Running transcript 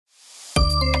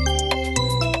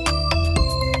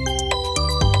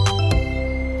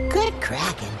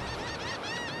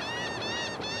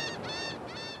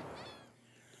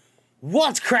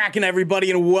What's cracking,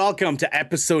 everybody, and welcome to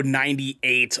episode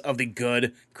 98 of the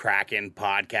Good Kraken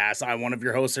podcast. I'm one of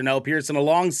your hosts, Ernell Pearson,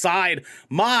 alongside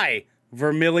my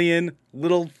vermilion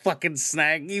little fucking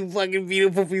snack, you fucking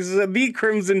beautiful pieces of the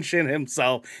Crimson Shin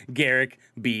himself, Garrick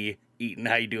B. Eaton.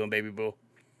 How you doing, baby boo?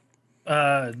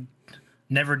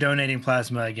 Never donating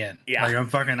plasma again. Yeah. Like,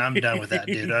 I'm done with that,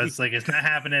 dude. It's like, it's not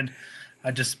happening.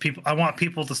 I want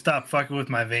people to stop fucking with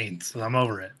my veins. So I'm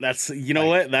over it. That's, you know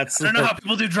what? I don't know how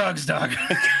people do drugs, dog.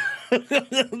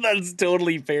 That's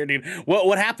totally fair, dude.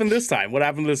 What happened this time? What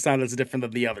happened this time that's different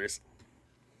than the others?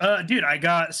 Dude, I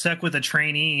got stuck with a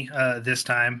trainee this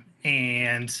time,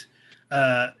 and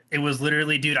it was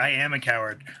literally, dude, I am a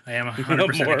coward. I am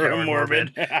 100% a coward.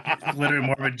 Morbid. Literally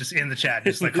morbid, just in the chat,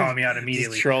 just like calling me out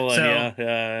immediately. Just trolling,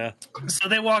 yeah. So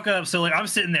they walk up, so like I'm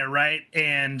sitting there, right,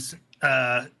 and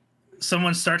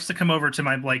someone starts to come over to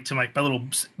my little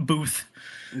booth,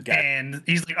 okay. And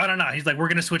he's like, I don't know. He's like, we're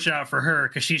gonna switch it out for her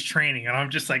because she's training, and I'm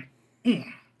just like, I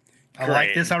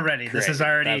like this already. Great. This is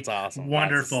already awesome.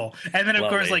 Wonderful. And then of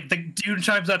course, like the dude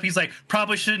chimes up. He's like,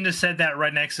 probably shouldn't have said that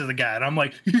right next to the guy. And I'm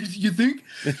like, you think?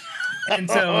 And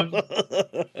so,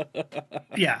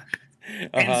 yeah.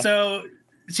 And so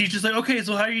she's just like, okay,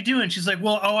 so how are you doing? She's like,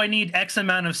 well, I need X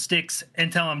amount of sticks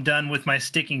until I'm done with my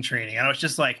sticking training. And I was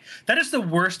just like, that is the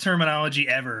worst terminology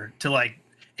ever to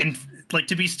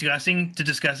to be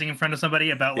discussing in front of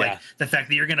somebody about like the fact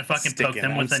that you're gonna fucking poke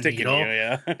them with a needle,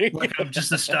 like I'm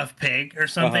just a stuffed pig or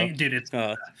something, dude. It's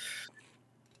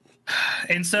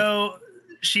and so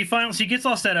she gets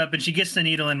all set up and she gets the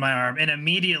needle in my arm, and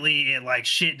immediately it like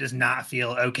shit does not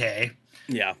feel okay.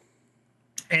 Yeah.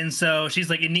 And so she's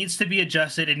like, it needs to be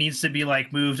adjusted. It needs to be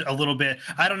like moved a little bit.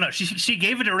 I don't know. She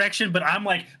gave a direction, but I'm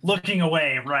like looking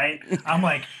away, right? I'm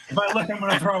like, if I look, I'm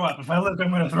going to throw up. If I look, I'm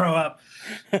going to throw up.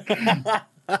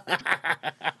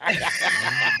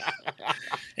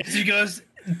 And she goes,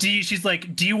 she's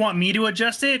like, do you want me to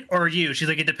adjust it or you? She's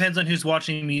like, it depends on who's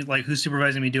watching me, like who's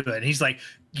supervising me do it. And he's like,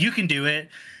 you can do it.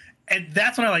 And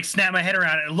that's when I like snap my head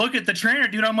around and look at the trainer,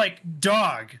 dude. I'm like,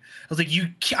 dog. I was like,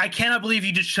 I cannot believe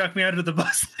you just chucked me out of the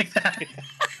bus like that.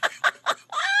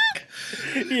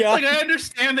 Yeah. Like, I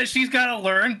understand that she's got to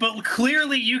learn, but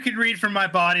clearly you can read from my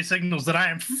body signals that I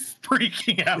am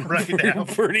freaking out right now.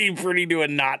 pretty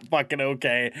doing not fucking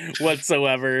okay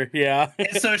whatsoever. Yeah.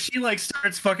 And so she like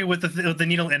starts fucking with the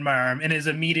needle in my arm and is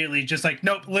immediately just like,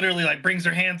 nope, literally like brings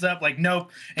her hands up like,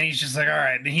 nope. And he's just like, all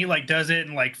right. And he like does it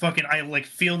and like fucking, I like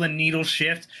feel the needle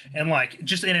shift and like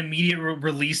just an immediate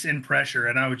release in pressure.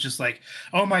 And I was just like,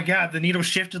 oh my God, the needle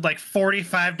shifted like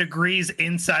 45 degrees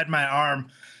inside my arm.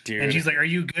 Dude. And she's like, are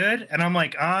you good? And I'm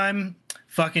like, I'm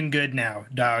fucking good now,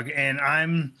 dog. And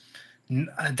I'm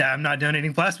not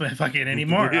donating plasma fucking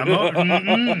anymore.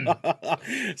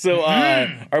 So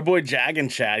our boy Jag in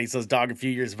chat, he says, dog, a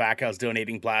few years back I was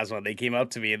donating plasma. They came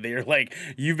up to me and they're like,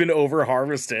 you've been over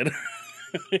harvested.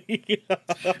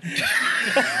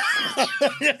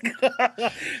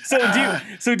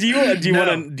 So do you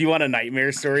want a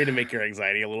nightmare story to make your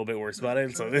anxiety a little bit worse about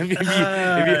it? So if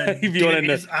you want to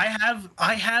know,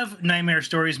 I have nightmare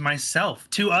stories myself,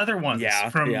 2 other ones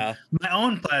from my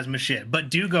own plasma shit. But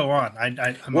do go on.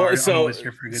 I'm always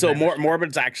here for a good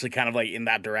Morbid's actually kind of like in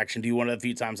that direction. One of the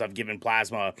few times I've given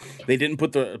plasma, they didn't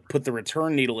put the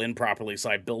return needle in properly, so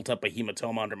I built up a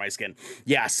hematoma under my skin.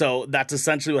 Yeah, so that's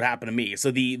essentially what happened to me. So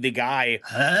the guy,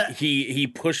 he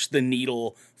pushed the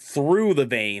needle through the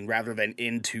vein rather than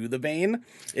into the vein.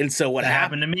 And so what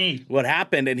happened to me? What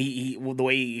happened, and he the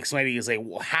way he explained it, he was like,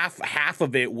 well, half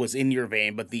of it was in your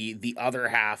vein, but the other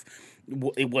half,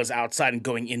 it was outside and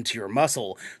going into your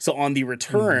muscle. So on the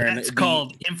return, that's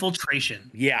called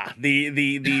infiltration. Yeah,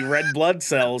 the red blood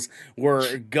cells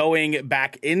were going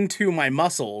back into my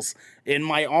muscles in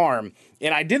my arm,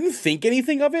 and I didn't think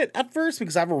anything of it at first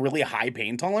because I have a really high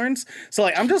pain tolerance. So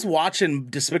like I'm just watching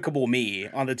Despicable Me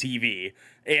on the TV,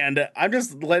 and I'm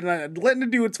just letting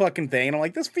it do its fucking thing. And I'm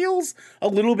like, this feels a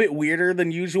little bit weirder than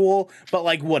usual, but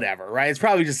like whatever, right? It's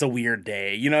probably just a weird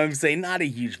day, you know what I'm saying? Not a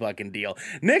huge fucking deal.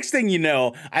 Next thing you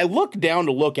know, I look down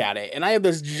to look at it, and I have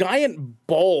this giant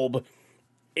bulb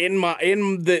in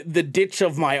the ditch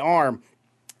of my arm.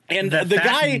 And the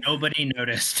guy, nobody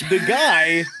noticed. The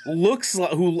guy looks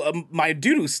like my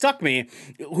dude who stuck me,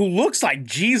 who looks like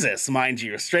Jesus, mind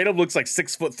you, straight up looks like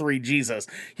 6'3" Jesus.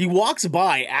 He walks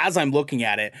by as I'm looking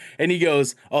at it, and he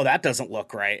goes, "Oh, that doesn't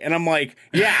look right." And I'm like,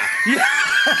 "Yeah."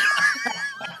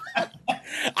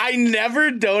 I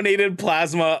never donated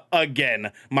plasma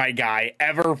again, my guy,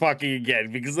 ever fucking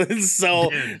again, because it's so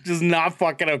just not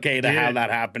fucking okay to have that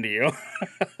happen to you.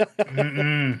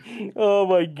 Oh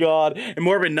my god. And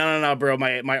Morbid, no, bro.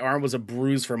 My arm was a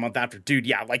bruise for a month after. Dude,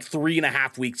 yeah, like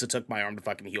 3.5 weeks it took my arm to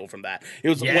fucking heal from that.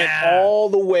 It went all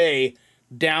the way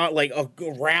down, like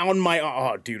around my,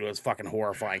 oh dude, it was fucking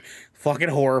horrifying. Fucking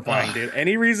horrifying, dude.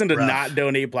 Any reason to not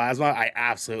donate plasma, I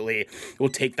absolutely will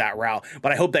take that route.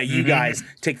 But I hope that you guys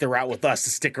take the route with us to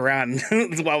stick around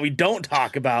while we don't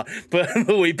talk about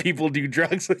the way people do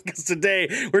drugs. Because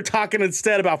today we're talking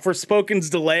instead about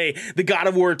Forspoken's delay, the God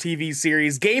of War TV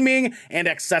series, gaming and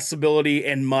accessibility,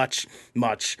 and much,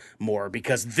 much more.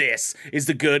 Because this is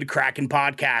the Good Kraken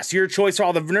Podcast, your choice for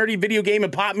all the nerdy video game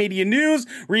and pop media news,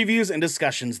 reviews, and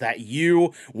discussions that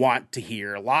you want to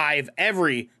hear live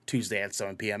every Tuesday at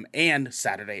 7 p.m. and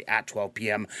Saturday at 12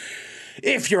 p.m.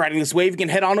 If you're riding this wave, you can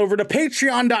head on over to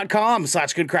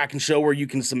patreon.com/goodkrakenshow, where you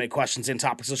can submit questions and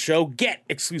topics of the show, get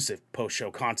exclusive post-show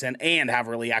content, and have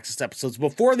early access to episodes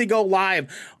before they go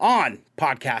live on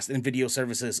podcast and video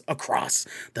services across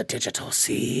the digital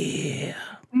sea.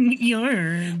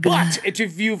 But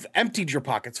if you've emptied your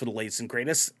pockets for the latest and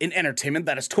greatest in entertainment,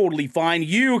 that is totally fine.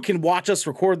 You can watch us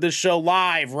record this show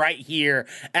live right here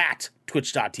at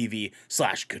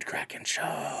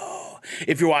twitch.tv/goodkrakenshow.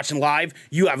 If you're watching live,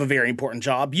 you have a very important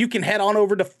job. You can head on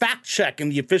over to Fact Check in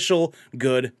the official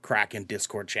Good Kraken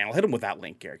Discord channel. Hit him with that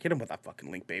link, Garrick. Hit him with that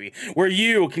fucking link, baby. Where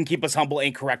you can keep us humble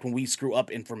and correct when we screw up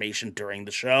information during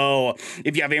the show.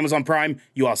 If you have Amazon Prime,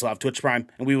 you also have Twitch Prime,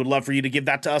 and we would love for you to give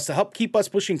that to us to help keep us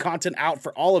pushing content out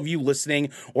for all of you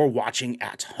listening or watching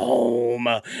at home.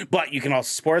 But you can also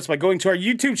support us by going to our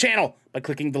YouTube channel by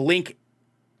clicking the link.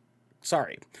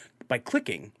 By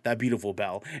clicking that beautiful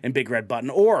bell and big red button,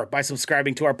 or by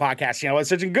subscribing to our podcast channel by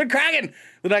searching Good Kraken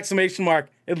with an exclamation mark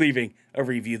and leaving a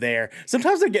review there.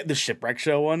 Sometimes I get the Shipwreck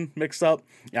Show one mixed up.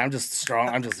 Yeah, I'm just strong.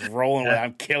 I'm just rolling with it.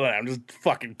 I'm killing it. I'm just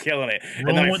fucking killing it.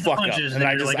 Rolling and then I fuck up. And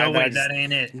I just like, oh wait, that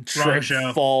ain't it. Trip,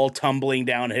 fall, tumbling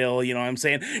downhill. You know what I'm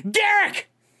saying? Garrick!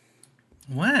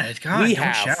 What? God, we don't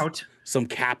have shout. Some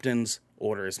captain's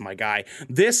orders, my guy.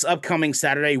 This upcoming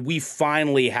Saturday, we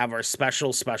finally have our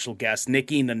special guest,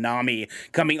 Nikki Nanami,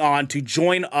 coming on to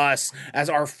join us as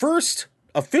our first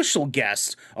official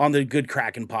guest on the Good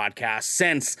Kraken podcast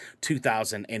since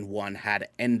 2001 had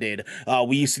ended.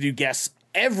 We used to do guests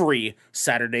every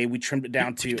Saturday. We trimmed it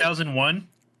down to 2001.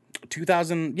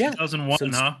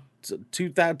 2001, huh? Since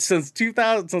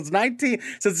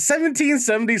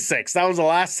 1776. That was the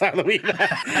last time that we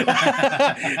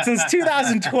met. Since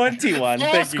 2021.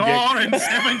 Thank you, and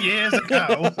 7 years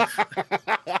ago.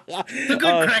 The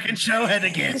Good Kraken Show had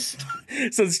a guest.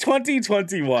 Since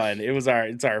 2021,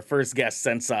 it's our first guest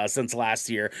since last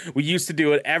year. We used to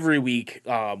do it every week.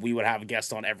 We would have a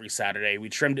guest on every Saturday. We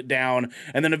trimmed it down,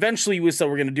 and then eventually we said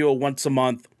we're going to do it once a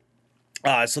month.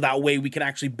 So that way we can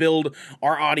actually build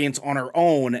our audience on our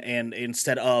own, and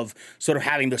instead of sort of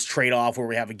having this trade-off where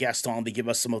we have a guest on, they give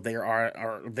us some of their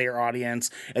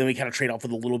audience, and then we kind of trade off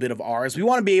with a little bit of ours. We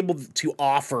want to be able to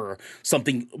offer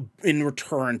something in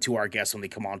return to our guests when they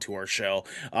come onto our show.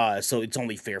 So it's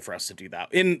only fair for us to do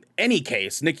that. In any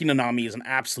case, Nikki Nanami is an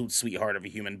absolute sweetheart of a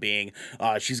human being.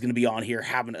 She's going to be on here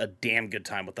having a damn good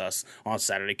time with us on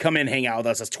Saturday. Come in, hang out with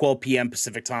us. That's 12 p.m.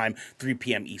 Pacific time, 3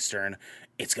 p.m. Eastern.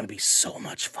 It's going to be so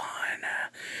much fun.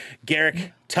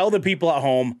 Garrick, tell the people at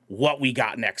home what we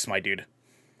got next, my dude.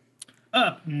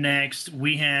 Up next,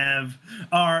 we have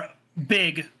our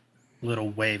big little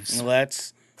waves.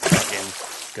 Let's fucking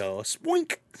go.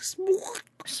 Spoink. Spoink.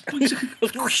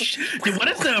 Dude, what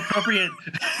is the appropriate...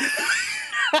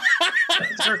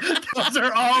 those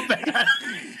are all bad.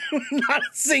 Not a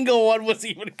single one was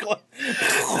even close.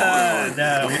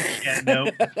 No, we can't.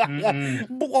 Nope.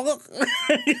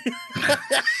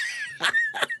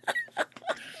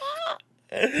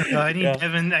 I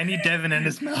need Devin and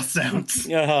his mouth sounds.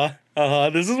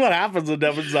 This is what happens when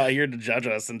Devin's not here to judge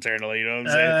us internally. You know what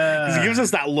I'm saying? Because he gives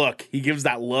us that look. He gives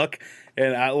that look.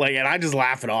 And I just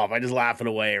laugh it off. I just laugh it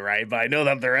away, right? But I know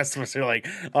that the rest of us are like,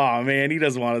 oh man, he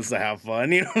doesn't want us to have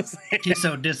fun. You know what I'm saying? He's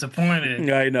so disappointed.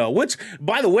 I know. Which,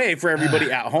 by the way, for everybody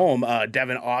at home,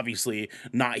 Devin obviously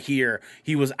not here.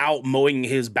 He was out mowing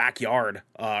his backyard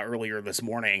earlier this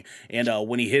morning, and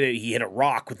when he hit a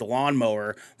rock with the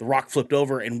lawnmower. The rock flipped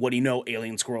over, and what do you know?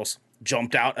 Alien squirrels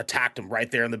jumped out, attacked him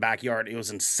right there in the backyard. It was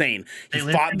insane. He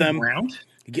fought them.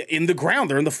 In the ground.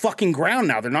 They're in the fucking ground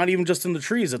now. They're not even just in the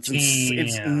trees.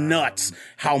 It's nuts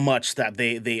how much that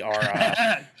they are.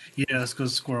 Yeah, let's go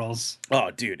squirrels. Oh,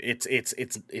 dude, it's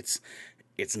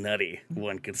nutty.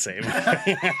 One could say. We have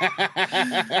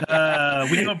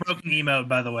a broken emote,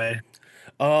 by the way.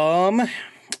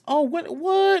 Oh,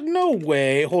 what? No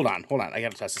way. Hold on. I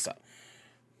gotta test this out.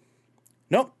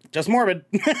 Nope, just morbid.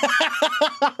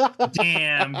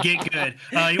 Damn, get good.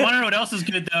 You want to know what else is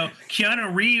good, though?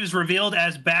 Keanu Reeves revealed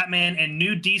as Batman and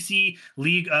new DC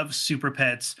League of Super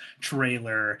Pets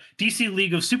trailer. DC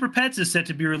League of Super Pets is set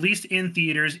to be released in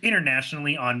theaters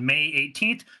internationally on May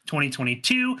 18th,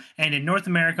 2022, and in North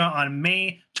America on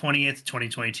May 20th,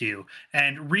 2022.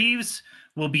 And Reeves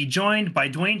will be joined by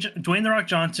Dwayne The Rock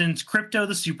Johnson's Crypto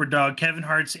the Superdog, Kevin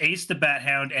Hart's Ace the Bat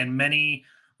Hound, and many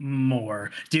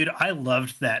more. Dude, I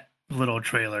loved that little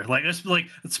trailer. Like, it's like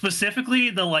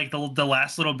specifically the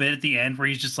last little bit at the end where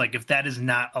he's just like, if that is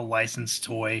not a licensed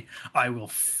toy, I will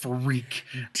freak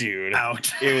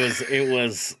out. It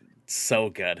was so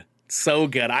good. So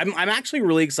good. I'm actually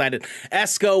really excited.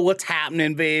 Esco, what's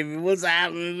happening, baby? What's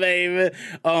happening, baby?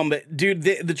 Dude,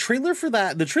 the trailers for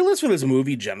this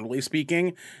movie, generally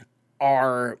speaking,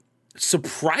 are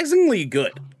surprisingly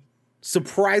good.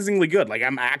 Like,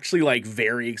 I'm actually like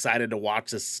very excited to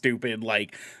watch this stupid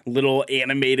like little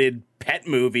animated pet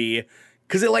movie,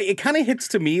 because it kind of hits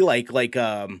to me like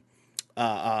Zootopia,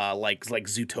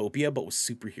 but with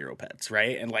superhero pets,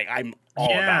 right? And like I'm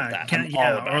all about that.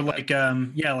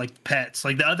 Like Pets,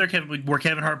 like the other where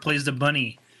Kevin Hart plays the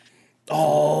bunny.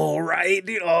 Oh, right,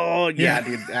 dude. Oh, yeah,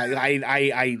 dude.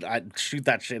 I shoot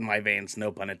that shit in my veins.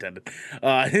 No pun intended.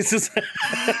 It's just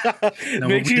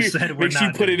make sure you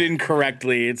put it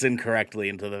incorrectly. It's incorrectly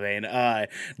into the vein.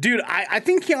 Dude, I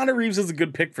think Keanu Reeves is a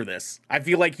good pick for this. I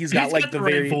feel like he's got the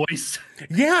very voice.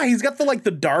 Yeah, he's got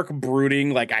the dark brooding,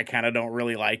 like I kind of don't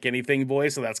really like anything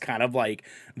voice. So that's kind of like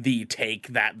the take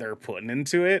that they're putting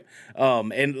into it.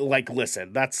 And like,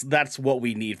 listen, that's what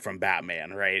we need from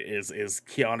Batman, right? Is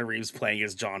Keanu Reeves playing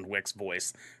as John Wick's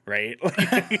voice, right?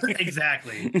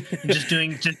 Exactly. just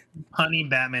punny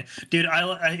Batman, dude.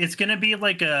 It's gonna be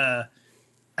like I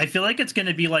feel like it's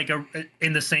gonna be like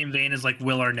in the same vein as like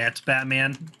Will Arnett's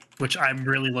Batman, which I'm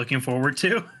really looking forward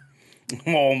to.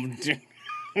 Oh,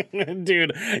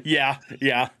 dude, yeah.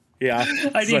 I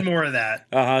need more of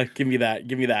that. Give me that.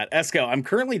 Esco, I'm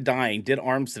currently dying. Did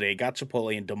arms today. Got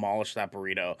Chipotle and demolished that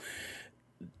burrito.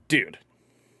 Dude,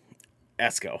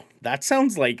 Esco, that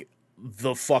sounds like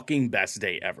the fucking best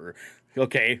day ever.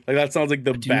 Okay, like that sounds like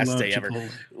the best day ever.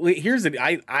 Here's it.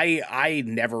 I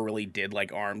never really did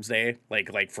like arms day,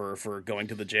 like for going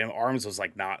to the gym. Arms was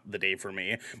like not the day for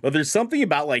me. But there's something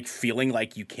about like feeling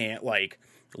like you can't like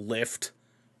lift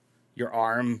your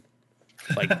arm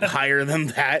like higher than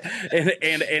that,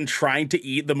 and trying to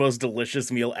eat the most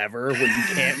delicious meal ever when you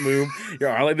can't move your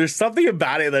arm. Like, there's something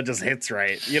about it that just hits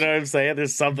right. You know what I'm saying?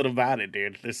 There's something about it,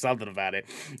 dude. There's something about it.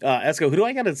 Esco, who do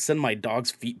I gotta send my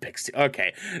dog's feet pics to?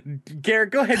 Okay,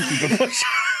 Garrett, go ahead and keep it pushing.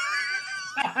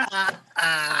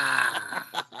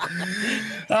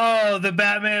 Oh, the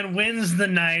Batman wins the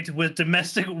night with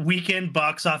domestic weekend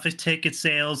box office ticket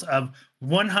sales of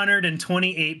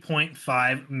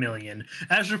 128.5 million.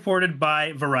 As reported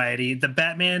by Variety, the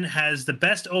Batman has the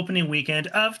best opening weekend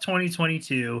of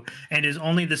 2022 and is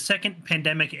only the second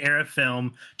pandemic-era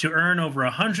film to earn over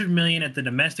 100 million at the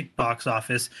domestic box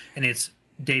office in its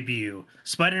debut.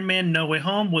 Spider-Man No Way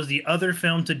Home was the other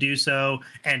film to do so,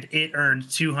 and it earned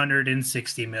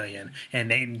 260 million.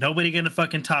 And ain't nobody gonna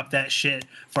fucking top that shit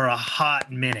for a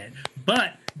hot minute.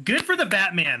 But good for the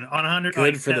Batman on 100.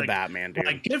 Good for the Batman, dude.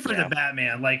 Like, good for the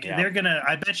Batman. Like, they're gonna.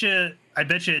 I bet you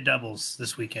it doubles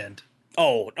this weekend.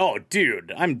 Oh,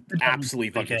 dude, I'm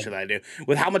absolutely fucking sure that I do.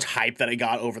 With how much hype that I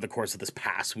got over the course of this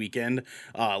past weekend,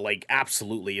 like,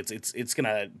 absolutely, it's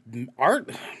gonna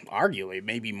arguably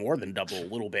maybe more than double a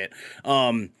little bit.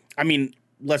 I mean,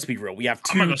 let's be real. We have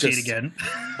two. I'm gonna go see it again.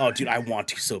 Oh, dude, I want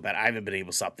to so bad. I haven't been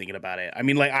able to stop thinking about it. I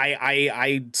mean, like,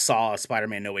 I saw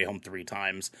Spider-Man No Way Home 3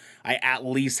 times. I at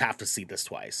least have to see this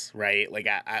twice, right? Like,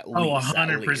 at least.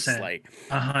 100%. Like,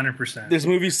 100%. This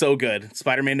movie's so good.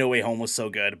 Spider-Man No Way Home was so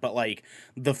good. But, like,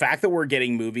 the fact that we're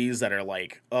getting movies that are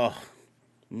like,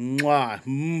 mwah,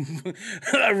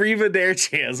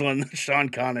 arrivederci, as one Sean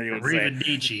Connery would say.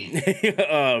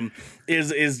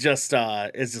 Is just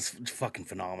fucking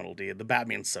phenomenal, dude. The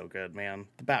Batman's so good, man.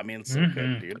 The Batman's so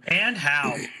good, dude. And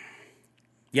how?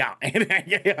 Yeah.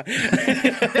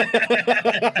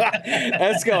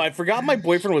 Let's go. I forgot my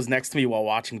boyfriend was next to me while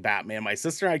watching Batman. My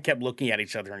sister and I kept looking at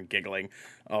each other and giggling.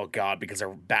 Oh God, because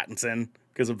of Battinson.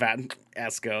 Because of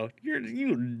Esco.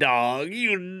 You dog.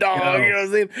 You know what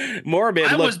I'm saying? Morbid.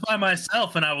 I was by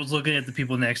myself and I was looking at the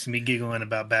people next to me giggling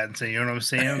about Battinson. You know what I'm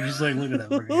saying? I'm just like, look at that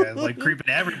fucking guy. Like, creeping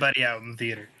everybody out in the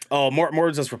theater. Oh,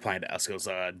 more just replying to Esco's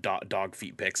dog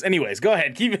feet pics. Anyways, go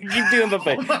ahead. Keep doing the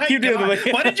thing. Keep doing the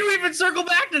thing. Why did you even circle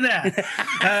back to that?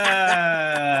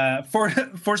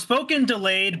 Forspoken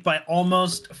delayed by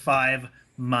almost 5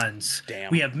 months.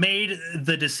 Damn. We have made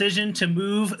the decision to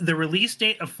move the release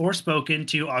date of Forspoken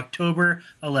to October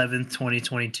 11th,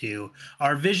 2022.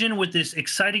 Our vision with this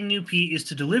exciting new P is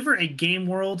to deliver a game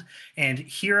world and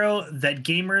hero that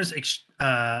gamers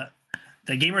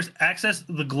access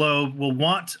the globe will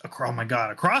want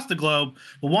across the globe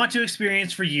will want to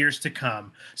experience for years to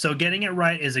come. So getting it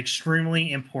right is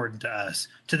extremely important to us.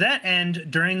 To that end,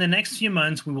 during the next few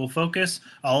months, we will focus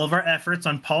all of our efforts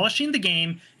on polishing the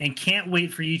game and can't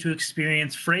wait for you to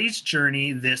experience Frey's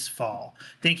journey this fall.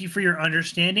 Thank you for your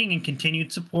understanding and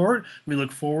continued support. We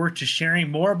look forward to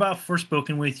sharing more about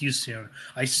Forspoken with you soon.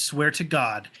 I swear to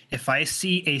God, if I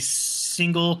see a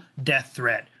single death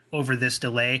threat over this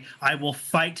delay, I will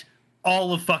fight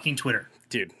all of fucking Twitter.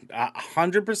 Dude,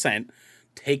 100%.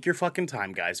 Take your fucking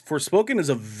time, guys. Forspoken is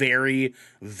a very,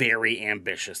 very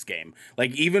ambitious game.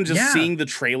 Like, even just seeing the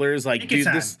trailers, like, dude,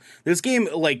 this game,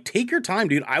 like, take your time,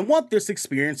 dude. I want this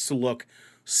experience to look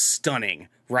stunning,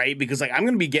 right? Because, like, I'm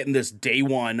going to be getting this day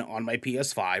one on my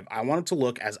PS5. I want it to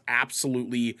look as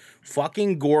absolutely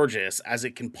fucking gorgeous as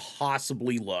it can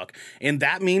possibly look. And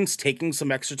that means taking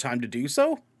some extra time to do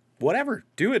so. Whatever,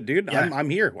 do it, dude. Yeah. I'm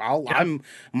here.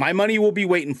 My money will be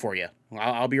waiting for you.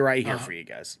 I'll be right here for you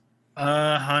guys.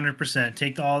 100%.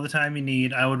 Take all the time you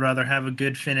need. I would rather have a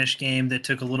good finished game that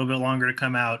took a little bit longer to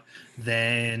come out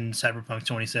than Cyberpunk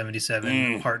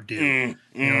 2077 Part 2. You know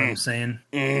what I'm saying?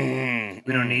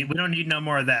 We don't need no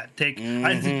more of that. Take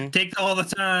all the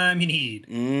time you need.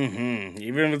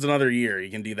 Even if it's another year, you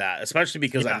can do that. Especially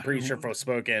because I'm pretty sure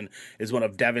Forspoken is one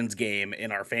of Devin's game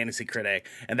in our Fantasy Critic,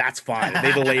 and that's fine.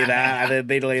 They delay that.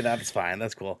 They delay that. It's fine.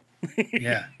 That's cool.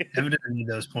 Yeah, Devin doesn't need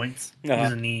those points. He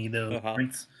doesn't need those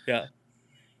points. Yeah.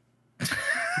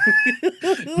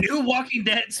 New Walking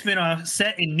Dead spinoff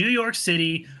set in New York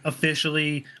City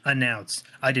officially announced.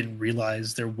 I didn't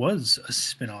realize there was a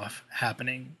spinoff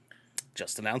happening.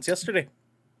 Just announced yesterday.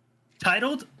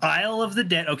 Titled Isle of the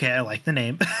Dead. Okay, I like the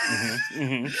name.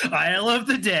 Isle of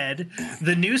the Dead.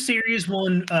 The new series will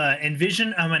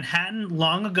envision a Manhattan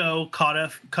long ago cut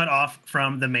off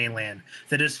from the mainland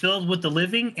that is filled with the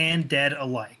living and dead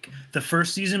alike. The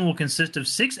first season will consist of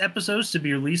 6 episodes to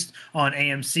be released on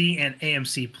AMC and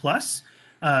AMC Plus.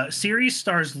 Series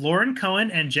stars Lauren Cohen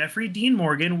and Jeffrey Dean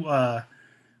Morgan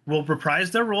will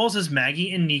reprise their roles as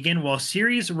Maggie and Negan, while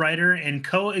series writer and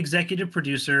co-executive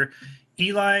producer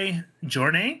Eli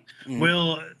Jornet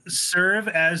will serve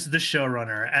as the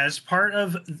showrunner. As part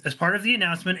of the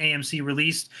announcement, AMC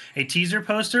released a teaser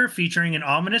poster featuring an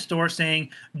ominous door saying,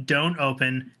 "Don't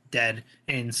open, dead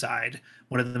inside."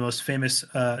 One of the most famous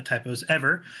typos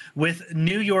ever, with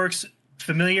New York's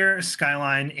familiar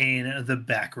skyline in the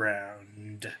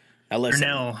background. Now listen,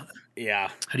 Ernell, yeah.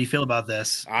 How do you feel about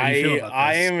this? I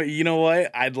am, you know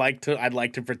what? I'd like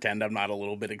to pretend I'm not a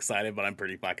little bit excited, but I'm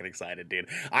pretty fucking excited, dude.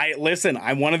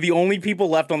 I'm one of the only people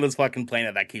left on this fucking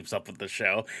planet that keeps up with the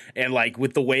show. And like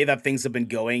with the way that things have been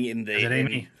going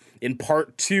in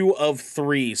part 2 of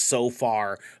 3 so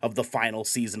far of the final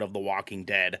season of The Walking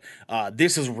Dead,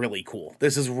 this is really cool.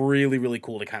 This is really, really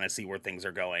cool to kind of see where things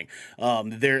are going.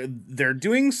 They're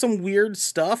doing some weird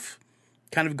stuff,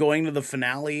 kind of going to the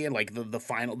finale and like the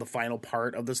final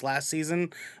part of this last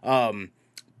season.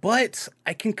 But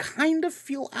I can kind of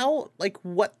feel out like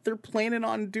what they're planning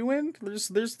on doing.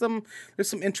 There's some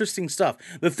interesting stuff.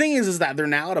 The thing is that they're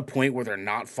now at a point where they're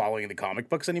not following the comic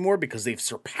books anymore because they've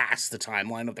surpassed the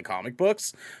timeline of the comic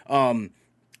books.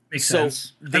 Makes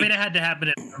sense. I mean, it had to happen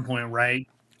at some point, right?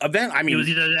 It was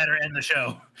either that or end the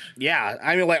show. Yeah,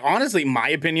 I mean, like honestly, my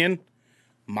opinion,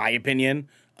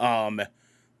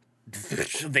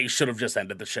 they should have just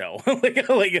ended the show.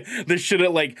 like they should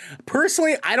have, like,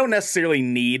 personally, I don't necessarily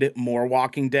need more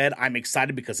Walking Dead. I'm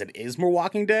excited because it is more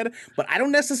Walking Dead, but I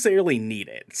don't necessarily need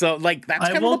it. So like that's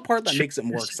kind of the part that makes it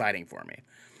more exciting for me.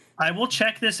 I will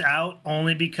check this out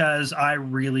only because I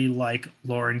really like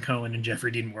Lauren Cohen and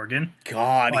Jeffrey Dean Morgan.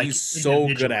 God, like, he's so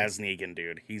good as Negan,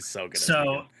 dude. He's so good.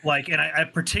 So like, and I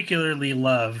particularly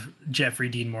love Jeffrey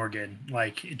Dean Morgan,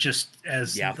 like just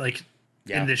as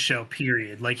in this show,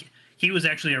 period. Like he was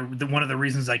actually one of the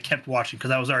reasons I kept watching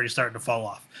because I was already starting to fall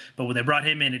off. But when they brought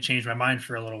him in, it changed my mind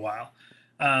for a little while.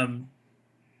 I'll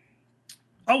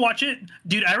watch it,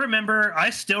 dude. I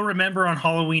still remember on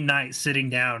Halloween night sitting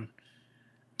down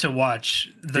to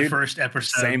watch the first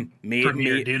episode. Same. Me,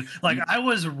 dude. Like I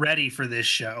was ready for this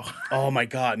show. Oh my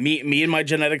God. Me and my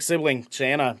genetic sibling,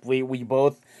 Shanna, we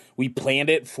planned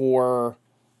it for,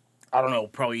 I don't know,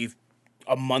 probably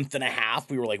a month and a half,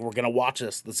 we were like, we're gonna watch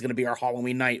this. This is gonna be our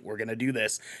Halloween night. We're gonna do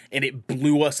this, and it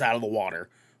blew us out of the water.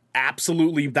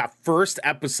 Absolutely, that first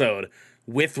episode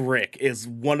with Rick is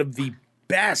one of the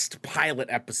best pilot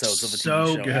episodes of a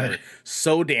TV show ever.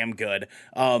 So damn good.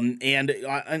 And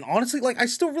honestly, like, I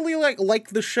still really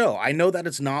like the show. I know that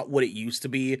it's not what it used to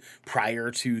be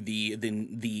prior to the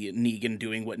Negan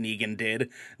doing what Negan did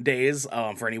days.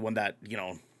 For anyone that, you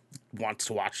know, wants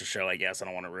to watch the show, I guess I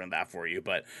don't want to ruin that for you,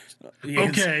 but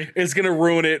it's gonna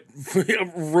ruin it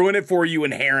for you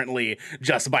inherently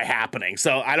just by happening.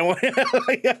 So I don't want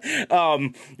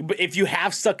but if you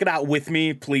have stuck it out with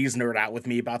me, please nerd out with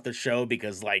me about the show,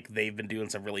 because like they've been doing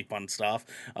some really fun stuff.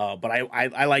 But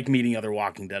I like meeting other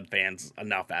Walking Dead fans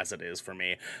enough as it is for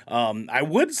me. I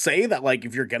would say that, like,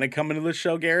 if you're gonna come into the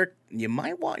show, Garrick, you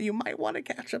might want to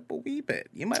catch up a wee bit.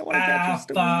 You might want to catch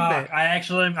up a wee bit.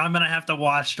 I'm gonna have to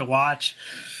watch.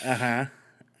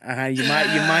 You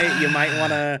might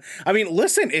want to. I mean,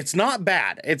 listen, it's not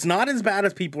bad. It's not as bad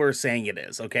as people are saying it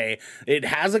is. Okay, it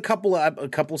has a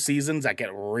couple seasons that get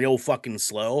real fucking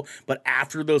slow, but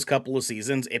after those couple of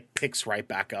seasons, it picks right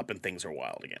back up and things are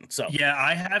wild again. So yeah,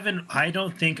 I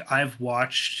don't think I've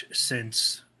watched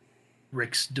since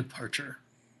Rick's departure.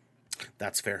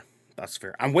 That's fair.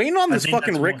 I'm waiting on this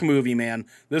fucking Rick movie, man.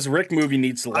 This Rick movie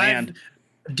needs to land.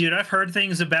 Dude, I've heard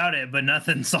things about it, but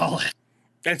nothing solid.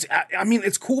 I mean,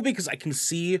 it's cool because I can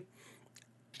see,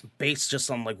 based just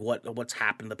on like what's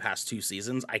happened the past 2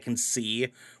 seasons, I can see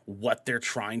what they're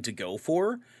trying to go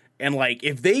for. And like,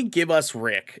 if they give us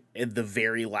Rick in the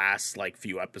very last like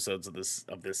few episodes of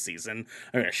this season,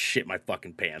 I'm gonna shit my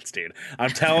fucking pants, dude.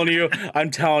 I'm telling you,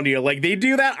 like, they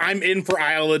do that, I'm in for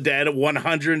Isle of the Dead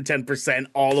 110%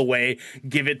 all the way.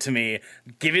 Give it to me.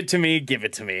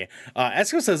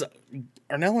 Esco says,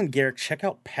 Arnell and Garrick, check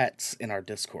out Pets in our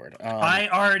Discord. I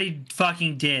already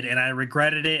fucking did, and I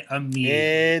regretted it immediately.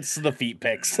 It's the feet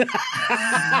pics.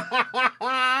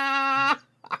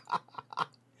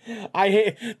 I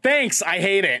hate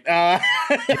it. Yeah,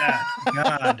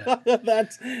 God.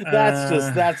 that's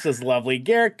just lovely.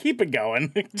 Garrick, keep it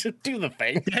going. Just do the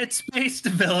thing. Dead Space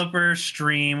developer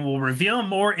stream will reveal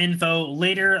more info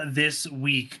later this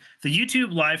week. The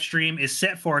YouTube live stream is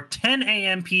set for 10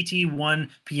 a.m. PT, 1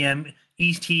 p.m.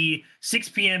 ET, 6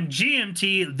 p.m.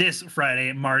 GMT this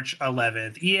Friday, March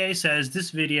 11th. EA says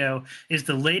this video is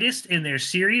the latest in their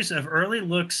series of early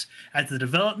looks at the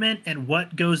development and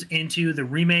what goes into the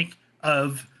remake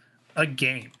of a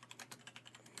game.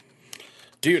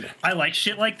 Dude, I like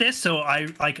shit like this, so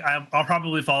I'll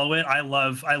probably follow it. I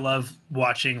love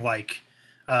watching, like,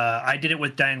 I did it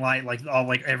with Dying Light, like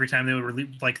every time they would release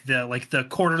the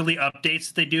quarterly updates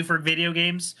that they do for video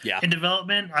games in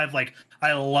development.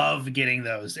 I love getting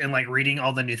those and like reading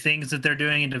all the new things that they're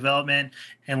doing in development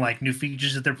and like new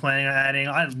features that they're planning on adding.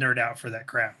 I nerd out for that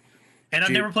crap. And I've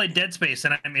never played Dead Space,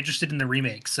 and I'm interested in the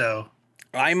remake. So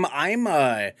I'm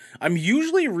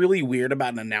usually really weird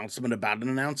about an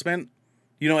announcement.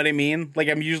 You know what I mean? Like,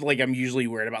 I'm usually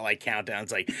worried about like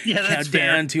countdowns, like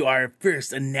countdown to our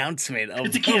first announcement.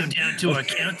 It's a countdown to our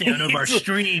countdown of our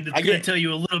stream. That's going to tell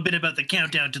you a little bit about the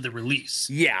countdown to the release.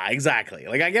 Yeah, exactly.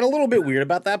 Like, I get a little bit weird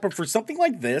about that, but for something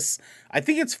like this, I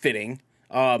think it's fitting,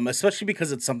 especially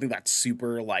because it's something that's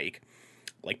super like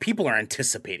people are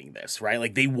anticipating this, right?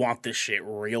 Like, they want this shit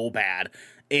real bad.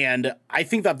 And I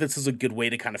think that this is a good way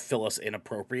to kind of fill us in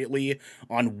appropriately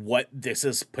on what this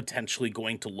is potentially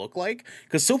going to look like.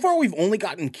 Because so far we've only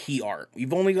gotten key art.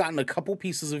 We've only gotten a couple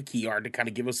pieces of key art to kind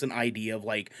of give us an idea of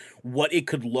like what it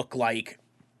could look like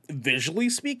visually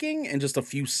speaking, and just a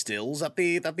few stills that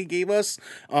they gave us.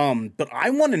 But I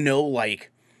want to know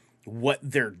like what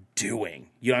they're doing.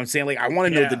 You know what I'm saying? Like, I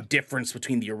want to know the difference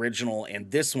between the original and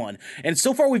this one. And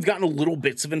so far we've gotten little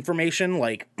bits of information,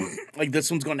 like like this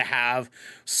one's going to have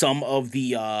some of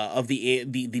the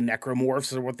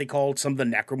necromorphs, or what they call it. Some of the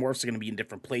necromorphs are going to be in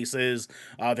different places.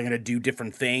 They're going to do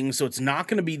different things. So it's not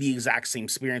going to be the exact same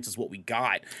experience as what we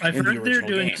got. I've heard they're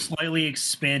doing slightly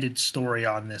expanded story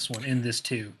on this one, in this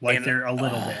too. Like, and they're a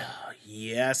little bit.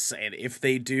 Yes, and if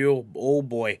they do, oh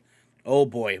boy,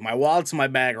 my wallet's in my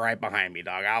bag right behind me,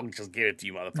 dog. I'll just give it to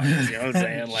you, motherfuckers. You know what I'm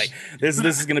saying? Like, this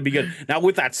is going to be good. Now,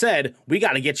 with that said, we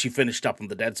got to get you finished up on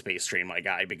the Dead Space stream, my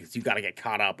guy, because you got to get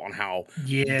caught up on how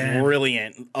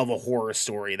brilliant of a horror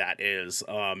story that is.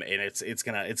 And it's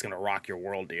gonna rock your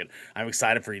world, dude. I'm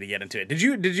excited for you to get into it. Did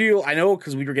you? I know,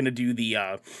 because we were gonna do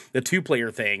the 2-player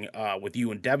thing with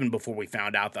you and Devin before we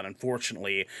found out that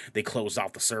unfortunately they closed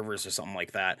off the servers or something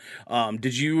like that.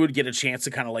 Did you get a chance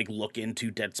to kind of like look into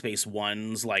Dead Space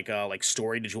 1's like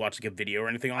story? Did you watch like a video or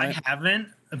anything on it? I haven't,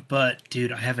 but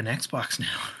dude, I have an Xbox now.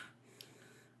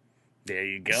 There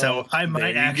you go. So I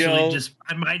might I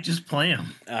might just play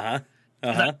them. I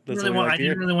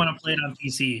didn't really want to play it on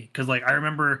PC because, like, I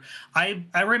remember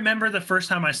the first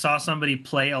time I saw somebody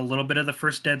play a little bit of the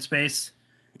first Dead Space,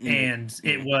 and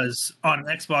it was on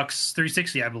Xbox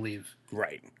 360, I believe.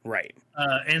 Right.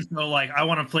 And so, like, I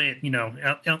want to play it,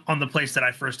 on the place that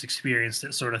I first experienced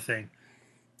it, sort of thing.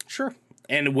 Sure.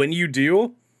 And when you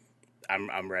do,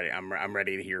 I'm ready. I'm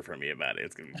ready to hear from you about it.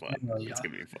 It's gonna be fun. Yeah. It's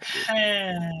gonna be fun. Dude.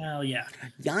 Hell yeah.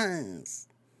 Yes.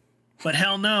 But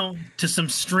hell no to some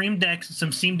Steam Deck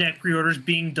pre-orders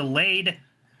being delayed.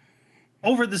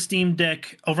 Over on the Steam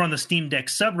Deck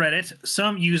subreddit,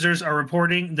 some users are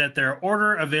reporting that their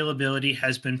order availability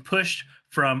has been pushed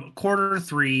from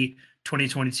Q3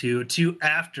 2022 to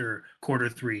after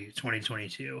Q3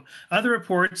 2022. Other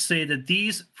reports say that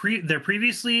their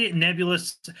previously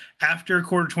nebulous after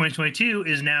Q 2022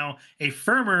 is now a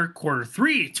firmer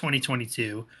Q3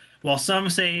 2022, while some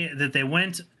say that they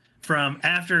went from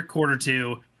after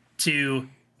Q2 to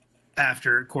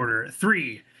after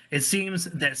Q3. It seems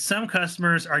that some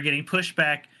customers are getting pushed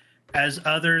back as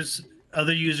other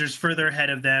users further ahead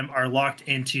of them are locked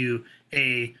into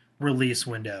a release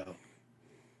window.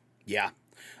 Yeah.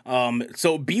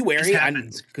 So be wary,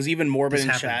 because even Morbid in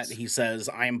chat, he says,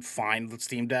 I am fine with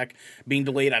Steam Deck being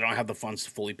delayed. I don't have the funds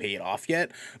to fully pay it off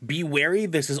yet. Be wary,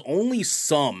 this is only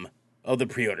some of the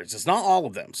pre-orders. It's not all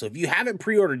of them. So if you haven't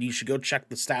pre-ordered, you should go check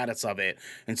the status of it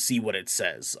and see what it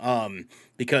says.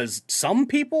 Because some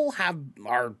people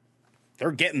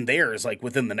they're getting theirs like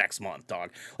within the next month, dog.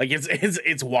 Like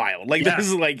it's wild. Like this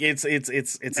is like it's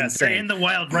insane. They're in the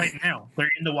wild right now.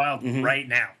 Right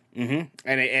now. Mm-hmm.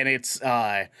 And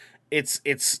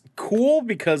it's cool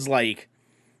because like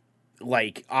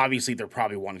obviously they're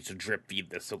probably wanting to drip feed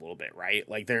this a little bit, right?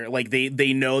 Like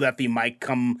they know that they might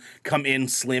come in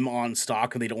slim on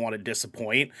stock and they don't want to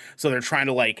disappoint, so they're trying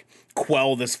to like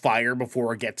quell this fire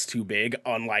before it gets too big,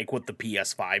 unlike what the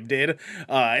PS5 did.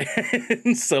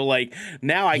 So like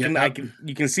now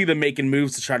you can see them making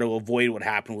moves to try to avoid what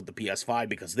happened with the PS5,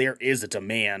 because there is a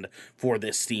demand for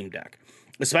this Steam Deck.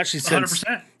 Especially since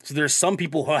 100%. So there's some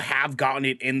people who have gotten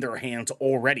it in their hands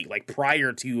already, like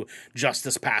prior to just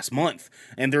this past month.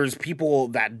 And there's people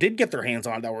that did get their hands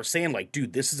on it that were saying like,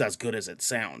 dude, this is as good as it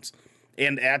sounds.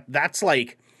 And that's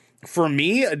like, for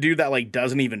me, a dude that like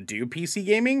doesn't even do PC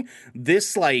gaming,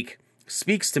 this like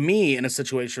speaks to me in a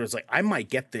situation where it's like, I might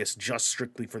get this just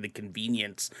strictly for the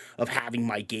convenience of having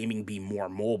my gaming be more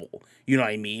mobile. You know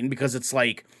what I mean? Because it's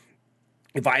like,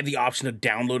 if I have the option to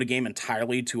download a game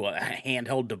entirely to a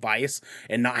handheld device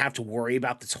and not have to worry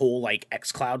about this whole like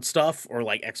xCloud stuff or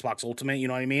like Xbox Ultimate, you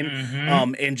know what I mean?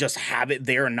 Mm-hmm. And just have it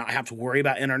there and not have to worry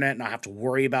about internet, not have to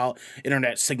worry about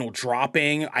internet signal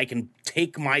dropping. I can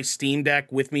take my Steam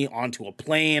Deck with me onto a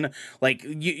plane. Like,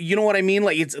 you know what I mean?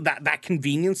 Like, it's that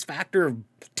convenience factor of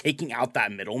taking out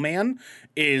that middleman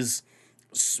is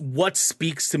what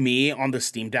speaks to me on the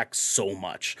Steam Deck so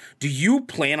much. Do you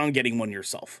plan on getting one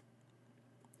yourself?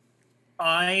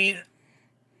 I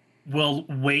will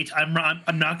wait. I'm not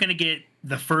going to get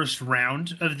the first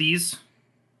round of these,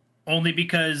 only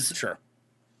because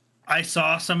I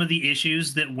saw some of the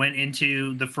issues that went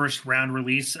into the first round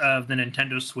release of the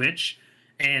Nintendo Switch,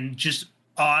 and just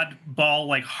oddball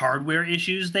like hardware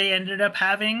issues they ended up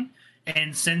having.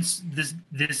 And since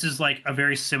this is like a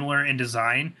very similar in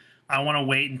design, I want to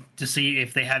wait to see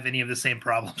if they have any of the same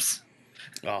problems.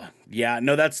 Oh, yeah,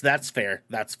 no, that's fair.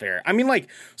 That's fair. I mean, like,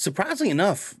 surprisingly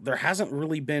enough, there hasn't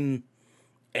really been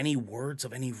any words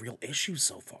of any real issues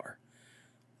so far.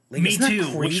 Like, me too,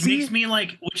 which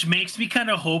makes me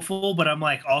kind of hopeful, but I'm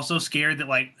like also scared that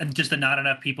like just not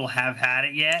enough people have had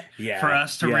it yet for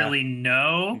us to really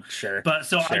know. Sure. But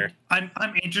so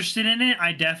I'm interested in it.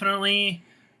 I definitely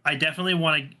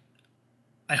want to.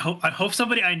 I hope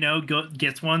somebody I know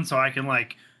gets one so I can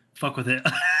like fuck with it.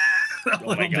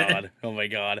 Oh my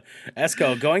god.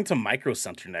 Esco, going to Micro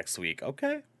Center next week.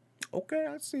 Okay,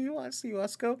 I see you,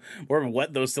 Esco. Morbid,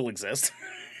 what? Those still exist?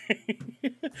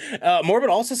 Morbid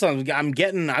also says, I'm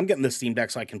getting the Steam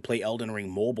Deck so I can play Elden Ring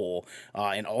mobile,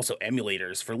 and also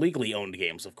emulators for legally owned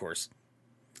games, of course.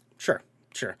 Sure.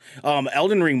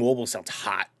 Elden Ring mobile sounds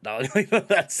hot.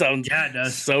 That sounds it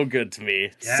does. So good to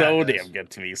me. Yeah, so damn good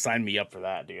to me. Sign me up for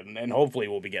that, dude. And hopefully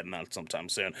we'll be getting that sometime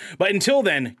soon. But until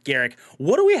then, Garrick,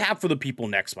 what do we have for the people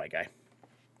next, my guy?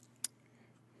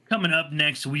 Coming up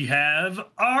next, we have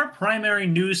our primary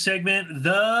news segment,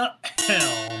 The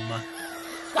Helm.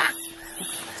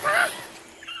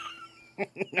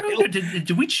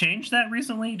 Did we change that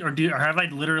recently, or have I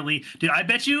literally? Dude, I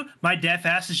bet you my deaf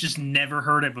ass has just never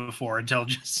heard it before until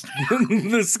just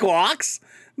The squawks.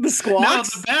 The no,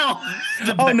 squawks. the bell.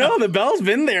 The Oh bell. no, the bell's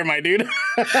been there, my dude.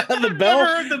 The I've bell. never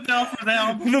heard the bell for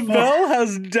that one The before. bell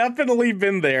has definitely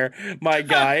been there, my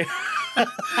guy.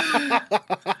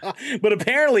 But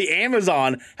apparently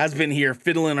Amazon has been here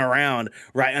fiddling around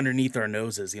right underneath our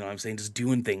noses, you know what I'm saying? Just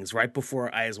doing things right before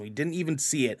our eyes. We didn't even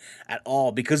see it at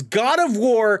all because God of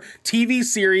War TV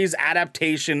series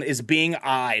adaptation is being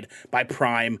eyed by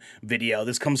Prime Video.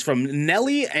 This comes from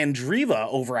Nelly Andriva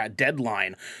over at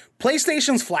Deadline.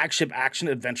 PlayStation's flagship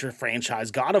action-adventure franchise,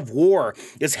 God of War,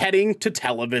 is heading to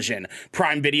television.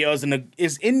 Prime Video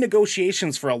is in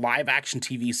negotiations for a live-action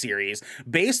TV series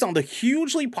based on the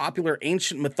hugely popular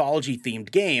ancient mythology-themed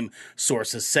game,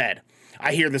 sources said.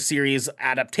 I hear the series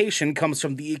adaptation comes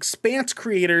from The Expanse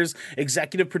creators,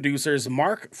 executive producers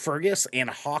Mark Fergus and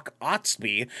Hawk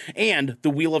Otsby, and the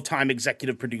Wheel of Time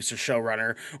executive producer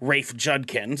showrunner Rafe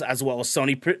Judkins, as well as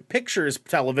Sony Pictures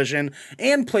Television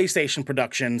and PlayStation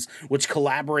Productions, which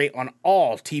collaborate on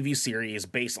all TV series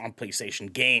based on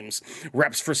PlayStation games.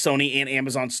 Reps for Sony and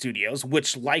Amazon Studios,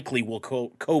 which likely will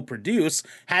co-produce,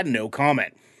 had no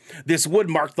comment. This would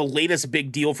mark the latest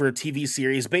big deal for a TV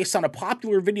series based on a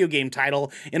popular video game title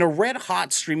in a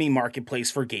red-hot streaming marketplace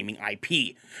for gaming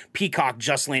IP. Peacock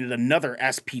just landed another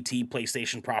SPT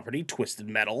PlayStation property, Twisted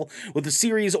Metal, with the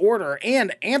series order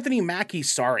and Anthony Mackie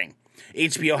starring.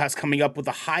 HBO has coming up with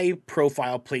a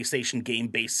high-profile PlayStation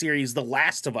game-based series, The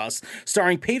Last of Us,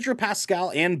 starring Pedro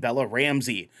Pascal and Bella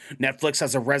Ramsey. Netflix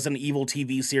has a Resident Evil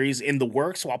TV series in the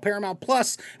works, while Paramount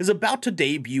Plus is about to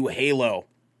debut Halo.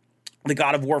 The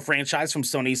God of War franchise from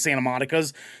Sony's Santa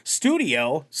Monica's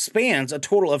studio spans a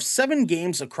total of 7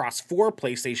 games across 4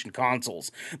 PlayStation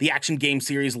consoles. The action game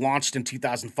series launched in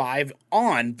 2005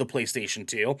 on the PlayStation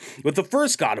 2, with the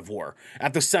first God of War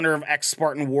at the center of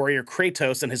ex-Spartan warrior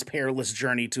Kratos and his perilous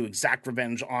journey to exact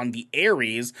revenge on the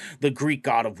Ares, the Greek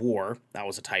god of war. That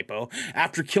was a typo.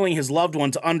 After killing his loved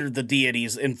ones under the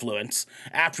deity's influence.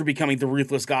 After becoming the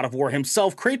ruthless God of War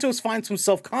himself, Kratos finds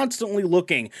himself constantly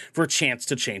looking for a chance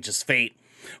to change his fate.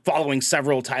 Following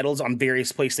several titles on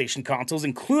various PlayStation consoles,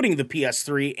 including the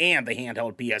PS3 and the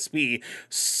handheld PSP,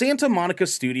 Santa Monica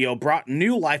Studio brought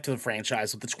new life to the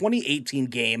franchise with the 2018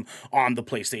 game on the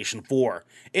PlayStation 4.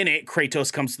 In it,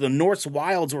 Kratos comes to the Norse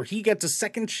wilds where he gets a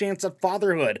second chance at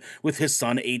fatherhood with his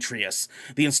son Atreus.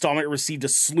 The installment received a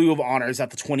slew of honors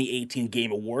at the 2018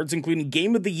 Game Awards, including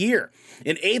Game of the Year.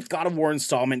 An 8th God of War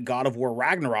installment, God of War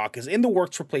Ragnarok, is in the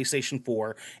works for PlayStation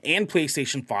 4 and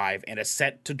PlayStation 5 and is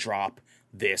set to drop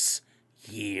this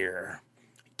year.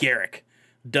 Garrick,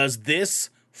 does this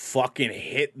fucking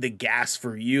hit the gas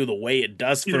for you the way it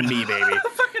does for me, baby?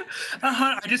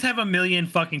 I just have a million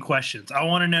fucking questions. I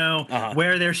want to know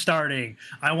where they're starting.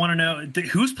 I want to know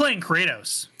who's playing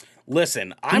Kratos.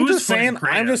 Listen, I'm just saying,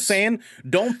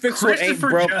 don't fix what ain't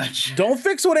broke. Don't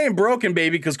fix what ain't broken,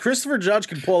 baby, because Christopher Judge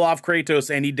can pull off Kratos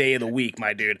any day of the week,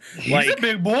 my dude. He's a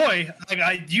big boy.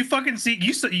 Like you fucking see,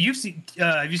 you've seen.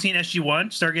 Have you seen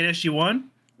SG1? Stargate SG1?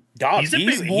 Dog, he's a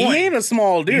big boy. He ain't a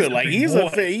small dude. He's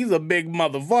a big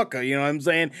motherfucker. You know what I'm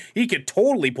saying? He could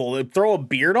totally pull it. Throw a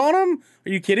beard on him? Are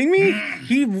you kidding me?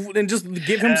 And just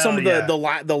give him some of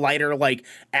the lighter like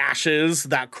ashes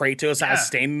that Kratos has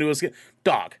staining to his skin.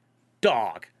 Dog.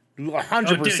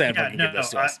 100% give this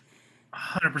to us.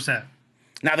 100%.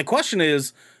 Now the question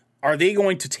is, are they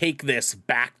going to take this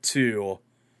back to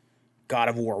God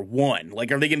of War 1?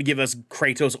 Like, are they going to give us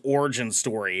Kratos' origin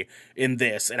story in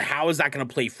this? And how is that going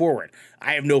to play forward?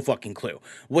 I have no fucking clue.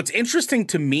 What's interesting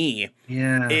to me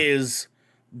is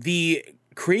the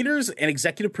creators and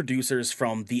executive producers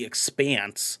from The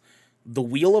Expanse, The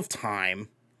Wheel of Time,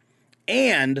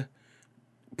 and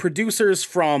producers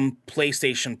from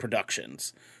PlayStation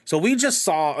Productions. So we just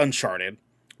saw Uncharted.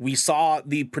 We saw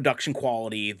the production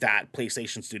quality that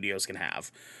PlayStation Studios can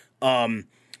have.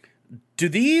 Do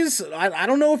these... I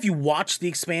don't know if you watched The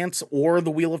Expanse or the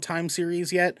Wheel of Time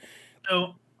series yet.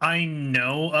 So I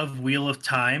know of Wheel of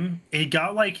Time. It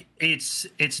got like... It's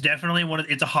definitely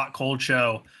it's a hot, cold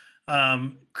show.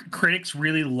 Critics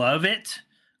really love it.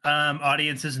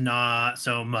 Audiences not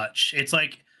so much. It's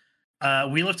like...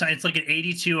 Wheel of Time, it's like an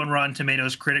 82 on Rotten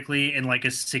Tomatoes critically and like a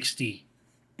 60.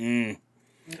 Now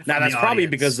that's probably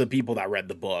because of the people that read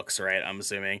the books, right? I'm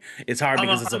assuming it's hard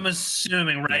because I'm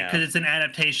assuming, right? Because it's an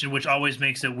adaptation, which always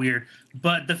makes it weird.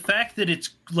 But the fact that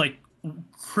it's like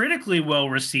critically well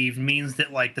received means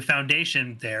that like the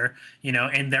foundation there, you know,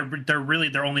 and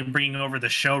they're only bringing over the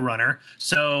showrunner.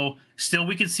 So still,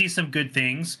 we could see some good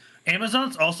things.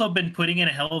 Amazon's also been putting in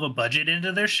a hell of a budget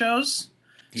into their shows.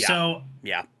 So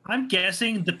I'm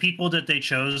guessing the people that they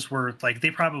chose were like,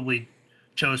 they probably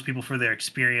chose people for their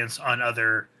experience on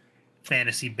other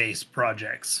fantasy-based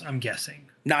projects, I'm guessing.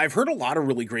 Now, I've heard a lot of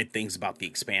really great things about The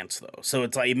Expanse, though, so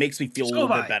it's like it makes me feel a So little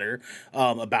have bit I. better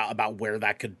about where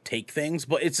that could take things.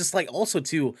 But it's just like also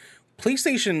too,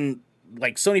 PlayStation,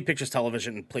 like Sony Pictures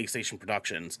Television and PlayStation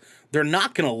Productions, they're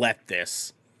not gonna let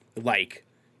this like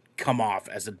come off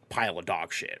as a pile of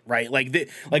dog shit, right? Like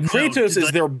like No, Kratos is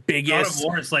like, their God of biggest.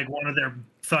 War is like one of their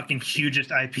fucking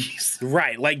hugest IPs.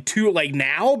 Right, like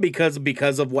now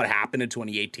because of what happened in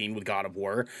 2018 with God of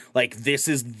War, like this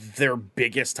is their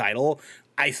biggest title.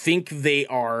 I think they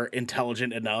are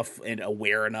intelligent enough and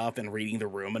aware enough and reading the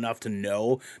room enough to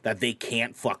know that they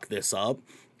can't fuck this up.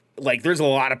 Like there's a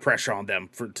lot of pressure on them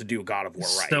to do God of War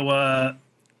right. So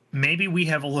maybe we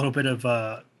have a little bit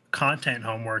of content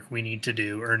homework we need to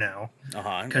do or no.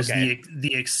 Because okay.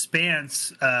 the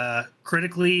Expanse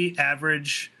critically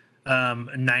average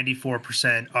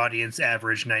 94%, audience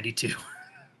average 92.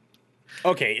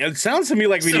 Okay, it sounds to me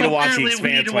like we need to watch The Expanse.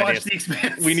 We need to watch The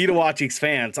Expanse. We need to watch The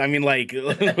Expanse. I mean, like,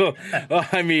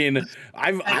 I mean,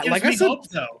 like I said, hope,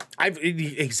 though.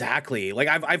 Exactly. Like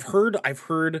I've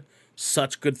heard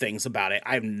such good things about it.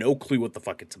 I have no clue what the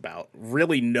fuck it's about.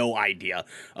 Really, no idea.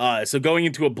 So going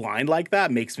into a blind like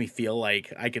that makes me feel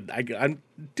like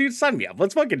dude, sign me up.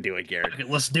 Let's fucking do it, Garrett. Okay,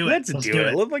 let's do it. Let's do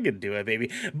it. Let's fucking do it,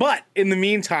 baby. But in the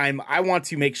meantime, I want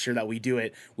to make sure that we do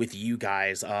it with you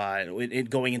guys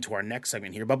going into our next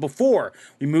segment here. But before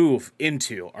we move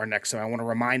into our next segment, I want to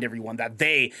remind everyone that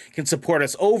they can support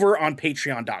us over on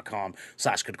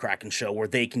patreon.com/GoodKraken Show, where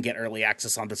they can get early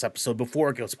access on this episode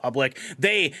before it goes public.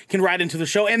 They can write into the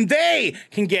show and they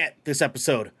can get this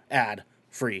episode ad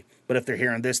free. But if they're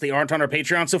hearing this, they aren't on our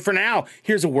Patreon. So for now,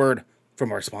 here's a word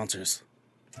from our sponsors.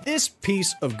 This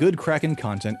piece of good Kraken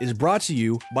content is brought to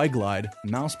you by Glide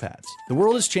mousepads. The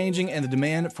world is changing and the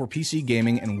demand for PC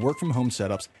gaming and work from home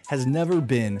setups has never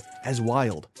been as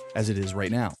wild as it is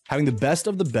right now. Having the best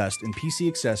of the best in PC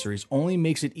accessories only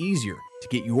makes it easier to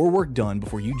get your work done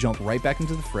before you jump right back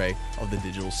into the fray of the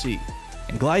digital sea.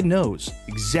 And Glide knows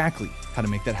exactly how to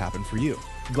make that happen for you.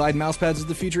 Glide Mousepads is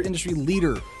the future industry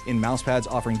leader in mousepads,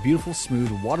 offering beautiful, smooth,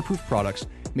 waterproof products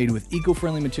made with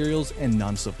eco-friendly materials and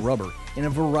non-slip rubber in a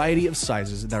variety of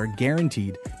sizes that are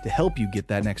guaranteed to help you get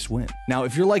that next win. Now,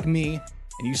 if you're like me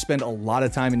and you spend a lot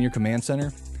of time in your command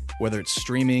center, whether it's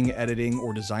streaming, editing,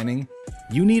 or designing,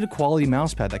 you need a quality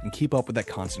mousepad that can keep up with that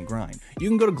constant grind. You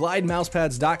can go to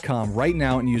glidemousepads.com right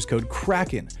now and use code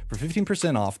KRAKEN for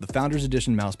 15% off the Founders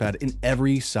Edition mousepad in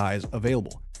every size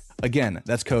available. Again,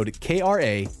 that's code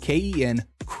KRAKEN,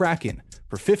 KRAKEN,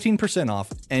 for 15%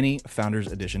 off any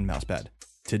Founders Edition mousepad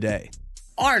today.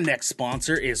 Our next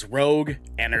sponsor is Rogue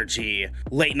Energy.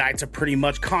 Late nights are pretty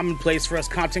much commonplace for us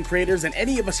content creators, and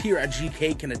any of us here at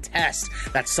GK can attest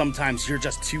that sometimes you're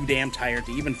just too damn tired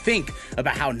to even think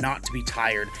about how not to be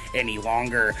tired any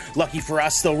longer. Lucky for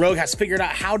us, though, Rogue has figured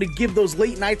out how to give those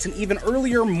late nights and even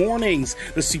earlier mornings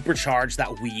the supercharge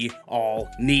that we all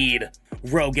need.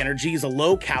 Rogue Energy is a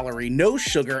low-calorie,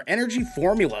 no-sugar energy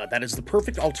formula that is the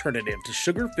perfect alternative to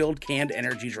sugar-filled canned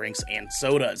energy drinks and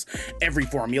sodas. Every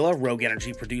formula Rogue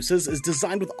Energy produces is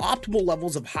designed with optimal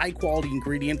levels of high-quality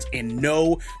ingredients and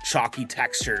no chalky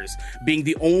textures. Being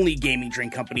the only gaming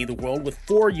drink company in the world with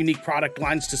 4 unique product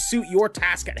lines to suit your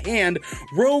task at hand,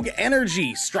 Rogue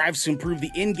Energy strives to improve the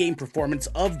in-game performance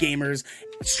of gamers,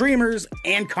 streamers,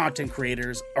 and content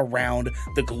creators around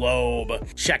the globe.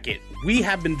 Check it. We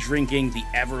have been drinking the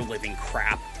ever-living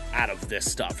crap out of this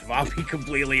stuff. If I'll be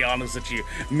completely honest with you,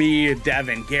 me,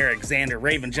 Devin, Garrick, Xander,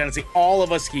 Raven, Genesee, all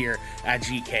of us here at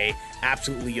GK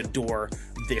absolutely adore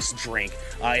this drink.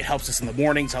 It helps us in the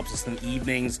mornings, helps us in the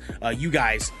evenings. You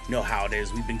guys know how it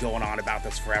is. We've been going on about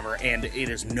this forever, and it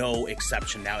is no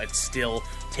exception now. It's still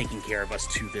taking care of us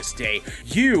to this day.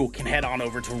 You can head on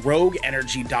over to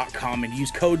rogueenergy.com and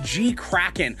use code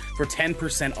GKRAKEN for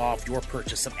 10% off your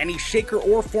purchase of any shaker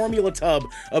or formula tub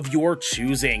of your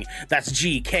choosing. That's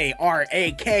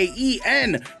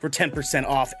GKRAKEN for 10%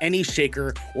 off any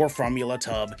shaker or formula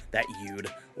tub that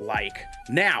you'd like.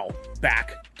 Now,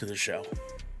 back to the show.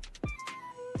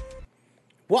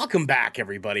 Welcome back,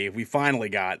 everybody. We finally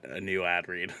got a new ad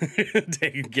read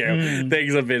taken care of.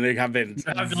 Things have been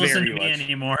very much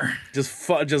anymore.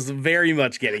 Just very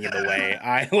much getting in the way.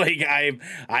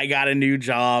 I got a new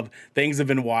job. Things have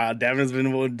been wild. Devin's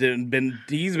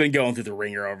he's been going through the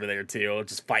ringer over there too,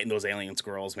 just fighting those alien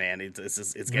squirrels. Man, it's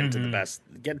getting to the best.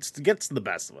 Gets to the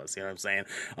best of us. You know what I'm saying?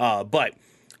 But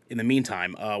in the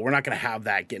meantime, we're not going to have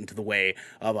that get into the way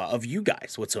of you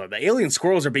guys whatsoever. The alien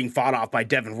squirrels are being fought off by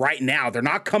Devin right now. They're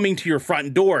not coming to your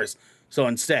front doors. So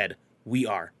instead, we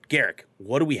are. Garrick,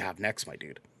 what do we have next, my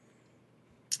dude?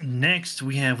 Next,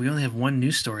 we only have one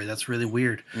news story. That's really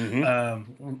weird.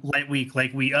 Light week,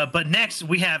 but next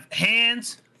we have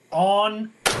hands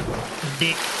on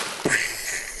dick.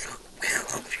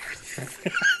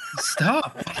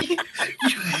 Stop!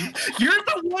 You're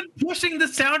the one pushing the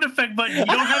sound effect button. You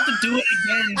don't have to do it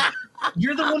again.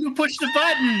 You're the one who pushed the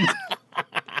button.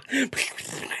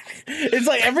 It's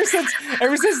like ever since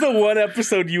the one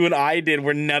episode you and I did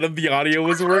where none of the audio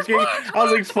was working, I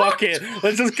was like, "Fuck it,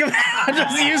 let's just go." I'm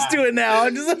just used to it now.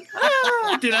 I'm just,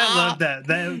 dude, I love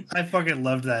that. I fucking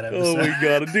loved that episode. Oh my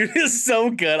god, dude, it's so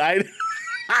good.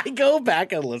 I go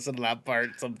back and listen to that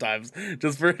part sometimes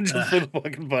just for the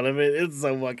fucking fun of it. It's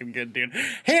so fucking good, dude.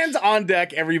 Hands on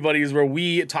Deck, everybody, is where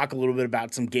we talk a little bit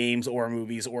about some games or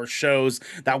movies or shows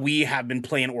that we have been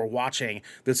playing or watching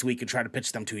this week and try to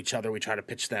pitch them to each other. We try to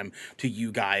pitch them to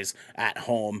you guys at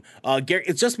home. Gary,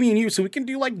 it's just me and you, so we can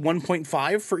do like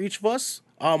 1.5 for each of us.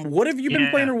 What have you been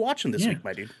playing or watching this week,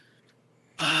 my dude?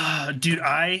 Dude,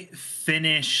 I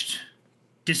finished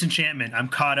Disenchantment. I'm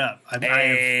caught up.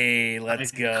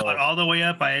 Let's go. Caught all the way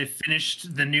up. I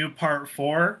finished the new part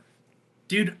 4.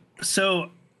 Dude,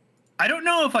 so I don't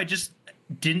know if I just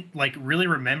didn't like really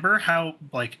remember how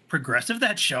like progressive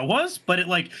that show was, but it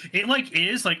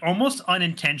is like almost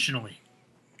unintentionally.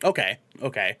 Okay.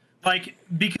 Like,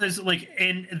 because like,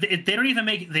 and they don't even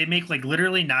make like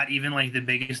literally not even like the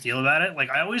biggest deal about it.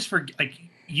 Like I always forget, like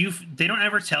they don't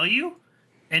ever tell you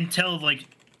until like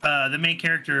the main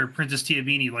character, Princess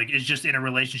Tiabini, like is just in a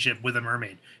relationship with a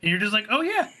mermaid, and you're just like, oh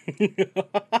yeah,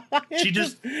 she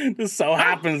just so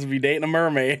happens to be dating a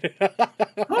mermaid.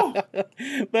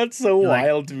 That's so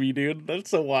wild to me, dude.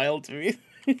 That's so wild to me.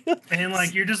 And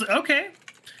like you're just okay,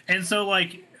 and so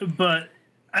like, but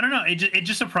I don't know. It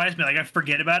just surprised me. Like I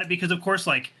forget about it because of course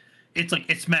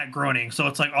it's Matt Groening, so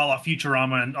it's like all of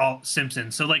Futurama and all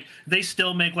Simpsons. So like they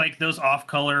still make like those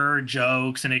off-color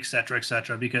jokes and et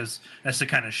cetera, because that's the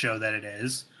kind of show that it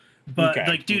is. But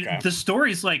the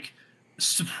story's like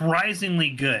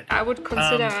surprisingly good. I would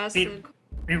consider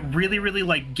it really, really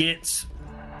like gets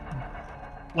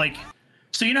like,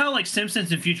 so you know how like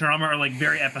Simpsons and Futurama are like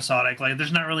very episodic. Like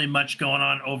there's not really much going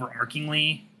on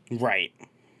overarchingly. Right.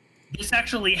 This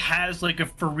actually has like a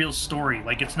for real story.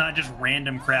 Like it's not just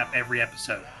random crap every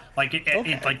episode. Like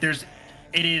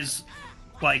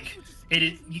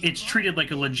it's treated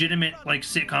like a legitimate like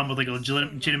sitcom with like a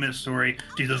legitimate story.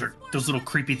 Dude, those little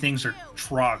creepy things are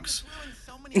trogs.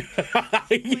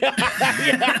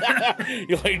 yeah.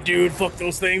 You're like, dude, fuck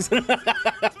those things. They're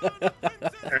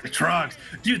trogs.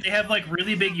 Dude, they have like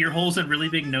really big ear holes and really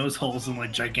big nose holes and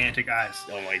like gigantic eyes.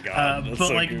 Oh my god. But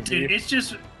so like, goofy. Dude, it's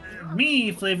just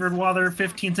me, Flavored Water,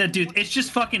 15 cent. Dude, it's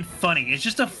just fucking funny. It's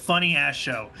just a funny ass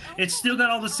show. It's still got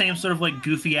all the same sort of like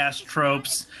goofy ass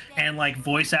tropes and like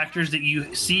voice actors that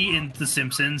you see in The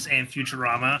Simpsons and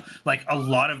Futurama. Like a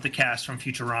lot of the cast from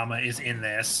Futurama is in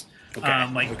this.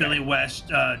 Billy West,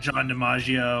 John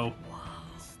DiMaggio.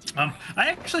 I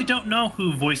actually don't know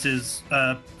who voices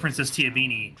Princess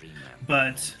Tiabini,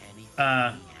 but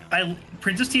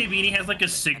Princess Tiabini has like a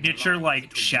signature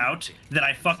like shout that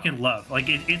I fucking love. Like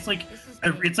it's like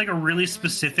a really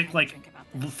specific like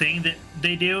thing that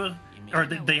they do or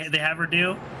that they have her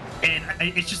do, and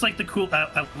it's just like the cool.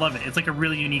 I love it. It's like a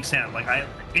really unique sound. Like I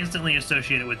instantly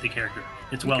associate it with the character.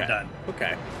 It's well done.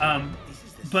 Okay.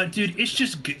 But dude, it's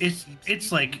just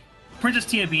it's like Princess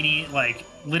Tiabini like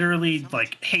literally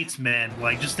like hates men.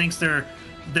 Like just thinks they're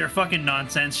fucking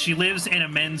nonsense. She lives in a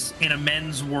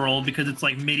men's world because it's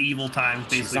like medieval times,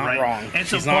 basically. She's not right? wrong. And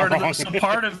so She's part not of the,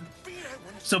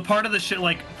 part of the show,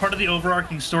 like part of the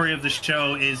overarching story of the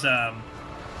show is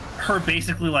her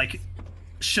basically like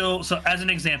so as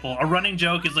an example, a running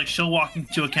joke is like she'll walk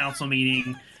into a council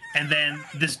meeting and then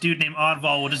this dude named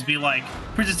Oddball will just be like,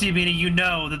 Princess Tiabini, you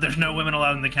know that there's no women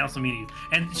allowed in the council meeting.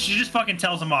 And she just fucking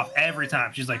tells him off every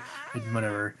time. She's like,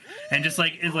 whatever. And just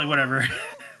like, it's like, whatever.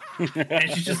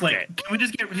 And she's just like, can we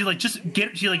just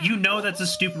get, she's like, you know that's a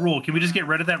stupid rule. Can we just get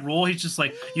rid of that rule? He's just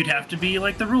like, you'd have to be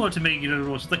like the ruler to make it a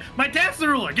rule. She's like, my dad's the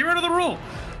ruler. Get rid of the rule.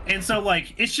 And so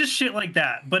like, it's just shit like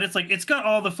that. But it's like, it's got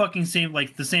all the fucking same,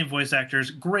 like the same voice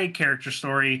actors. Great character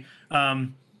story.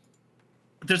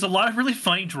 There's a lot of really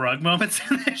funny drug moments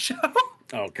in this show.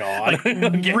 Oh god.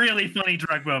 Like really funny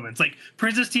drug moments. Like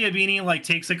Princess Tiabini like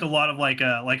takes like a lot of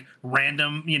like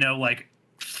random, you know, like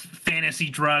fantasy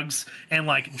drugs and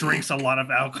like drinks a lot of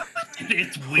alcohol.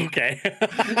 It's weird. Okay.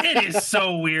 It is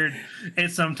so weird.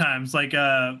 It's sometimes like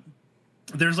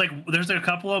there's a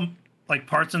couple of like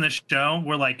parts in this show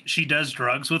where like she does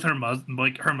drugs with her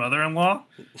mother-in-law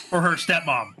or her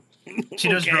stepmom. She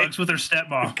does drugs with her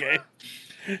stepmom. Okay.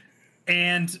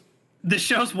 And the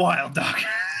show's wild, Doc.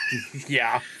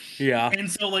 Yeah. Yeah. And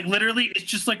so like literally it's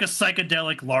just like a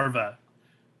psychedelic larva.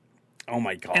 Oh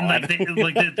my god. And like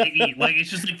they eat. Like it's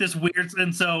just like this weird.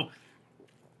 And so,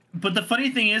 but the funny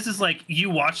thing is like you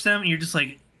watch them and you're just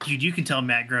like, dude, you can tell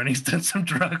Matt Groening's done some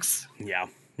drugs. Yeah.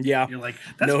 Yeah. You're like,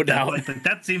 no doubt. Like,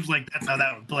 that seems like that's how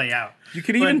that would play out. You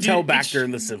can even tell back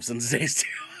during the Simpsons days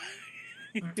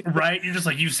too. Right? You're just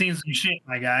like, you've seen some shit,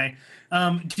 my guy.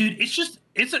 Dude,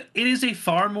 it is a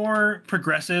far more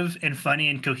progressive and funny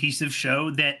and cohesive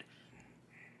show that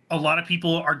a lot of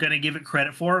people are going to give it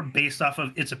credit for based off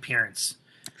of its appearance.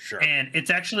 Sure. And it's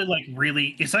actually like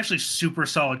it's actually super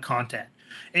solid content.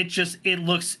 It just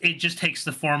takes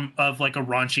the form of like a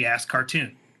raunchy ass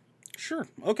cartoon. Sure.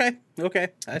 Okay.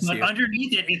 I see. But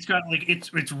underneath it, it's got like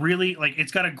it's really like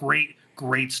it's got a great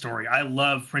story. I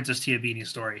love Princess Tiabini's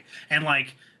story, and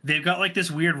like they've got like this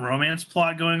weird romance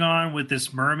plot going on with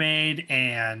this mermaid,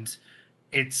 and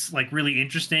it's like really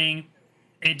interesting.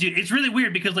 And dude, it's really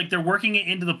weird because like they're working it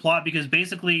into the plot because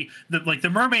basically the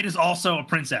mermaid is also a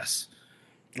princess.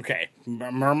 Okay,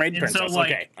 mermaid princess. So, like,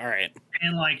 okay, all right.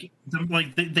 And like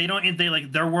they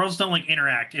don't their worlds don't like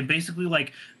interact. And basically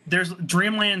like there's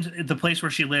Dreamland, the place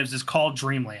where she lives is called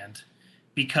Dreamland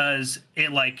because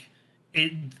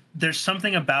there's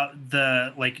something about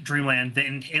the like Dreamland that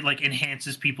it like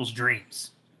enhances people's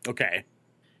dreams. Okay.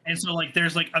 And so like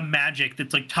there's like a magic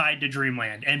that's like tied to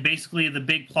Dreamland, and basically the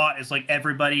big plot is like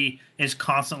everybody is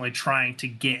constantly trying to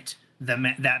get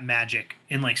that magic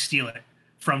and like steal it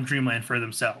from Dreamland for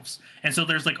themselves. And so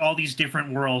there's like all these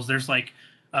different worlds. There's like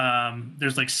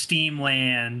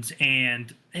Steamland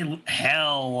and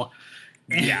Hell.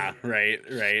 Yeah,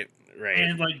 right.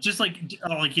 And like just like you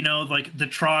know like the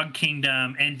Trog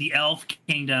Kingdom and the Elf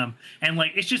Kingdom, and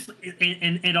like it's just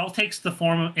it all takes the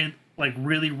form of like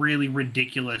really really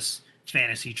ridiculous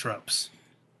fantasy tropes.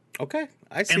 Okay,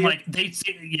 I see. And like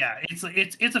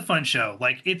it's a fun show.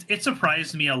 Like it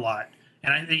surprised me a lot.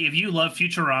 And I think if you love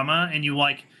Futurama and you would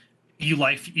like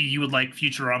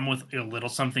Futurama with a little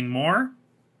something more,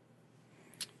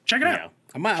 check it out.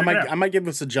 Yeah. I might give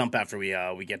this a jump after we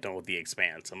get done with The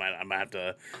Expanse. I might have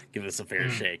to give this a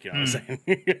fair shake. You know what I'm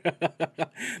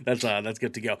saying? That's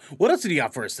good to go. What else did you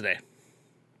got for us today?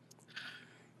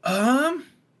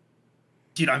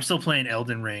 Dude, I'm still playing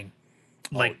Elden Ring,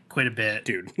 quite a bit,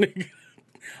 dude.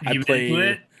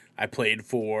 I played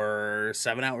for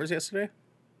 7 hours yesterday.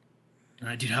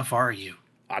 Dude, how far are you?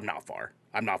 I'm not far.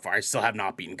 I still have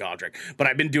not beaten Godric, but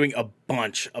I've been doing a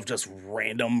bunch of just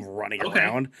random running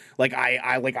around. Like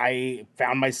I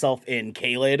found myself in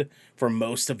Caelid for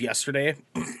most of yesterday.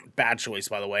 Bad choice,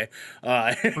 by the way.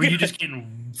 Were you just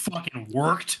getting fucking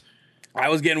worked? I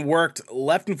was getting worked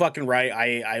left and fucking right.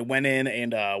 I went in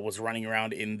and was running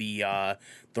around in the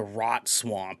rot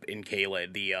swamp in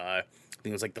Caelid. I think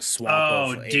it was like the swamp.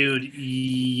 Oh, dude,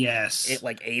 yes.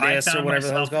 Like Adis or whatever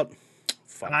the hell's called.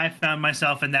 I found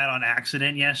myself in that on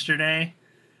accident yesterday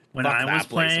when I was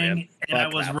playing, and I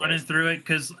was running through it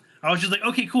because I was just like,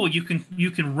 okay, cool, you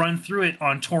can run through it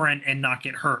on torrent and not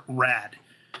get hurt. Rad.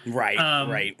 Right.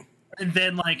 Right. And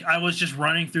then like I was just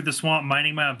running through the swamp,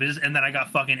 minding my own business, and then I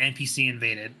got fucking NPC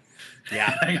invaded.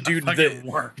 Yeah, dude,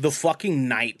 the fucking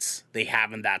knights they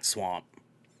have in that swamp.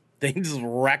 They just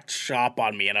wrecked shop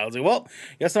on me, and I was like, "Well,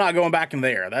 guess I'm not going back in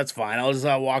there. That's fine. I'll just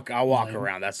walk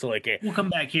around. That's still okay. We'll come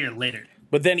back here later."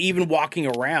 But then, even walking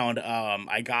around,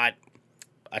 I got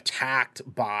attacked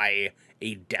by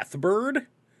a death bird,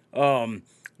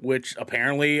 which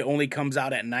apparently only comes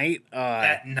out at night.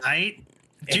 At night,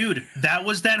 dude, that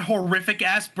was that horrific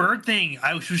ass bird thing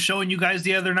I was showing you guys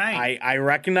the other night. I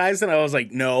recognized it. I was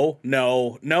like, no,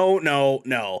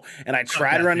 and I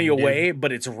tried running away,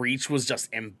 but its reach was just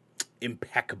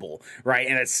impeccable, right?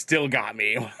 And it still got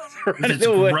me. It's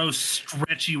gross,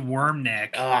 stretchy worm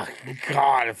neck. Oh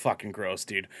god, fucking gross,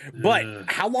 dude. But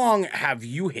how long have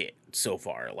you hit so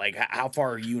far? Like, how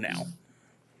far are you now?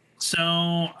 So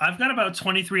I've got about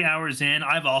 23 hours in.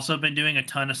 I've also been doing a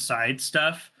ton of side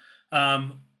stuff.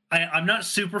 I'm not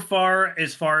super far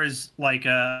as like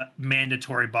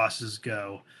mandatory bosses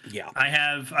go. Yeah,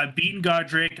 I've beaten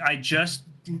Godric.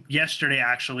 Yesterday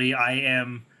actually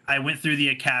I went through the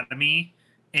academy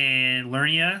in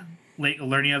Lernia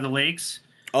of the Lakes.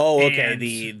 Oh, okay.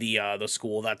 The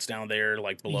school that's down there,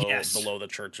 like below the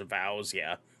Church of Vows.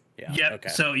 Yeah. Okay.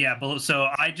 So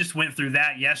I just went through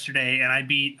that yesterday, and I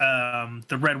beat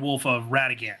the Red Wolf of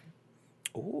Radagon.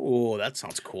 Oh, that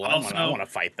sounds cool. I want to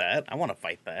fight that.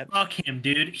 Fuck him,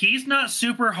 dude. He's not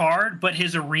super hard, but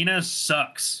his arena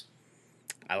sucks.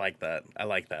 I like that.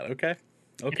 Okay.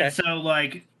 And so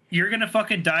like, you're gonna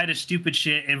fucking die to stupid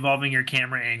shit involving your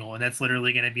camera angle, and that's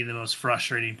literally gonna be the most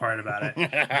frustrating part about it.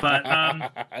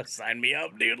 But sign me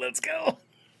up, dude. Let's go.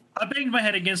 I banged my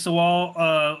head against the wall.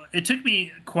 It took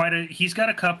me quite a. He's got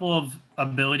a couple of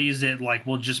abilities that like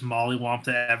will just mollywomp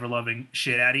the ever loving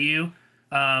shit out of you.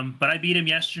 But I beat him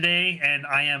yesterday, and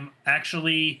I am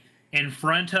actually in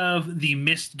front of the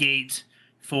Mist Gate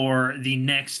for the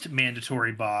next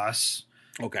mandatory boss.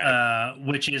 Okay.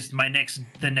 Which is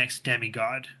the next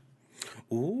demigod.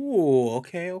 Ooh,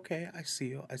 okay. I see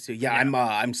you. Yeah,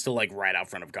 Yeah. I'm still like right out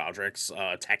front of Godric's,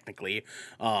 technically.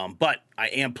 But I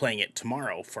am playing it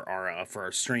tomorrow for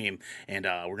our stream, and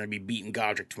we're gonna be beating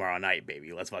Godric tomorrow night,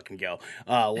 baby. Let's fucking go.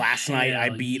 Last night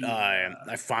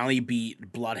I finally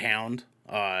beat Bloodhound.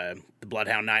 The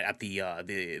Bloodhound Knight at the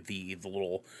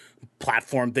little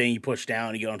platform thing you push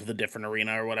down, you go into the different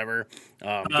arena or whatever.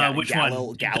 Which one?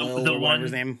 Galil, The or whatever one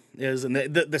his name is, and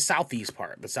the southeast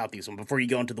part, the southeast one, before you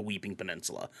go into the Weeping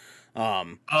Peninsula.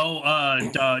 Darwell.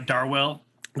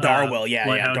 Darwell, yeah,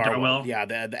 Bloodhound Darwell, Darwell. yeah,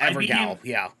 the Evergal,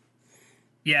 yeah.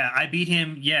 Yeah, I beat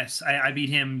him. Yes, I beat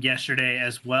him yesterday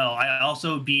as well. I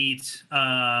also beat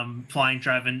Flying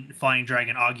Dragon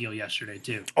Augil yesterday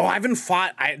too. Oh, I haven't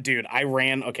fought. I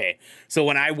ran. Okay, so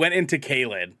when I went into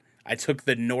Caelid, I took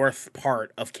the north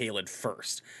part of Caelid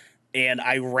first, and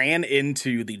I ran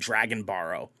into the Dragon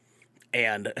Barrow,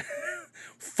 and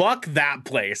fuck that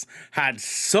place. Had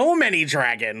so many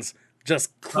dragons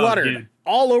just cluttered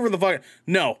all over the fuck.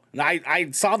 No, I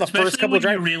saw the Especially first couple when of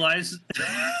dragons. You realize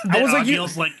I was like,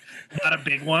 Augil's like not a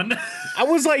big one. I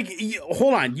was like,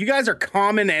 hold on, you guys are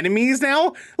common enemies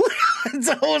now?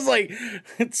 So I was like,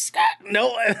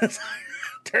 no.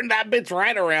 Turned that bitch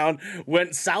right around,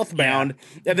 went southbound,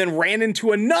 and then ran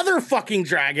into another fucking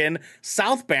dragon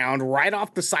southbound right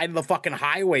off the side of the fucking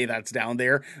highway that's down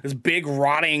there. This big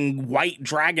rotting white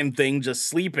dragon thing just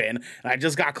sleeping. And I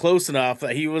just got close enough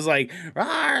that he was like,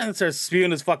 and started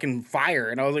spewing his fucking fire.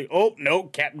 And I was like, oh, no,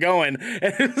 kept going.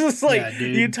 And it was just like,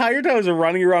 the entire time I was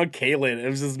running around Caelid, it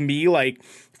was just me like,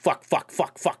 fuck,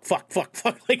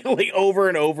 like over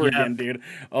and over again, dude.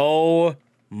 Oh,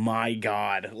 my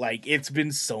God. Like, it's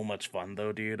been so much fun,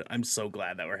 though, dude. I'm so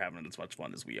glad that we're having as much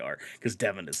fun as we are, because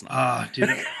Devin is not. Ah, dude.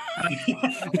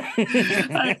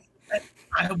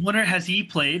 I wonder, has he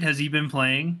played? Has he been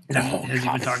playing? Has he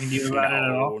been talking to you about it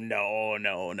at all? No.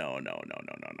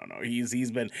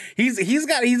 He's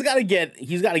got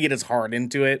to get his heart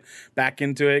back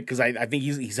into it, because I think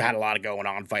he's had a lot of going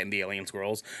on fighting the alien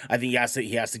squirrels. I think he has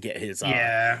to get his gall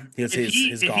if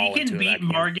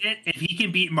he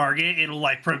can beat Margit, it'll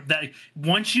like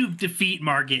once you defeat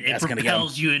Margit, it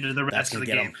propels you into the rest of the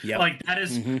game. Yep. Like that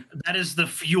is the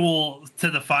fuel to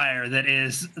the fire that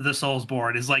is the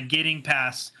Soulsborne, is like getting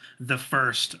past the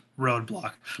first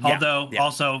roadblock. Although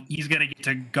also he's gonna get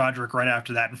to Godric right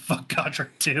after that, and fuck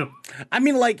Godric too. I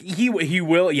mean, like he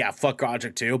will, fuck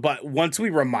Godric too. But once we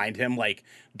remind him, like,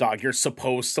 dog, you're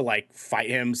supposed to like fight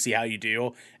him, see how you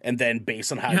do, and then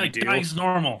based on how you do, he's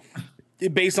normal.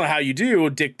 Based on how you do,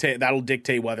 that'll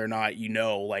dictate whether or not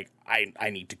like I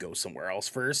need to go somewhere else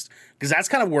first, because that's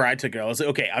kind of where I took it. I was like,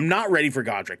 okay, I'm not ready for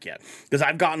Godric yet, because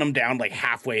I've gotten him down like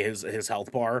halfway his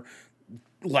health bar,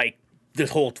 like, this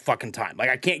whole fucking time. Like,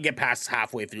 I can't get past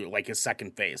halfway through like his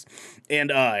second phase, and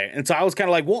so I was kind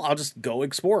of like, well, I'll just go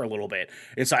explore a little bit,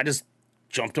 and so I just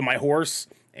jumped on my horse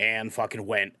and fucking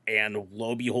went, and lo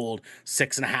and behold,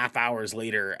 6.5 hours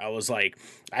later, I was like,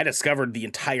 I discovered the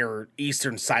entire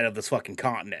eastern side of this fucking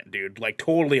continent, dude, like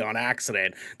totally on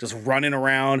accident, just running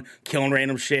around, killing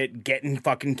random shit, getting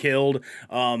fucking killed.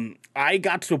 I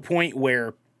got to a point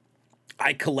where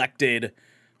I collected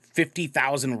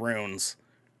 50,000 runes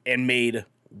and made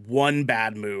one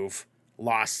bad move,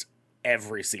 lost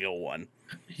every single one.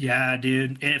 Yeah,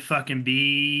 dude, it fucking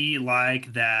be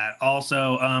like that.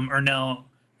 Also, Ernell,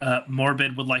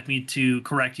 Morbid would like me to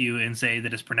correct you and say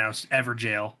that it's pronounced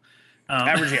Everjail.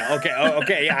 Everjail. Okay.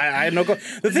 Okay. Yeah, I had no.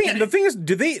 The thing is,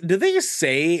 do they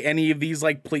say any of these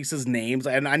like places' names?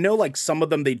 And I know like some of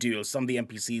them they do. Some of the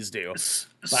NPCs do.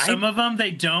 Some of them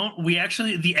they don't.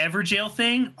 The Everjail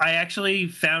thing, I actually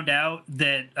found out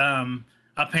that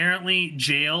apparently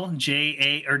jail,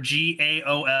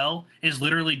 Gaol, is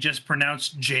literally just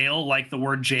pronounced jail, like the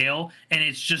word jail, and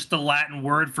it's just the Latin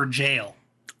word for jail.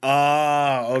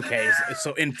 Oh, okay.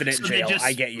 So infinite jail.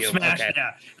 I get you. Okay.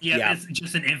 Yeah. It's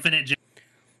just an infinite jail.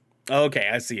 Okay,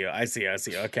 I see you.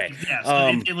 Okay. Yeah,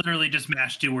 so they literally just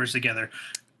mash two words together.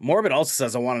 Morbid also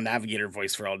says, I want a navigator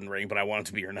voice for Elden Ring, but I want it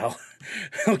to be Ernell.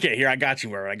 Okay, here, I got you,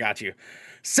 Morbid. I got you.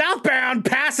 Southbound,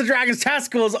 past the Dragon's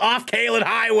Testicles, off Caelid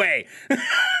Highway.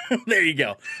 There you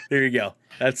go.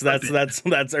 That's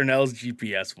Arnell's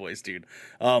GPS voice, dude.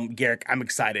 Garrick, I'm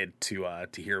excited to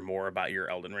hear more about your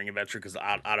Elden Ring adventure because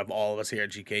out of all of us here at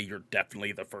GK, you're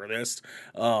definitely the furthest.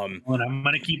 Well, I'm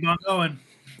gonna keep on going,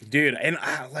 dude. And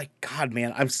God,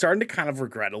 man, I'm starting to kind of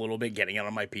regret a little bit getting it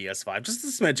on my PS5, just a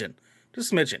smidgen.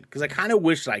 Because I kind of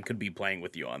wish I could be playing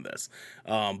with you on this,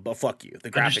 but fuck you. The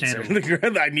graphics are.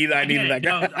 I need that.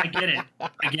 No, I get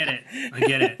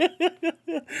it.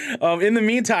 In the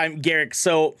meantime, Garrick,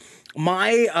 so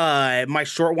my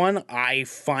short one, I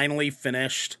finally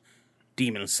finished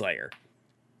Demon Slayer.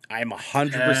 I'm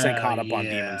 100% caught up on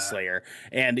Demon Slayer,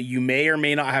 and you may or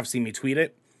may not have seen me tweet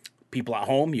it. People at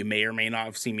home, you may or may not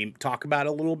have seen me talk about it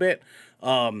a little bit.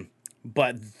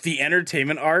 But the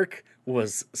entertainment arc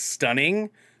was stunning,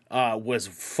 was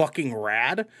fucking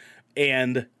rad,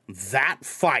 and that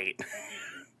fight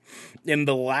in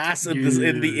the last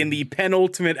in the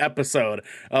penultimate episode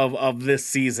of this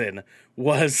season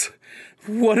was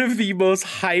one of the most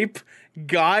hype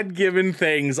God-given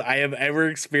things I have ever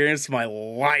experienced in my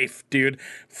life, dude.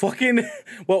 Fucking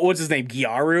what's his name?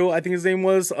 Gyaru, I think his name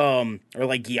was, or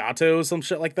like Gyato, some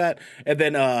shit like that. And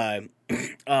then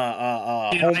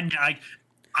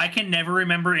I can never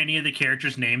remember any of the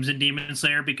characters' names in Demon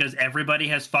Slayer because everybody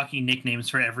has fucking nicknames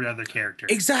for every other character.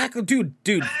 Exactly, dude.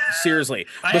 Seriously.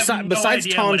 Besides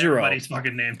Tanjiro, everybody's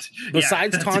fucking named.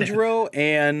 Besides Tanjiro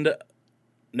and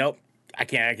nope. I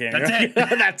can't. That's it.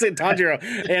 That's it. Tanjiro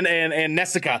and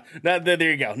Nezuko. There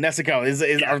you go.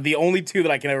 Nezuko are the only two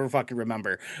that I can ever fucking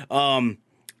remember.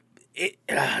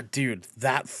 Dude,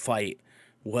 that fight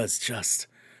was just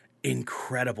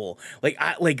incredible.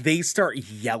 Like they start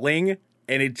yelling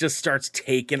and it just starts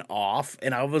taking off,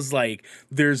 and I was like,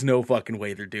 "There's no fucking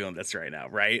way they're doing this right now,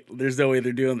 right? There's no way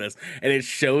they're doing this." And it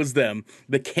shows them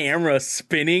the camera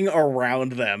spinning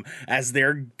around them as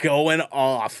they're going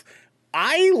off.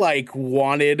 I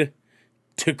wanted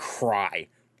to cry.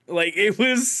 It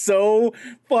was so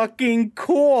fucking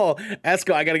cool.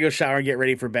 Esco, I gotta go shower and get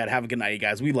ready for bed. Have a good night, you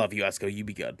guys. We love you, Esco. You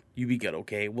be good. You be good,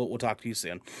 okay? We'll talk to you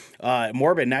soon.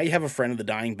 Morbid, now you have a friend of the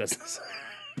dying business.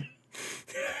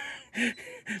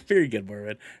 Very good,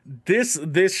 Morbid.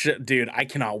 Dude, I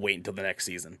cannot wait until the next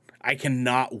season. I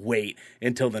cannot wait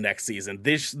until the next season.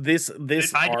 This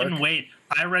Dude, I didn't wait.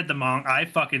 I read the manga. I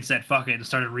fucking said fuck it and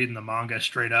started reading the manga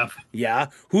straight up. Yeah.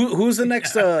 Who's the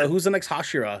next who's the next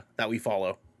Hashira that we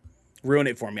follow? Ruin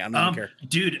it for me. I don't care.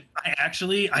 Dude,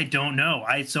 I don't know.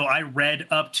 I read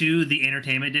up to the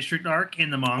Entertainment District arc in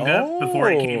the manga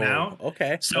before it came out.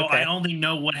 Okay. So I only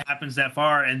know what happens that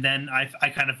far, and then I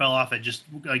kind of fell off at just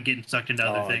getting sucked into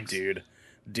other things.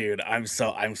 Dude, I'm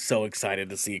so excited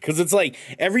to see, because it's like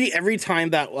every time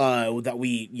that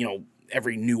we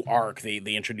every new arc they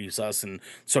introduce us and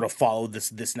sort of follow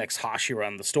this next Hashira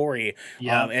in the story,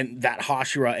 and that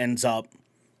Hashira ends up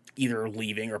either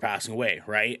leaving or passing away,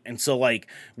 right? And so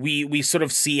we sort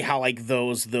of see how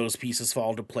those pieces fall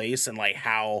into place, and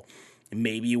how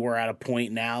maybe we're at a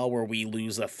point now where we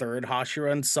lose a third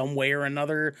Hashira in some way or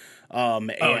another.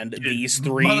 Dude, these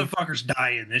three motherfuckers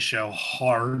die in this show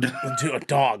hard. Dude,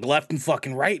 dog, left and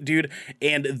fucking right, dude.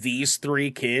 And these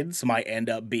three kids might end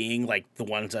up being the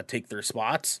ones that take their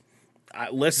spots.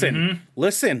 Listen.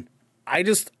 I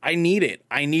need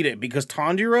it because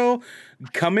Tanjiro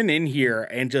coming in here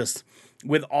and just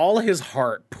with all his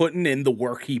heart putting in the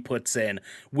work he puts in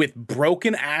with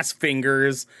broken ass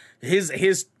fingers,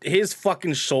 his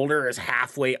fucking shoulder is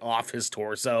halfway off his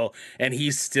torso, and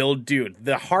he's still, dude,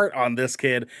 the heart on this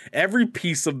kid, every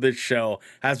piece of this show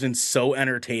has been so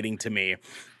entertaining to me.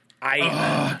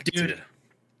 Dude,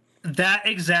 that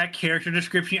exact character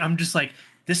description, I'm just like,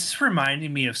 this is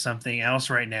reminding me of something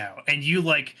else right now. And you,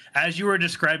 as you were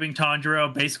describing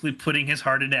Tanjiro basically putting his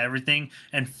heart into everything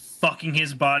and fucking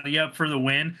his body up for the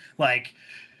win,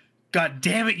 God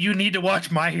damn it, you need to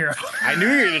watch My Hero. I knew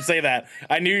you were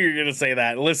gonna say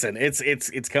that. Listen,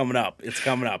 it's coming up. It's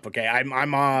coming up. Okay,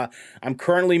 I'm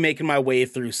currently making my way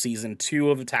through season 2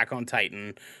 of Attack on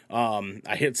Titan.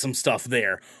 I hit some stuff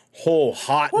there. Oh,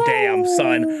 hot damn,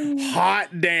 son.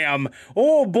 Hot damn.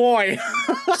 Oh boy.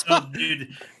 So, dude,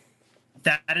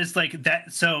 that is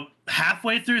that. So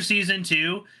halfway through season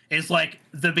 2 is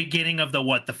the beginning of the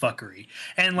what the fuckery,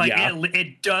 and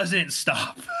it doesn't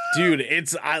stop. Dude,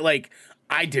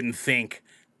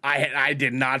 I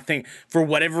did not think, for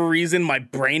whatever reason, my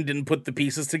brain didn't put the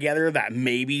pieces together that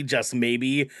maybe, just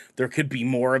maybe, there could be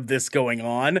more of this going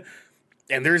on.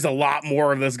 And there's a lot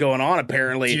more of this going on,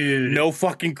 apparently. Dude. No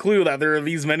fucking clue that there are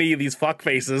many of these fuck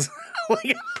faces.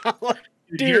 Dude.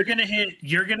 You're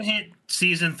gonna hit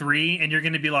season 3 and you're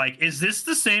gonna be like, is this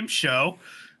the same show?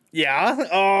 Yeah.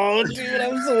 Oh, dude,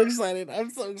 I'm so excited. I'm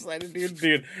so excited,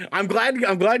 dude. I'm glad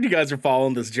you guys are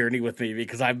following this journey with me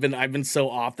because I've been so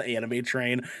off the anime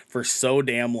train for so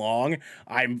damn long.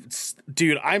 I'm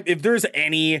if there's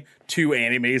any two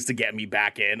animes to get me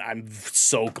back in, I'm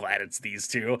so glad it's these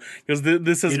two because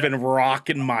this has been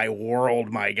rocking my world,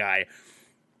 my guy.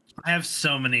 I have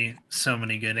so many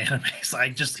good animes.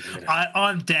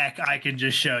 On deck, I can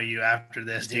just show you after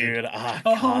this, dude.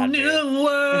 A whole new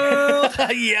world.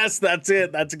 Yes, that's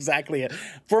it. That's exactly it.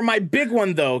 For my big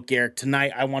one, though, Garrick,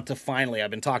 tonight I want to finally,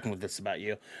 I've been talking with this about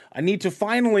you. I need to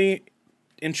finally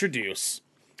introduce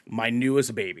my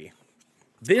newest baby.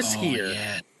 This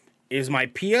is my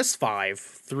PS5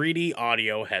 3D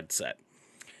audio headset.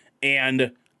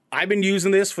 And I've been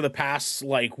using this for the past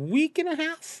like week and a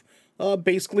half.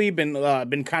 Basically been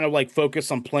kind of like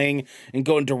focused on playing and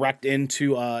going direct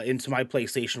into my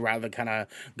PlayStation rather than kind of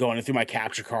going through my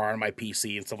capture card on my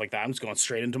PC and stuff like that. I'm just going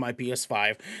straight into my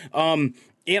PS5.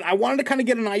 And I wanted to kind of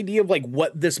get an idea of like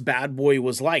what this bad boy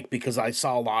was like because I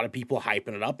saw a lot of people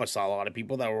hyping it up. I saw a lot of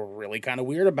people that were really kind of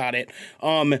weird about it.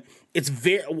 It's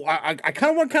very, I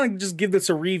kind of want to kind of just give this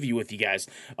a review with you guys.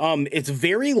 It's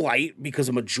very light because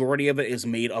a majority of it is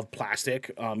made of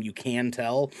plastic. You can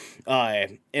tell,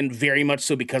 and very much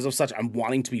so because of such, I'm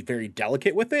wanting to be very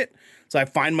delicate with it. So I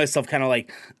find myself kind of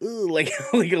like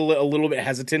a little bit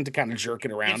hesitant to kind of jerk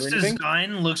it around or anything. Its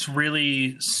design looks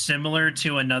really similar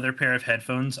to another pair of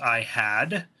headphones I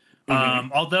had.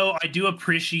 Although I do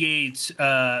appreciate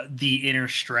the inner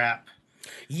strap.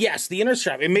 Yes, the inner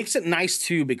strap. It makes it nice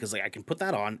too because like I can put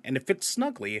that on and it fits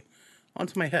snugly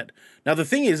onto my head. Now the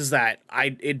thing is that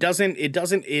it doesn't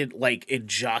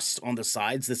adjust on the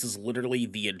sides. This is literally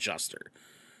the adjuster.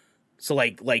 So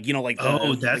that's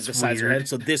the size of your head.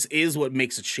 So this is what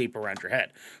makes it shape around your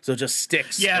head. So it just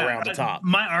sticks around the top.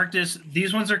 My Arctis,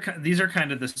 these are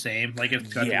kind of the the like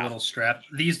it's got the little strap.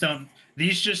 These don't.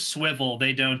 These just swivel.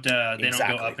 They don't. They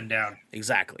don't go up and down.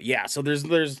 Exactly. Yeah. So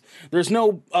there's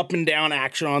no up and down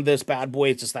action on this bad boy.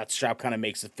 It's just that strap kind of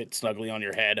makes it fit snugly on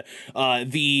your head.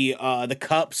 The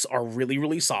cups are really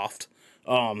really soft.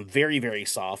 Very very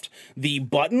soft. The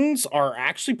buttons are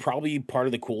actually probably part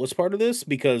of the coolest part of this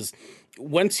because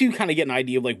once you kind of get an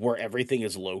idea of like where everything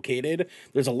is located,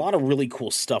 there's a lot of really cool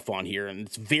stuff on here and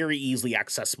it's very easily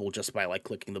accessible just by like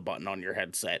clicking the button on your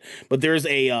headset. But there's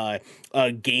a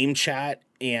game chat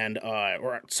and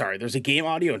there's a game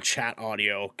audio and chat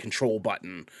audio control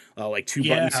button, like two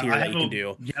buttons here that you can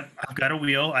do. Yep, I've got a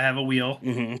wheel. I have a wheel.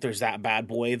 There's that bad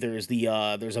boy. There's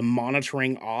there's a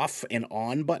monitoring off and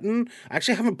on button. I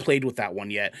actually haven't played with that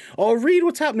one yet. Oh, Reed,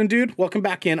 what's happening, dude? Welcome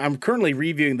back in. I'm currently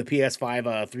reviewing the PS5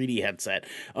 3D headset.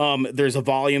 There's a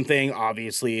volume thing,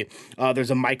 obviously.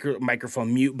 There's a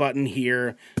microphone mute button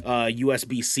here,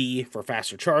 USB-C for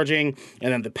faster charging,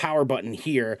 and then the power button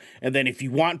here. And then if you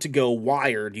want to go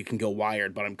wired, you can go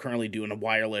wired, but I'm currently doing a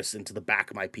wireless into the back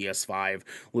of my PS5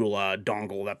 little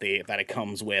dongle that it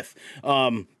comes with.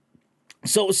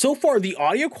 So far the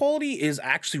audio quality is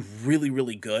actually really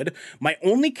really good. My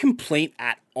only complaint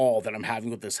at all that I'm having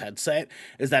with this headset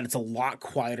is that it's a lot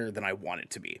quieter than I want it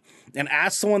to be. And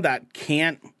as someone that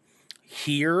can't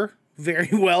hear very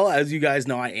well, as you guys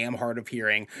know, I am hard of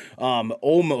hearing,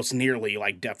 almost nearly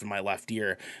like deaf in my left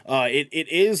ear. It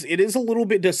is a little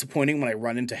bit disappointing when I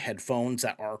run into headphones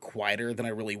that are quieter than I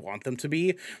really want them to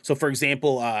be. So for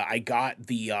example, I got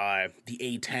the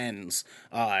A10s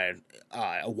a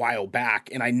while back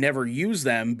and I never use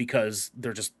them because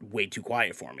they're just way too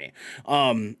quiet for me.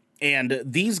 And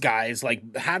these guys,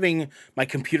 like having my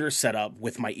computer set up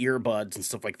with my earbuds and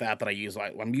stuff like that I use,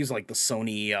 like I'm using like the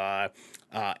Sony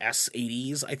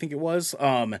S80s, I think it was.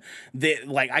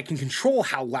 Like I can control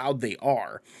how loud they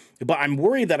are, but I'm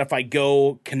worried that if I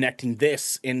go connecting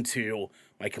this into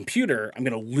my computer, I'm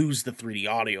going to lose the 3D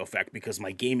audio effect because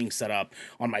my gaming setup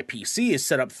on my PC is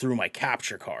set up through my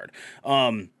capture card. So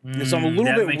I'm a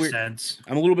little bit weird. Sense.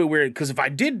 I'm a little bit weird because if I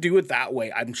did do it that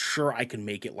way, I'm sure I can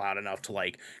make it loud enough to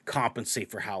like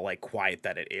compensate for how like quiet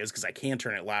that it is because I can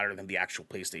turn it louder than the actual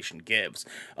PlayStation gives.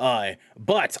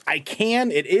 But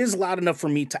it is loud enough for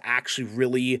me to actually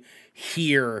really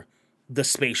hear the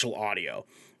spatial audio.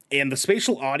 And the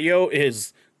spatial audio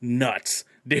is nuts.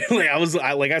 Dude,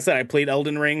 like I said, I played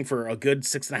Elden Ring for a good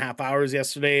 6.5 hours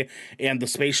yesterday, and the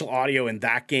spatial audio in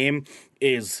that game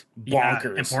is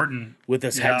bonkers. Important with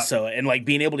this headset, and like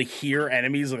being able to hear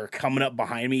enemies that are coming up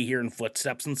behind me, hearing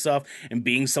footsteps and stuff, and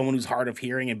being someone who's hard of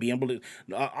hearing and being able to,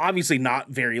 obviously not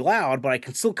very loud, but I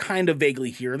can still kind of vaguely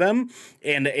hear them,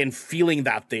 and feeling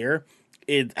that there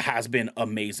it has been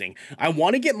amazing. I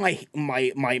want to get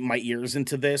my ears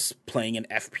into this, playing an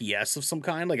FPS of some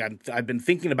kind. Like I've been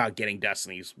thinking about getting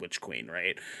Destiny's Witch Queen,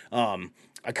 right?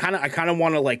 I kind of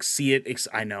want to like see it.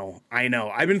 I know.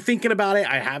 I've been thinking about it.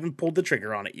 I haven't pulled the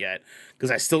trigger on it yet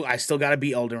because I still got to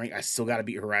beat Elden Ring. I still got to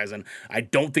beat Horizon. I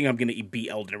don't think I'm gonna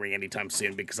beat Elden Ring anytime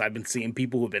soon because I've been seeing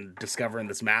people who've been discovering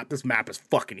this map. This map is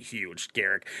fucking huge,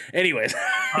 Garrick. Anyways,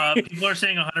 people are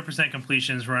saying 100%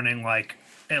 completion is running like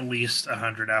at least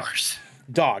 100 hours.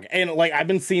 Dog. And like I've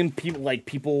been seeing people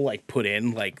put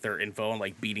in like their info and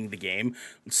like beating the game.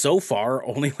 So far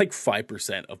only like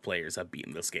 5% of players have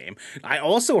beaten this game. I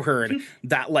also heard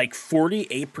that like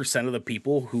 48% of the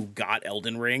people who got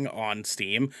Elden Ring on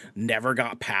Steam never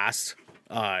got past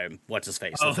what's his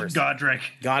face?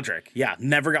 Godric. Yeah,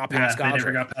 never got past Godric. They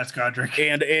never got past Godric.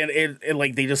 And it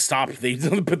like they just stopped. They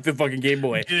put the fucking game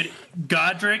away. Dude,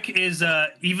 Godric is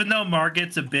even though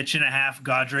Margit's a bitch and a half,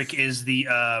 Godric is the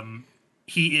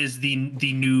he is the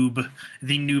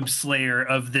noob slayer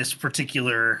of this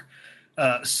particular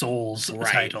Souls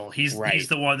title. He's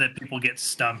the one that people get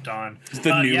stumped on. It's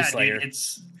the noob slayer.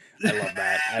 Dude, I love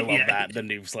that. I love that. The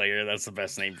Noob Slayer. That's the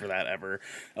best name for that ever.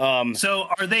 So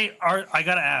I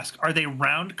gotta ask, are they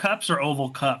round cups or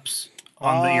oval cups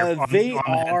on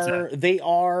they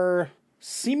are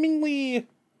seemingly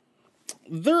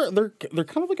they're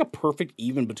kind of like a perfect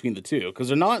even between the two because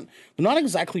they're not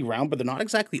exactly round, but they're not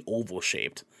exactly oval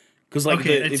shaped. Because like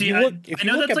I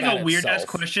know that's like a weird ass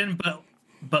question,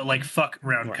 but like fuck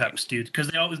round cups, dude,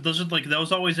 because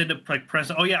those always end up like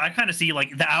press. Oh yeah, I kind of see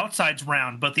like the outside's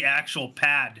round, but the actual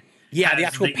pad. Yeah, the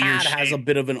actual pad has a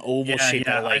bit of an oval shape.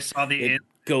 Yeah, that, like, I saw it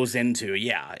goes into.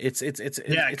 Yeah, it's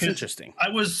interesting. I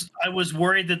was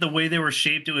worried that the way they were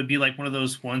shaped, it would be like one of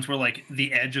those ones where like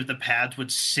the edge of the pads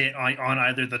would sit on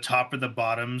either the top or the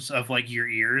bottoms of like your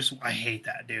ears. I hate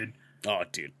that, dude. Oh,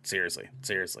 dude, seriously,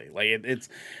 like it's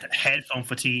headphone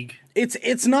fatigue.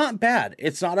 It's not bad.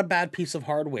 It's not a bad piece of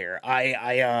hardware.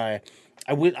 I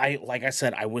like I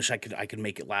said, I wish I could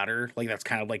make it louder. Like that's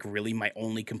kind of like really my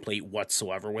only complaint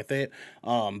whatsoever with it.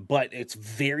 But it's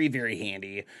very, very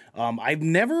handy. I've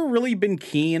never really been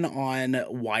keen on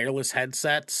wireless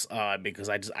headsets because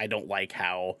I don't like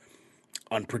how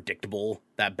unpredictable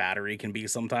that battery can be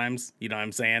sometimes. You know what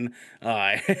I'm saying?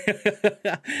 I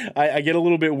get a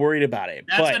little bit worried about it.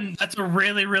 That's a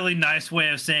really, really nice way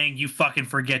of saying you fucking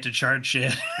forget to charge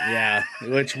shit. Yeah,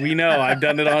 which we know. I've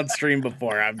done it on stream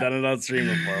before. We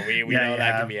know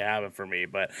that can be a habit for me.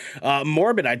 But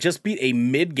Morbid, I just beat a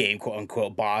mid-game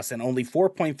quote-unquote boss, and only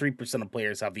 4.3% of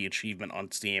players have the achievement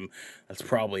on Steam. That's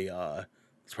probably the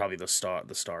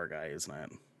star guy, isn't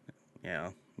it? Yeah,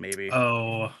 maybe.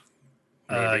 Oh.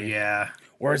 Yeah.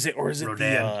 Or is it Rodan.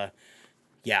 The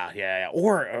yeah.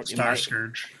 Or Star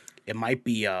Scourge. It might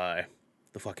be the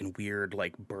fucking weird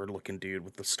like bird looking dude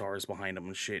with the stars behind him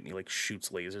and shit, and he like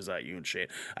shoots lasers at you and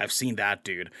shit. I've seen that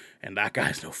dude, and that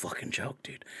guy's no fucking joke,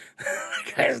 dude.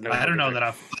 I don't know that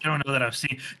I've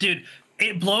seen. Dude,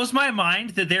 it blows my mind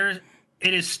that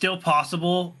it is still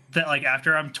possible that like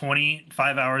after I'm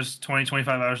 25 hours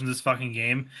in this fucking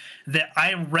game, that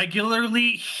I am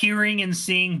regularly hearing and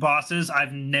seeing bosses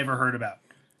I've never heard about.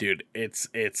 Dude, it's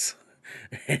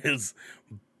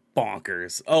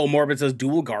bonkers. Oh, Morbid says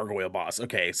dual gargoyle boss.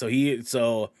 Okay, so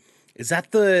is that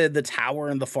the tower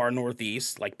in the far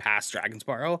northeast, like past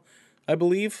Dragonsboro? I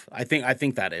believe. I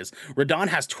think that is. Radon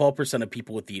has 12% of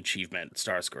people with the achievement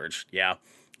Star Scourge. Yeah.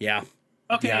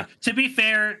 Okay, yeah. To be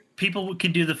fair, people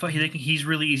can do he's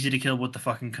really easy to kill with the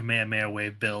fucking Kamehameha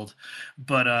Wave build,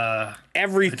 but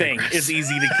everything is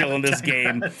easy to kill in this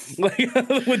game. Like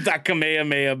with that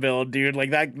Kamehameha build, dude.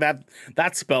 Like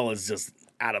that spell is just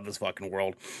out of this fucking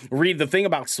world. Reed, the thing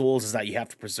about Souls is that you have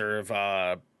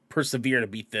to persevere to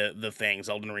beat the things.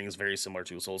 Elden Ring is very similar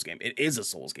to a Souls game. It is a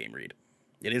Souls game, Reed.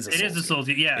 It is a Souls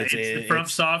game. Yeah, it's from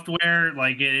Software.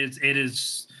 Like it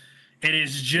is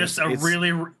just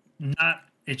really not.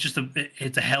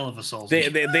 It's a hell of a Souls. They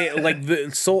like the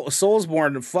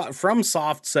Soulsborne from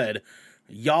Soft said,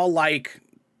 y'all like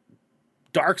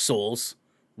Dark Souls.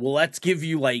 Well, let's give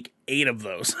you like 8 of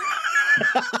those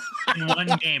in one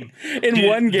game.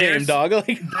 One game, dog.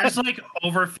 Like there's like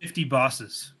over 50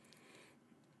 bosses.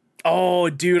 Oh,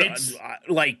 dude,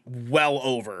 like well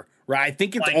over. Right, I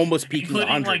think it's like, almost peaking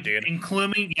 100, like, dude.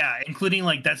 Including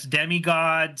like that's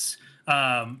demigods,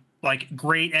 like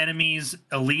great enemies,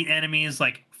 elite enemies,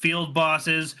 like field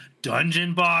bosses,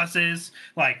 dungeon bosses.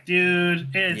 Like, dude,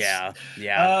 it's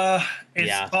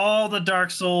it's all the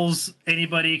Dark Souls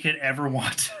anybody could ever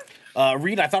want.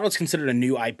 Reed, I thought it was considered a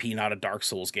new IP, not a Dark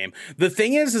Souls game. The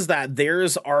thing is that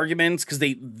there's arguments because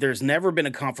there's never been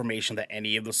a confirmation that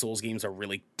any of the Souls games are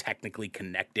really technically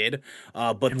connected.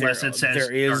 But Unless it says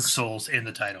there is Dark Souls in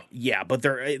the title. Yeah, but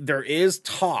there is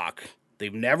talk.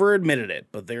 They've never admitted it,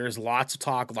 but there's lots of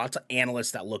talk, lots of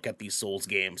analysts that look at these Souls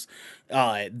games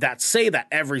that say that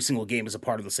every single game is a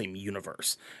part of the same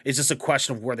universe. It's just a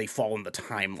question of where they fall in the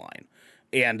timeline.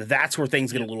 And that's where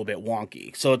things get a little bit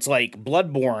wonky. So it's like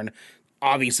Bloodborne,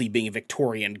 obviously being a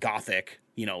Victorian Gothic,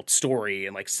 story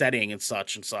and like setting and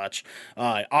such,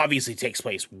 obviously takes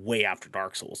place way after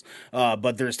Dark Souls.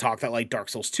 But there's talk that like Dark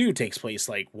Souls 2 takes place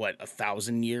like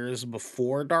 1,000 years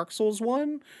before Dark Souls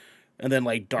 1. And then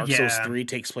like Dark Souls 3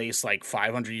 takes place like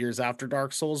 500 years after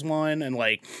Dark Souls 1. And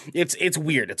like, it's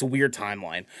weird. It's a weird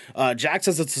timeline. Jack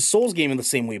says it's a Souls game in the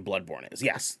same way Bloodborne is.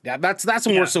 Yes. That's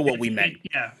more so what we meant.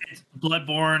 It's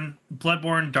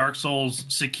Bloodborne, Dark Souls,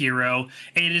 Sekiro.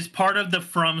 It is part of the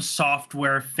From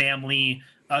Software family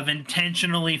of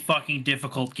intentionally fucking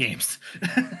difficult games.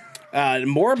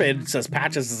 Morbid says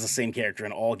Patches is the same character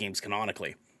in all games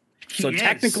canonically. So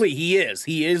technically he is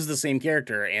the same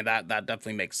character, and that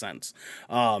definitely makes sense.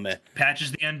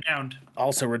 Patches the Unbound.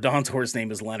 Also, Radon's horse name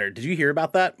is Leonard. Did you hear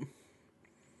about that?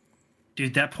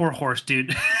 Dude, that poor horse,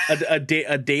 dude. a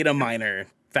data miner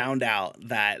found out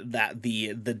that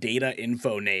the data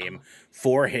info name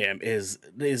for him is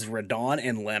Radon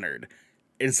and Leonard.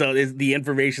 And so the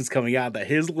information's coming out that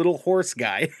his little horse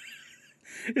guy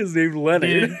is named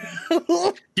Leonard.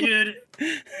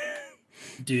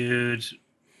 Dude.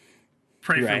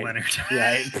 Pray for Leonard.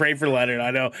 Right, pray for Leonard. I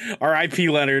know. R.I.P.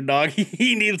 Leonard, dog.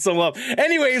 He needs some love.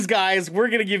 Anyways, guys, we're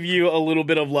going to give you a little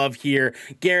bit of love here.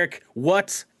 Garrick,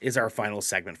 what is our final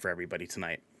segment for everybody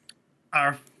tonight?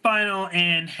 Our final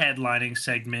and headlining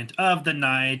segment of the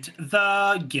night,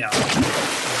 the Guild.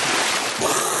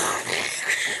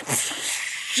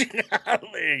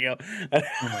 There you go. Oh,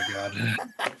 my God.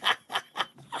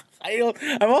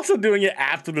 I'm also doing it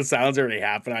after the sounds already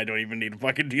happen. I don't even need to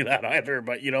fucking do that either,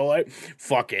 but you know what?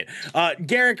 Fuck it.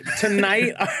 Garrick,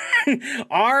 tonight,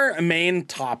 our main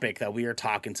topic that we are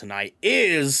talking tonight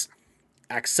is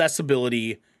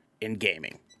accessibility in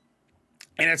gaming.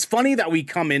 And it's funny that we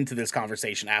come into this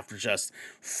conversation after just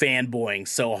fanboying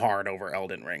so hard over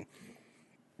Elden Ring.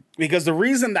 Because the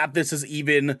reason that this is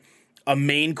even a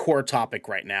main core topic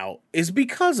right now is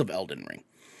because of Elden Ring.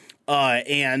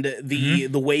 And the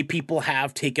way people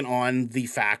have taken on the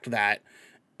fact that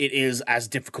it is as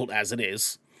difficult as it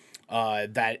is,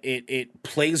 that it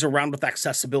plays around with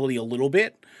accessibility a little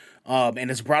bit, and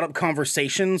has brought up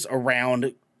conversations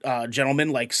around gentlemen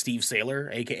like Steve Saylor,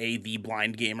 aka the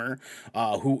Blind Gamer,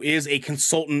 who is a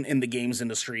consultant in the games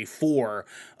industry for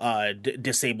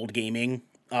disabled gaming.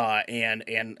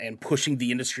 And pushing the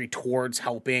industry towards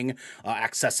helping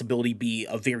accessibility be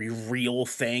a very real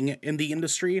thing in the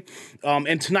industry.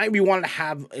 And tonight we wanted to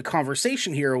have a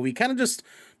conversation here where we kind of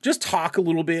just talk a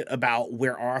little bit about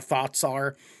where our thoughts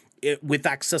are with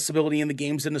accessibility in the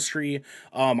games industry.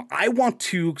 I want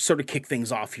to sort of kick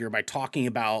things off here by talking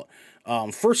about,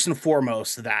 first and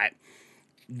foremost, that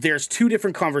there's two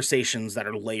different conversations that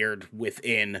are layered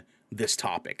within this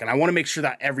topic. And I want to make sure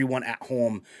that everyone at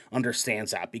home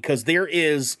understands that, because there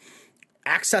is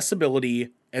accessibility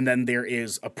and then there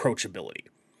is approachability.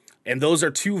 And those are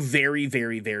two very,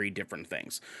 very, very different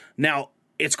things. Now,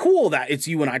 it's cool that it's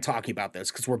you and I talking about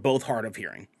this because we're both hard of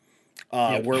hearing.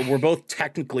 We're both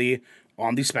technically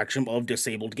on the spectrum of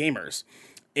disabled gamers.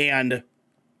 And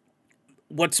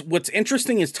what's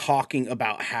interesting is talking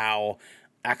about how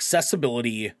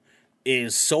accessibility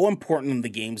is so important in the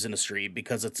games industry,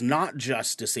 because it's not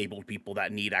just disabled people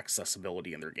that need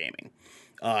accessibility in their gaming.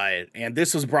 And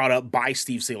this was brought up by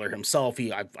Steve Saylor himself.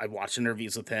 I've watched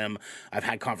interviews with him. I've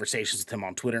had conversations with him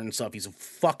on Twitter and stuff. He's a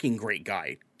fucking great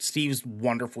guy. Steve's a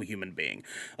wonderful human being.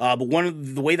 But one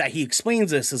of the way that he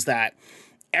explains this is that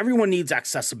everyone needs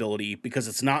accessibility, because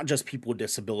it's not just people with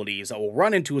disabilities that will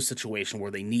run into a situation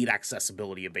where they need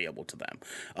accessibility available to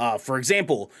them. For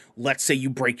example, let's say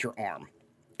you break your arm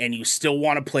and you still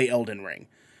want to play Elden Ring.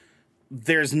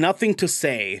 There's nothing to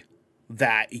say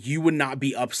that you would not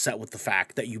be upset with the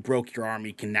fact that you broke your arm,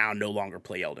 you can now no longer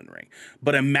play Elden Ring.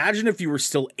 But imagine if you were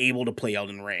still able to play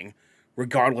Elden Ring,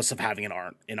 regardless of having an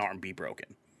arm be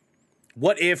broken.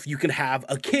 What if you can have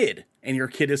a kid and your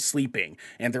kid is sleeping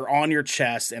and they're on your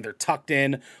chest and they're tucked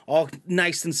in, all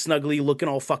nice and snuggly, looking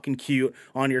all fucking cute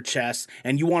on your chest,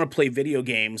 and you want to play video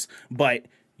games, but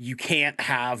you can't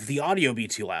have the audio be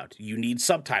too loud. You need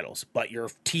subtitles, but your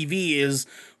TV is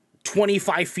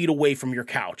 25 feet away from your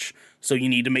couch, so you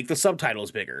need to make the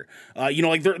subtitles bigger.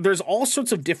 There's all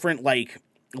sorts of different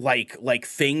like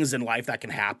things in life that can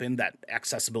happen, that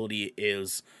accessibility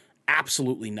is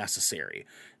absolutely necessary.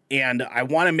 And I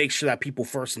want to make sure that people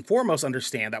first and foremost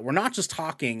understand that we're not just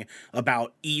talking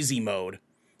about easy mode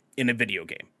in a video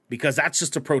game, because that's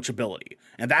just approachability.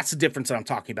 And that's the difference that I'm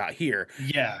talking about here.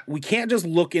 Yeah. We can't just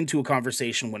look into a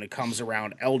conversation when it comes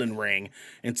around Elden Ring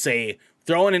and say,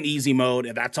 throw in an easy mode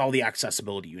and that's all the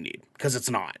accessibility you need, because it's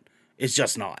not. It's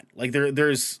just not. Like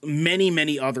there's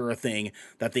many other thing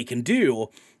that they can do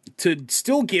to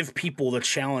still give people the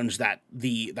challenge that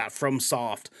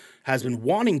FromSoft has been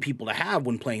wanting people to have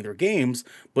when playing their games,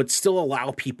 but still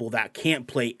allow people that can't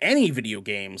play any video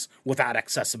games without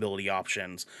accessibility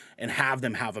options and have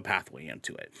them have a pathway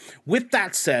into it. With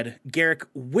that said, Garrick,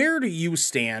 where do you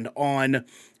stand on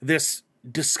this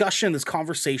discussion, this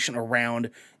conversation around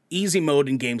easy mode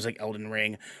in games like Elden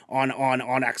Ring,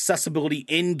 on accessibility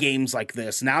in games like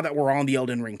this? Now that we're on the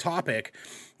Elden Ring topic,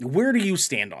 where do you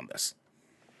stand on this?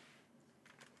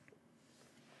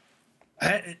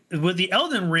 With the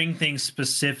Elden Ring thing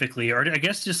specifically, or I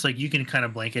guess just like you can kind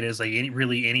of blanket it as like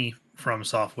any From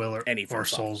Software or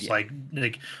Souls, yeah.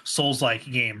 like Souls like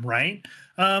game, right?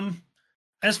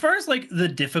 As far as like the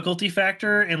difficulty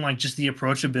factor and like just the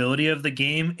approachability of the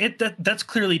game, that's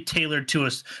clearly tailored to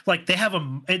us. Like they have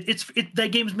that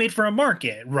game's made for a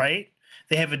market, right?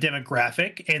 They have a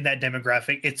demographic, and that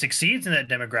demographic, it succeeds in that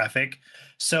demographic.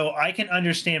 So I can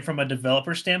understand from a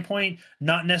developer standpoint,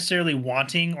 not necessarily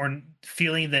wanting or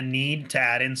feeling the need to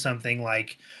add in something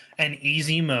like an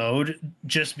easy mode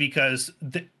just because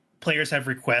the players have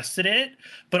requested it.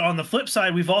 But on the flip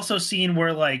side, we've also seen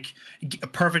where, like, a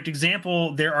perfect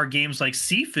example, there are games like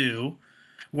Sifu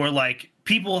where like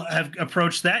people have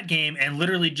approached that game and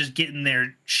literally just getting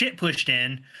their shit pushed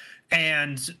in,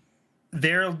 and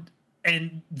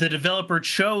the developer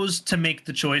chose to make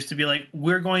the choice to be like,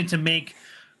 we're going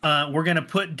to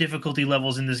put difficulty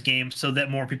levels in this game so that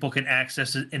more people can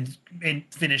access it and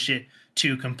finish it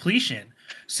to completion.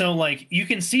 So like you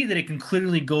can see that it can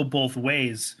clearly go both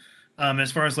ways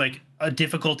as far as like a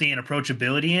difficulty and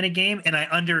approachability in a game. And I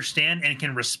understand and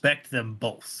can respect them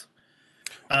both.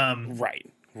 Right.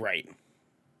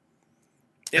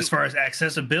 As far as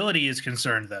accessibility is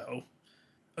concerned, though.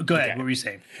 Go ahead. Okay. What were you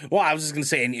saying? Well, I was just going to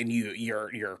say, and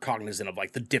you're cognizant of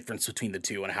like the difference between the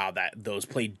two and how those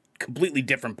play completely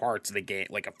different parts of the game,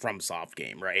 like a FromSoft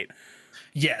game, right?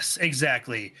 Yes,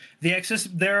 exactly.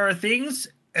 There are things,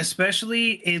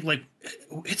 especially in like,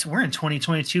 we're in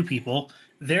 2022, people.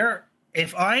 I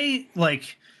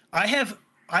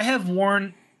have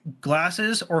worn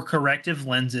glasses or corrective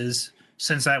lenses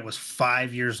since I was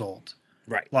 5 years old.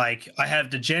 Right. Like I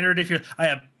have I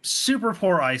have super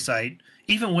poor eyesight,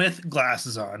 even with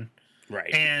glasses on.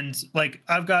 Right. And like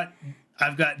I've got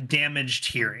damaged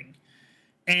hearing.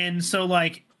 And so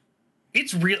like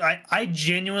it's real. I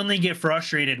genuinely get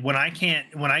frustrated when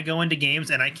I go into games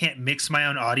and I can't mix my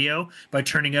own audio by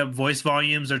turning up voice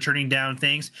volumes or turning down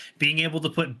things, being able to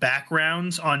put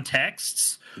backgrounds on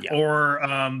texts, yeah, or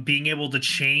being able to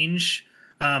change,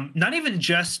 not even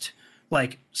just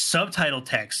like subtitle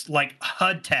text, like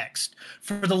HUD text.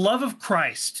 For the love of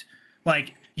Christ,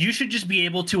 like you should just be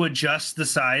able to adjust the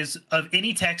size of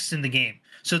any text in the game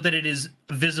so that it is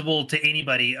visible to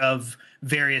anybody of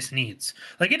various needs.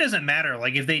 Like it doesn't matter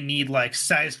like if they need like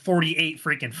size 48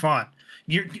 freaking font.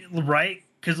 You're right,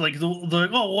 because like they're like,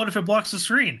 oh, what if it blocks the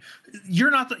screen?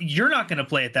 You're not going to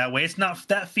play it that way. It's not,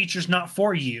 that feature's not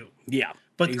for you. Yeah.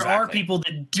 But exactly. There are people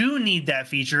that do need that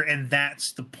feature, and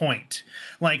that's the point.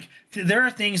 Like, there are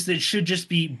things that should just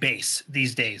be base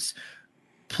these days.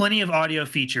 Plenty of audio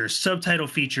features, subtitle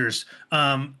features,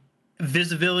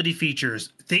 visibility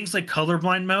features, things like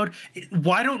colorblind mode.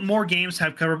 Why don't more games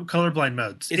have colorblind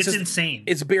modes? It's insane.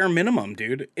 It's bare minimum,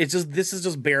 dude. This is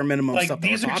just bare minimum like, stuff.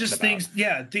 These are just things.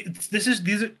 Yeah,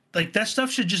 these are like that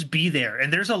stuff should just be there.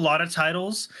 And there's a lot of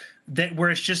titles where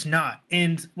it's just not.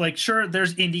 And like, sure,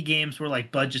 there's indie games where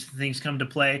like budgets and things come to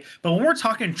play, but when we're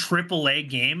talking AAA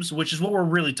games, which is what we're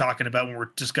really talking about when we're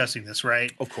discussing this,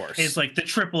 right? Of course, it's like the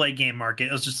AAA game market.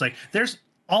 It was just like there's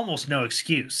almost no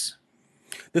excuse.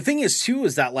 The thing is too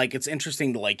is that like it's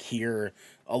interesting to like hear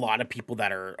a lot of people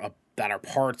that are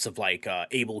parts of like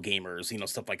Able Gamers,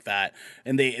 stuff like that,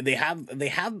 and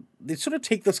they sort of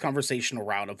take this conversation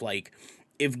around of like,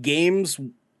 if games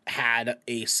had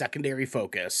a secondary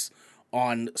focus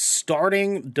on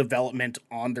starting development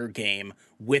on their game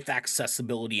with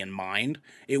accessibility in mind,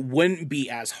 it wouldn't be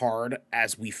as hard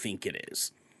as we think it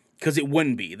is. Because it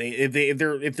wouldn't be.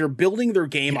 If they're building their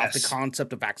game off the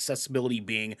concept of accessibility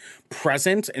being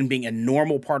present and being a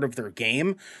normal part of their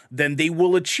game, then they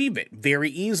will achieve it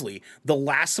very easily. The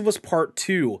Last of Us Part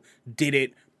 2 did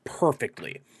it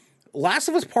perfectly. Last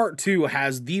of Us Part 2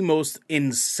 has the most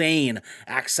insane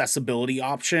accessibility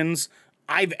options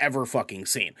I've ever fucking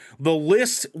seen. The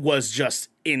list was just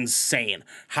insane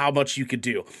how much you could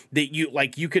do. That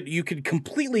you could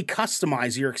completely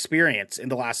customize your experience in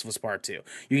The Last of Us Part 2.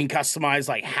 You can customize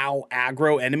like how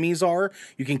aggro enemies are.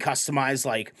 You can customize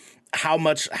like how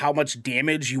much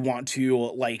damage you want to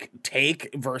like take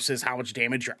versus how much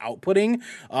damage you're outputting.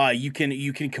 You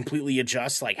can completely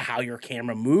adjust like how your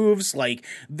camera moves. Like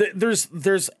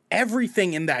there's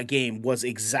everything in that game was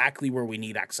exactly where we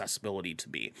need accessibility to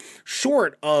be.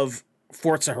 Short of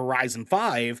Forza Horizon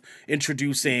 5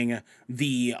 introducing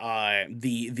the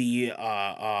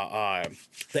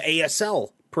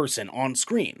ASL person on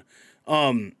screen.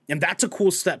 And that's a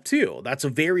cool step too. That's a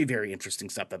very, very interesting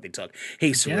step that they took.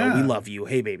 Hey, Surreal, we love you.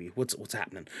 Hey, baby, what's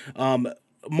happening?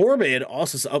 Morbid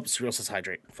also Surreal says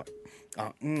hydrate. Fuck.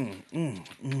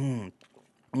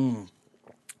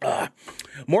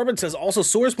 Morbid says also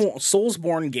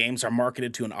Soulsborne games are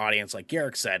marketed to an audience like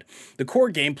Garrick said. The core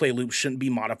gameplay loop shouldn't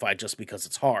be modified just because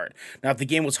it's hard. Now, if the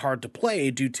game was hard to play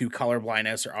due to color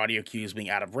blindness or audio cues being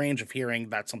out of range of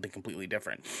hearing, that's something completely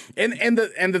different. And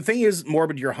the thing is,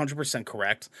 Morbid, you're 100%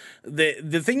 correct.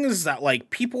 The thing is that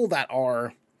like people that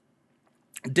are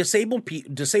disabled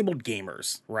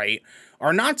gamers, right,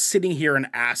 are not sitting here and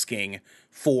asking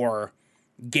for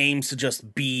games to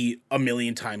just be a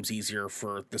million times easier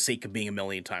for the sake of being a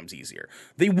million times easier.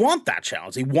 They want that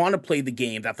challenge. They want to play the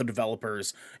game that the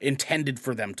developers intended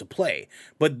for them to play.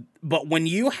 But when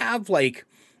you have like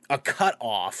a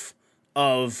cutoff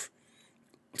of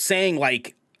saying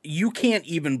like you can't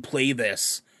even play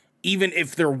this even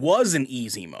if there was an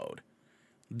easy mode,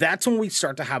 that's when we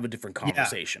start to have a different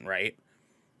conversation, right?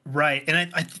 Right.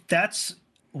 And I that's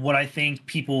what I think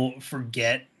people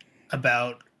forget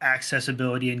about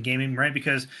accessibility in gaming, right?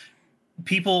 Because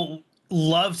people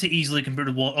love to easily compare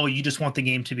to, well, oh, you just want the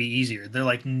game to be easier. They're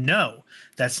like, no,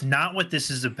 that's not what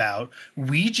this is about.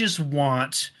 We just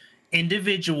want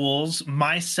individuals,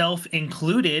 myself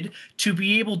included, to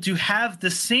be able to have the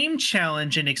same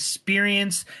challenge and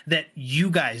experience that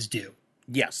you guys do.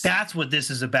 Yes. That's what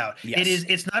this is about. Yes.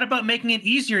 It's not about making it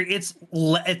easier. It's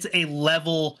a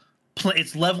level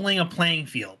it's leveling a playing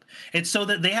field. It's so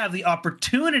that they have the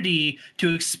opportunity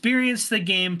to experience the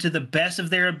game to the best of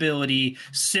their ability,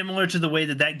 similar to the way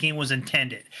that that game was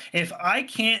intended. If I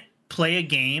can't play a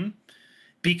game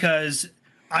because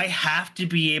I have to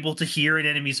be able to hear an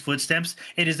enemy's footsteps,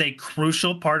 it is a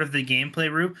crucial part of the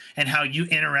gameplay loop and how you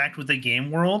interact with the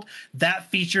game world. That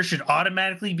feature should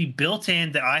automatically be built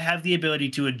in, that I have the ability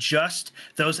to adjust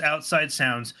those outside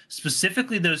sounds,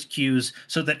 specifically those cues,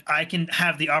 so that I can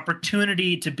have the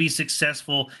opportunity to be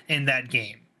successful in that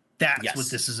game. That's what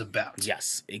this is about.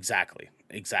 Yes, exactly.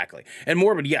 And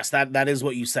Morbid, yes, that is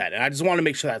what you said. And I just want to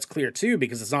make sure that's clear too,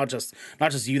 because it's not just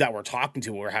you that we're talking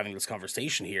to when we're having this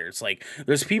conversation here. It's like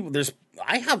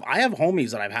I have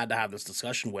homies that I've had to have this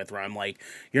discussion with where I'm like,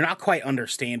 you're not quite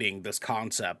understanding this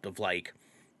concept of like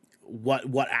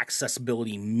what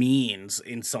accessibility means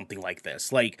in something like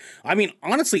this. Like, I mean,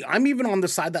 honestly, I'm even on the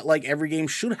side that like every game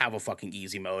should have a fucking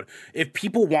easy mode if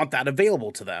people want that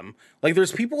available to them. Like,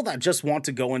 there's people that just want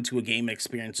to go into a game and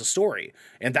experience a story,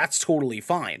 and that's totally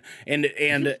fine. And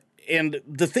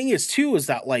the thing is too is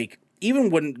that like even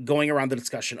when going around the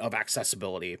discussion of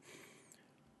accessibility,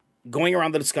 going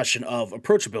around the discussion of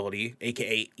approachability,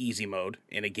 aka easy mode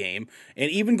in a game, and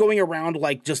even going around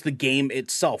like just the game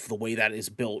itself, the way that is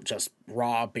built, just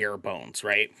raw, bare bones,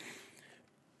 right?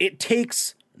 It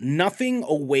takes nothing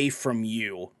away from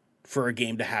you for a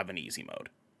game to have an easy mode.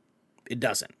 It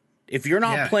doesn't. If you're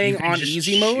not playing on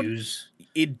easy mode,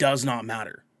 it does not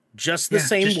matter. Just the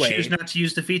same way. Choose not to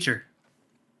use the feature.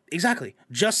 Exactly.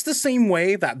 Just the same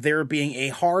way that there being a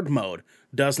hard mode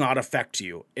does not affect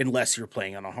you unless you're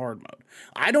playing on a hard mode.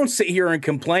 I don't sit here and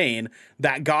complain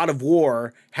that God of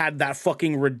War had that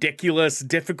fucking ridiculous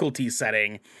difficulty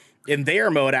setting in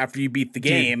their mode after you beat the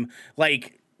game.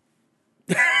 Dude.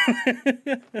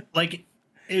 Like,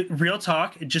 real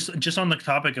talk, just on the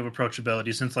topic of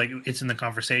approachability, since like it's in the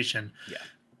conversation. Yeah.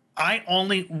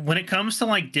 When it comes to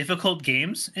like difficult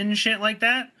games and shit like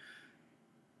that,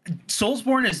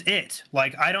 Soulsborne is it.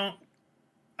 Like, I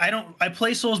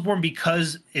play Soulsborne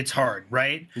because it's hard,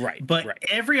 right? Right. But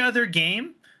every other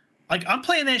game, like, I'm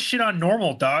playing that shit on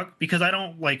normal, dog, because I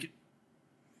don't like.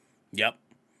 Yep.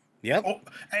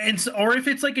 Or if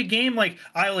it's like a game, like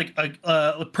I like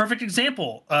a perfect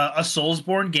example, a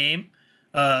Soulsborne game,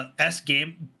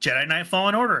 Jedi Knight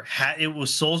Fallen Order. It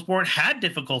was Soulsborne, had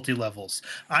difficulty levels.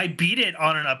 I beat it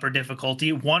on an upper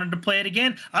difficulty, wanted to play it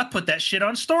again. I put that shit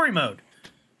on story mode.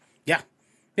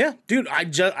 Yeah, dude, I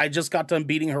just got done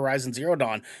beating Horizon Zero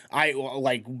Dawn. I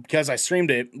like because I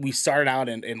streamed it. We started out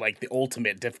in like the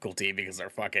ultimate difficulty because our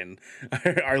fucking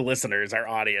our listeners, our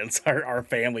audience, our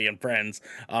family and friends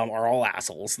are all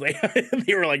assholes.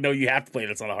 They were like, no, you have to play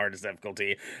this on the hardest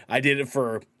difficulty. I did it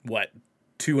for what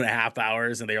 2.5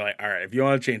 hours, and they were like, all right, if you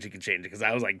want to change, you can change it, because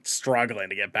I was like struggling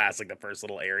to get past like the first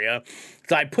little area.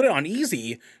 So I put it on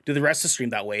easy, did the rest of the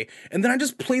stream that way, and then I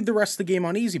just played the rest of the game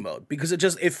on easy mode because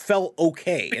it felt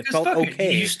okay. It felt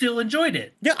okay. You still enjoyed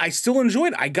it. Yeah, I still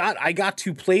enjoyed it. I got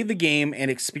to play the game and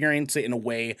experience it in a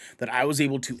way that I was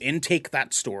able to intake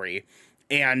that story,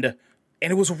 and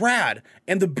it was rad.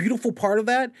 And the beautiful part of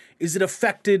that is it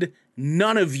affected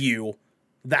none of you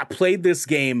that played this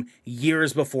game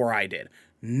years before I did.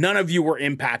 None of you were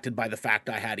impacted by the fact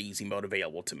I had easy mode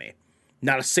available to me.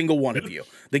 Not a single one of you.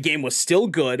 The game was still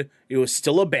good. It was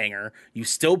still a banger. You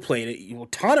still played it. A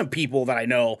ton of people that I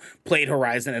know played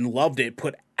Horizon and loved it,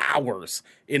 put hours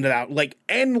into that, like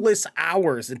endless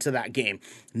hours into that game.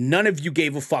 None of you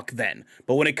gave a fuck then.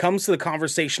 But when it comes to the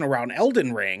conversation around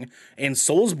Elden Ring and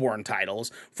Soulsborne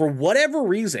titles, for whatever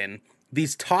reason,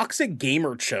 these toxic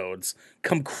gamer chodes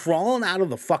come crawling out of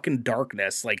the fucking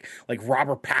darkness like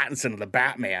Robert Pattinson of the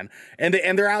Batman, and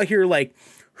they're out here like,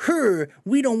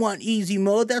 we don't want easy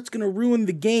mode. That's gonna ruin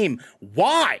the game.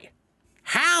 Why?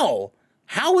 How?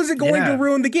 How is it going to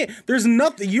ruin the game? There's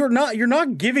nothing. You're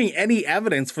not giving any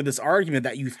evidence for this argument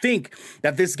that you think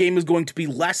that this game is going to be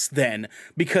less than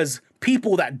because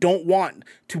people that don't want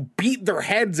to beat their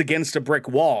heads against a brick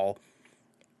wall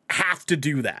have to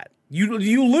do that.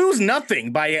 You lose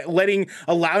nothing by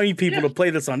allowing people to play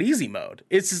this on easy mode.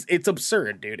 It's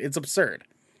absurd, dude. It's absurd.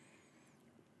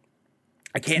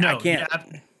 I can't. Yeah,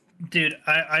 dude,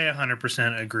 I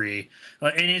 100% agree.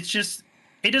 And it's just,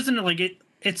 it doesn't like it.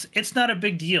 It's not a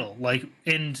big deal. Like,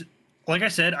 and like I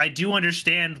said, I do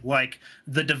understand like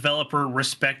the developer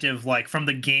respective, like from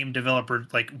the game developer,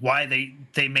 like why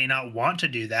they may not want to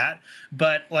do that.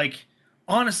 But like,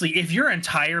 honestly, if your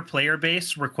entire player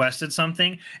base requested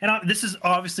something, and this is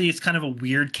obviously, it's kind of a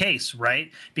weird case,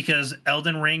 right? Because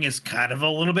Elden Ring is kind of a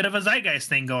little bit of a zeitgeist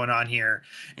thing going on here,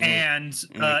 and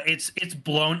it's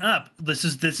blown up. This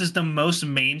is the most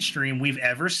mainstream we've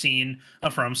ever seen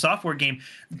a From Software game.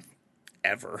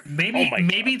 Ever.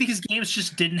 Maybe these games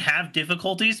just didn't have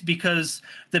difficulties because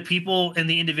the people and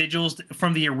the individuals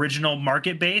from the original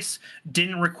market base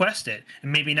didn't request it.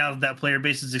 And maybe now that player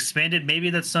base is expanded,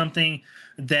 maybe that's something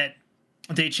that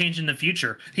they change in the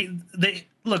future. They've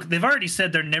already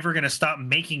said they're never going to stop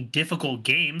making difficult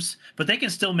games, but they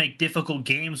can still make difficult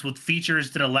games with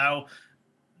features that allow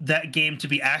that game to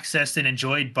be accessed and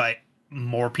enjoyed by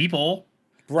more people.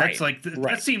 Right. That's like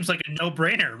that seems like a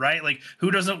no-brainer, right? Like,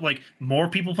 who doesn't like more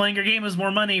people playing your game is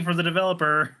more money for the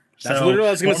developer. That's literally what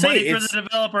I was going to say. Money for the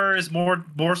developer is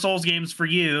more Souls games for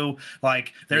you.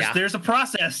 Like, there's a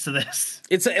process to this.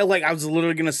 It's like I was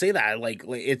literally going to say that. Like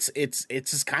it's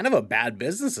just kind of a bad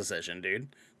business decision,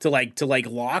 dude. To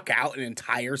lock out an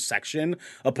entire section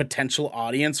of potential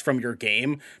audience from your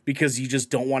game because you just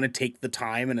don't want to take the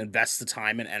time and invest the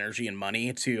time and energy and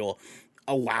money to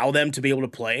allow them to be able to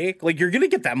play. Like, you're gonna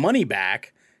get that money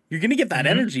back, you're gonna get that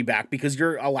energy back because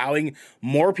you're allowing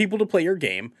more people to play your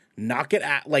game, not get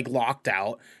locked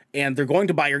out, and they're going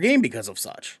to buy your game because of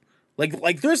such.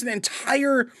 Like there's an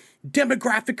entire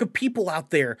demographic of people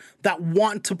out there that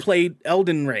want to play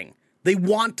Elden Ring. They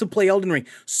want to play Elden Ring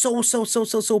so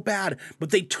bad,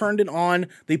 but they turned it on,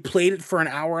 they played it for an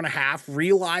hour and a half,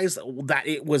 realized that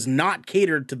it was not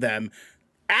catered to them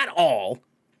at all,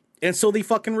 and so they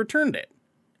fucking returned it.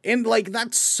 And like,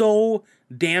 that's so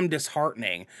damn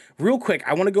disheartening. Real quick,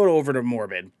 I want to go over to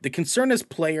Morbid. The concern is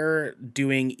player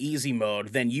doing easy mode,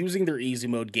 then using their easy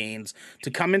mode gains to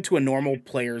come into a normal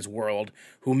player's world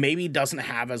who maybe doesn't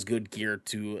have as good gear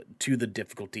to the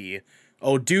difficulty.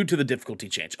 Oh, due to the difficulty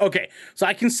change. Okay, so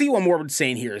I can see what Morbid's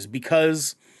saying here is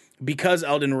because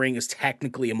Elden Ring is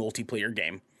technically a multiplayer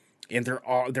game, and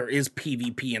there is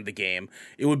PvP in the game,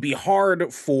 it would be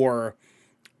hard for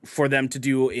them to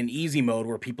do in easy mode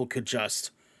where people could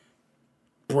just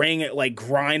bring it, like,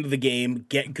 grind the game,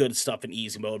 get good stuff in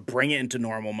easy mode, bring it into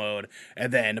normal mode,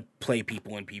 and then play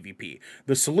people in PvP.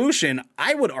 The solution,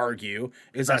 I would argue,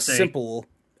 is as simple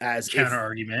as counter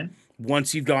argument.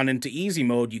 Once you've gone into easy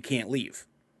mode, you can't leave.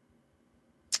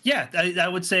 Yeah, I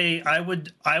would say I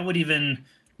would even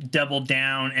double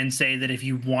down and say that if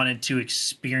you wanted to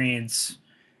experience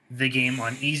the game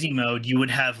on easy mode, you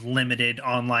would have limited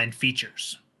online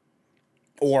features.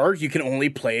 Or you can only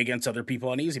play against other people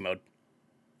on easy mode.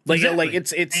 Like, exactly. like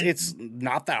it's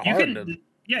not that hard.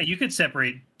 Yeah, you could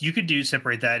separate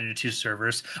that into two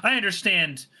servers. I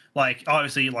understand, like,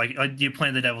 obviously, like, you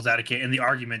playing the devil's advocate and the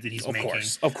argument that he's making.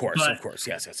 Of course.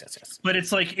 Yes. But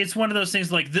it's like, it's one of those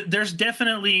things, like, there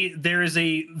is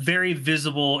a very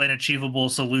visible and achievable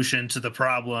solution to the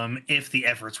problem if the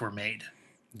efforts were made.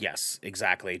 Yes,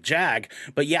 exactly. Jag,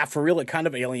 but yeah, for real, it kind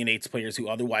of alienates players who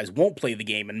otherwise won't play the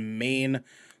game. And main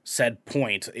said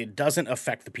point, it doesn't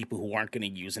affect the people who aren't going to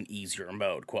use an easier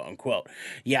mode, quote unquote.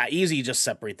 Yeah, easy, just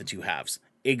separate the two halves.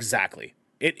 Exactly.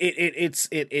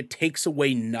 It takes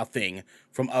away nothing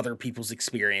from other people's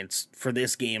experience for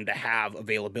this game to have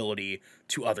availability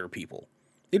to other people.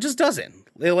 It just doesn't.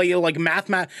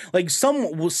 Like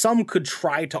some could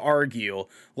try to argue,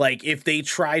 like, if they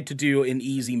tried to do an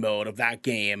easy mode of that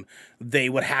game, they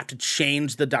would have to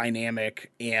change the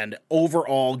dynamic and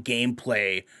overall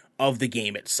gameplay of the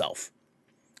game itself.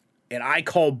 And I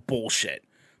call bullshit,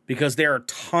 because there are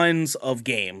tons of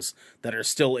games that are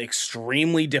still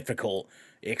extremely difficult,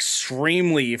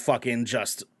 extremely fucking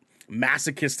just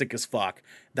masochistic as fuck,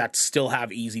 that still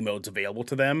have easy modes available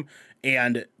to them,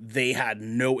 and they had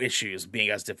no issues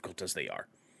being as difficult as they are.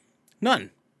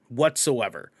 None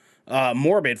whatsoever.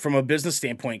 Morbid, from a business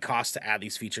standpoint, cost to add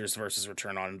these features versus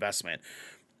return on investment.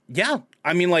 Yeah,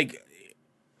 I mean, like,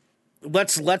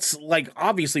 let's like,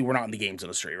 obviously we're not in the games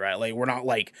industry, right? Like, we're not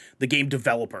like the game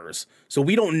developers, so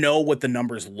we don't know what the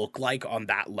numbers look like on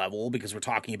that level, because we're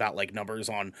talking about like numbers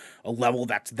on a level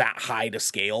that's that high to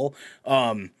scale.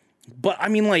 But I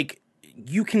mean, like,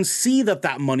 you can see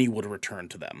that money would return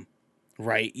to them,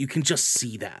 right? You can just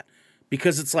see that,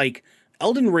 because it's like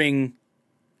Elden Ring,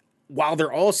 while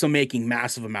they're also making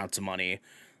massive amounts of money,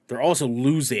 they're also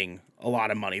losing a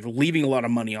lot of money. They're leaving a lot of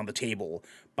money on the table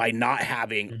by not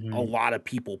having a lot of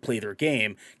people play their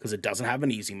game, because it doesn't have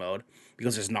an easy mode,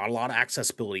 because there's not a lot of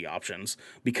accessibility options,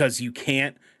 because you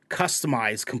can't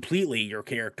customize completely your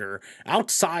character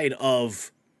outside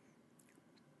of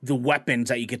the weapons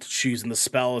that you get to choose and the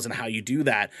spells and how you do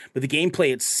that. But the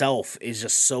gameplay itself is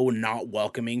just so not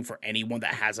welcoming for anyone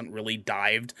that hasn't really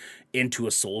dived into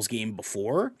a Souls game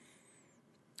before.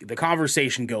 The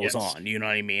conversation goes on, you know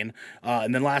what I mean?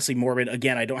 And then lastly, Morbid,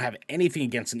 again, I don't have anything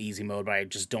against an easy mode, but I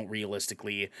just don't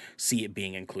realistically see it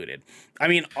being included. I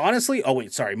mean, honestly,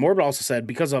 Morbid also said,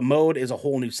 because a mode is a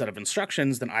whole new set of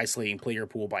instructions, then isolating player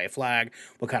pool by a flag,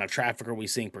 what kind of traffic are we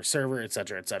seeing per server,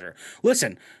 etc., etc.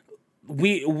 Listen,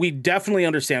 we definitely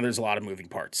understand there's a lot of moving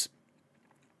parts.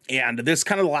 And this is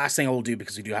kind of the last thing I will do,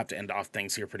 because we do have to end off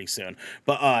things here pretty soon.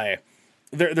 But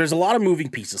there's a lot of moving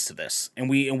pieces to this, and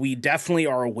we definitely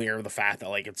are aware of the fact that,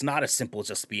 like, it's not as simple as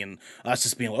just being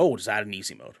oh, just add an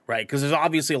easy mode, right? Because there's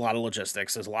obviously a lot of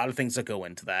logistics. There's a lot of things that go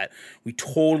into that. We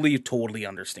totally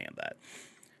understand that.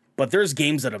 But there's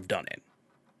games that have done it.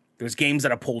 There's games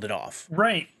that have pulled it off.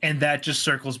 Right. And that just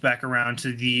circles back around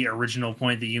to the original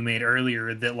point that you made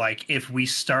earlier, that, like, if we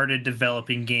started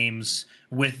developing games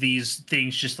with these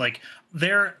things, just like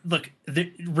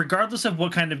regardless of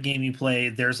what kind of game you play,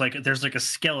 there's like a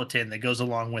skeleton that goes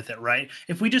along with it, right?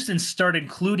 If we just start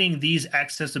including these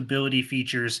accessibility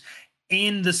features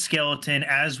in the skeleton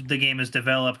as the game is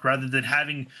developed, rather than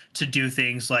having to do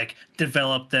things like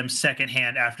develop them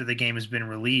secondhand after the game has been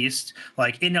released,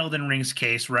 like in Elden Ring's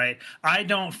case, right? I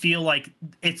don't feel like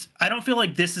this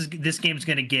game's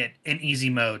going to get an easy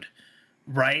mode,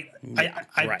 right? Yeah,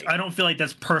 right. I don't feel like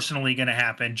that's personally going to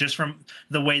happen, just from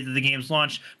the way that the game's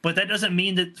launched. But that doesn't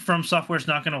mean that From Software's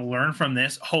not going to learn from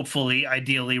this, hopefully,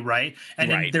 ideally, right?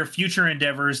 And in their future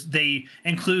endeavors, they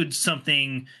include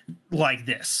something like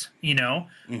this, you know?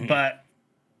 Mm-hmm. But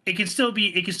it can still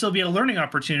be a learning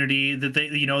opportunity that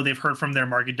they've heard from their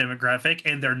market demographic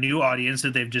and their new audience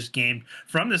that they've just gained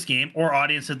from this game, or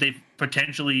audience that they've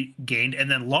potentially gained and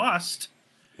then lost.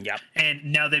 Yep. And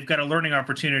now they've got a learning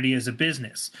opportunity as a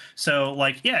business. So,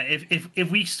 like, yeah,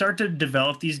 if we start to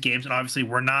develop these games, and obviously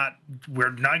we're not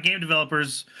game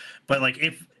developers, but like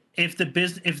if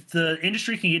the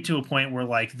industry can get to a point where,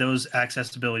 like, those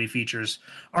accessibility features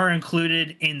are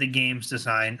included in the game's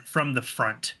design from the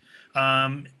front,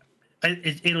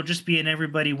 it'll just be an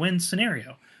everybody wins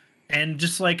scenario. And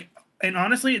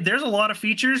honestly, there's a lot of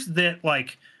features that,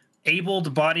 like,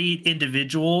 able-bodied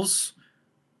individuals,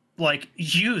 like,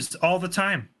 use all the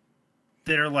time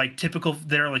that are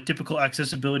typical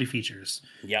accessibility features.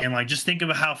 Yep. And, like, just think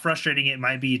about how frustrating it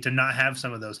might be to not have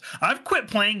some of those. I've quit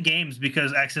playing games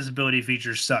because accessibility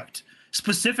features sucked,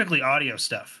 specifically audio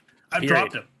stuff. I've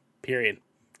dropped them. Period.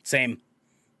 Same.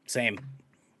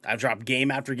 I've dropped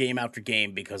game after game after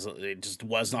game because it just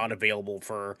was not available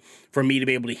for me to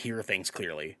be able to hear things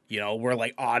clearly. You know, where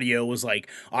like audio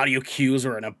cues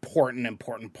are an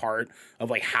important part of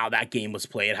like how that game was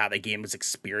played, how that game was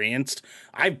experienced.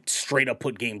 I've straight up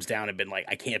put games down and been like,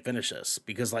 I can't finish this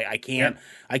because like I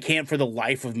can't for the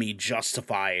life of me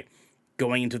justify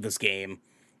going into this game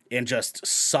and just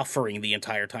suffering the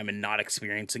entire time and not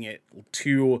experiencing it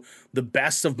to the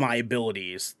best of my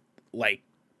abilities, like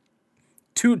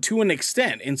to an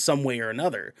extent in some way or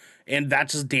another. And that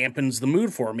just dampens the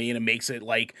mood for me, and it makes it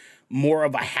like more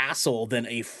of a hassle than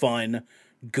a fun,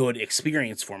 good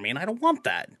experience for me. And I don't want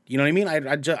that. You know what I mean?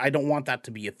 I don't want that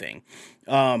to be a thing.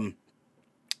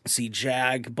 See,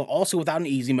 Jag, but also without an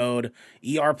easy mode,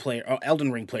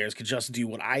 Elden Ring players could just do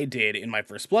what I did in my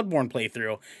first Bloodborne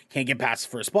playthrough. Can't get past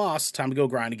the first boss. Time to go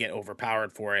grind and get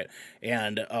overpowered for it.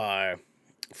 And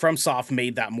FromSoft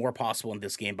made that more possible in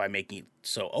this game by making it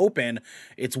so open.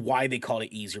 It's why they called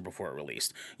it easier before it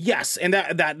released. Yes, and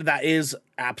that is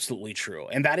absolutely true.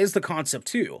 And that is the concept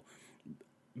too.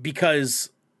 Because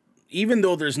even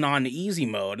though there's not an easy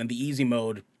mode, and the easy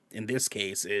mode in this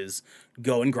case is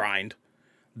go and grind,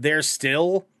 there's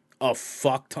still a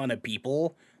fuck ton of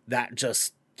people that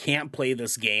just can't play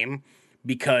this game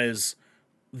because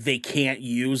they can't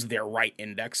use their right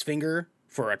index finger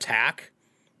for attack,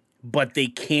 but they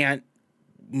can't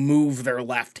move their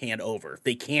left hand over.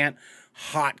 They can't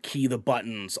hotkey the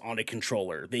buttons on a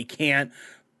controller. They can't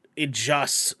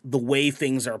adjust the way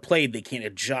things are played. They can't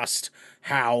adjust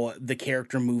how the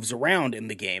character moves around in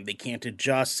the game. They can't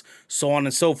adjust so on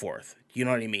and so forth. You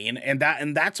know what I mean? And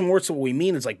that's more so what we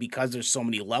mean is like, because there's so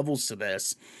many levels to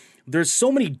this, there's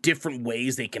so many different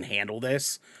ways they can handle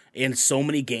this, and so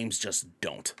many games just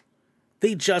don't.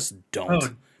 They just don't. Oh,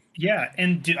 yeah,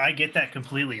 and dude, I get that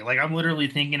completely. Like, I'm literally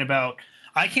thinking about,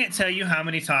 I can't tell you how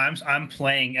many times I'm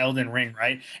playing Elden Ring,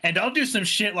 right? And I'll do some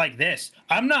shit like this.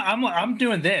 I'm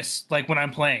doing this like when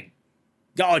I'm playing.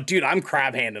 Oh, dude, I'm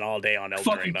crab handing all day on Elden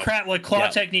Ring. Fucking crap, like claw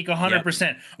technique,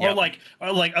 100%. Or like I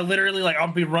literally like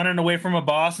I'll be running away from a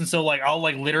boss, and so like I'll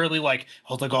like literally like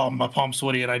I was like, oh, my palm's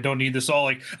sweaty and I don't need this all.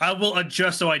 Like I will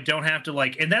adjust so I don't have to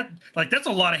like, and that like that's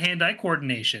a lot of hand-eye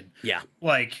coordination. Yeah.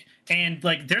 Like, and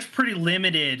like there's pretty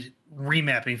limited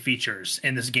remapping features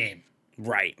in this game.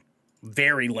 Right.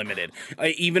 Very limited.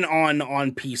 Even on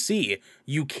PC,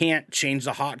 you can't change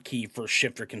the hotkey for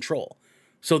shift or control.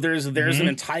 So there's an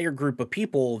entire group of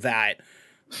people that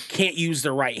can't use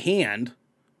their right hand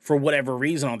for whatever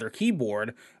reason on their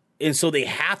keyboard, and so they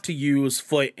have to use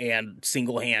foot and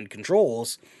single hand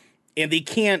controls, and they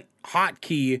can't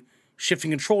hotkey shift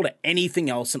and control to anything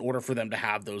else in order for them to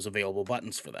have those available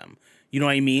buttons for them. You know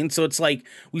what I mean? So it's like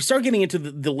we start getting into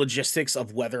the logistics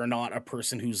of whether or not a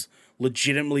person who's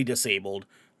legitimately disabled,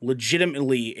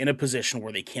 legitimately in a position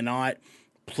where they cannot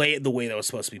play it the way that was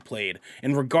supposed to be played,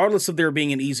 and regardless of there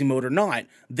being an easy mode or not,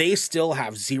 they still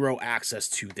have zero access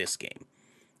to this game.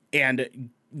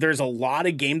 And there's a lot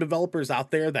of game developers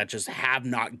out there that just have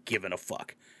not given a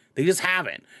fuck. They just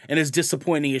haven't. And it's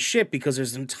disappointing as shit because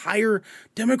there's an entire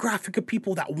demographic of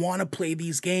people that want to play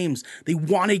these games. They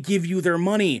want to give you their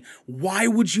money. Why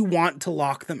would you want to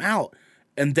lock them out?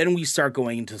 And then we start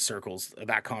going into circles of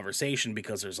that conversation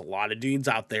because there's a lot of dudes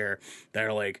out there that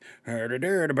are like,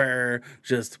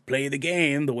 just play the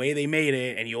game the way they made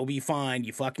it and you'll be fine,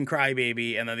 you fucking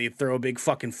crybaby. And then they throw a big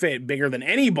fucking fit bigger than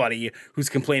anybody who's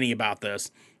complaining about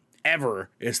this ever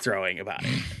is throwing about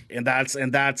it. And that's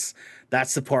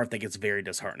the part that gets very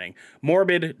disheartening.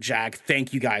 Morbid, Jag,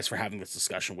 thank you guys for having this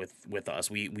discussion with us.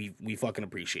 We fucking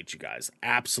appreciate you guys.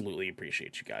 Absolutely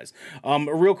appreciate you guys.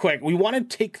 Real quick, we want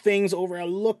to take things over a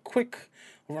look quick.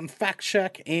 We're on fact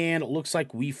check, and it looks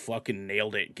like we fucking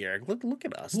nailed it, Garrick. Look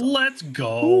at us. Let's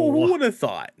go. Who would have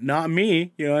thought? Not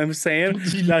me. You know what I'm saying?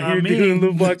 Not here doing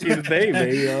the fucking thing,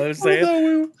 man. You know what I'm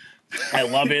saying? I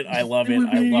love it. I love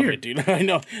it, dude. I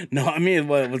know. No, I mean,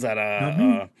 what was that?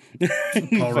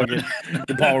 Paul Rudd.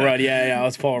 Paul Rudd. Yeah, it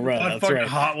was Paul Rudd. That's right.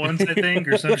 Hot Ones, I think,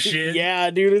 or some shit. Yeah,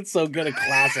 dude, it's so good. A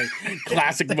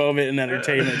classic moment in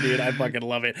entertainment, dude. I fucking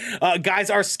love it. Guys,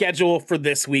 our schedule for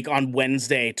this week on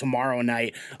Wednesday, tomorrow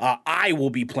night, I will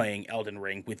be playing Elden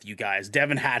Ring with you guys.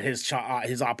 Devin had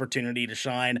his opportunity to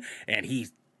shine, and he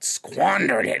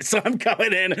squandered it. So I'm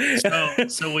coming in.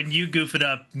 So when you goof it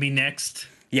up, me next.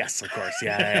 Yes, of course.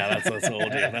 Yeah. That's what we'll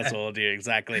do. That's what we'll do.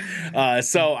 Exactly.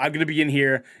 So I'm going to be in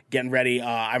here getting ready.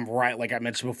 I'm right, like I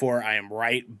mentioned before, I am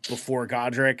right before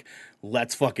Godric.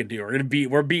 Let's fucking do it.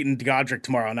 We're beating Godric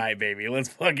tomorrow night, baby. Let's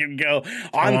fucking go.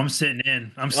 I'm sitting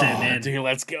in. I'm sitting in. Dude,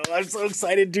 let's go. I'm so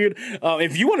excited, dude.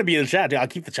 If you want to be in the chat, dude, I'll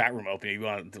keep the chat room open. If you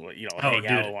want to, hang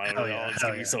out. It's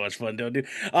going to be so much fun, dude.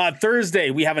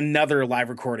 Thursday, we have another live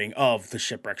recording of the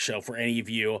Shipwreck Show. For any of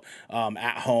you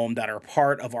at home that are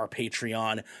part of our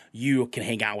Patreon, you can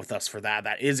hang out with us for that.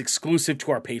 That is exclusive to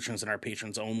our patrons and our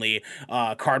patrons only.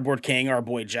 Cardboard King, our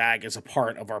boy Jag, is a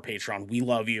part of our Patreon. We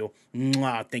love you.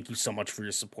 Mwah. Thank you so much for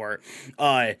your support.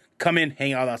 Come in,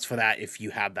 hang out with us for that if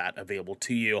you have that available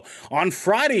to you. On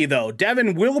Friday, though,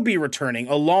 Devin will be returning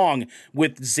along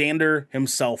with Xander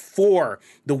himself for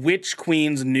the Witch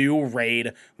Queen's new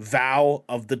raid, Vow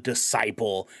of the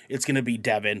Disciple. It's going to be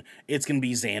Devin. It's going to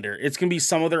be Xander. It's going to be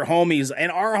some of their homies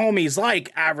and our homies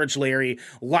like Average Larry,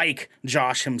 like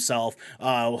Josh himself,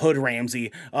 Hood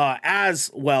Ramsey, as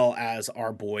well as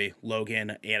our boy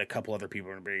Logan and a couple other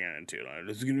people are going to bring in too.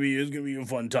 It's going to be a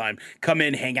fun time. Come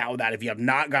in, hang out with that. If you have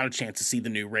not got a chance to see the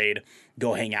new raid,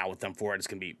 go hang out with them for it. It's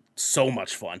going to be so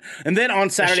much fun. And then on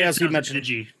Saturday, as we mentioned,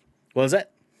 edgy. What was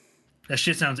that? That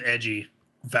shit sounds edgy.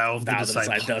 Vow of the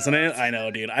Disciple, doesn't it? I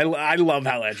know, dude. I love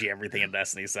how edgy everything in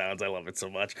Destiny sounds. I love it so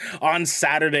much. On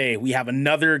Saturday, we have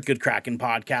another Good Kraken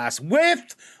podcast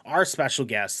with our special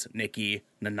guest, Nikki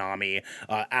Nanami,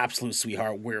 absolute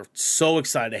sweetheart. We're so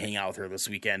excited to hang out with her this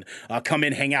weekend. Come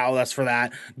in, hang out with us for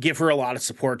that. Give her a lot of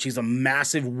support. She's a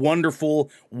massive,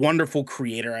 wonderful, wonderful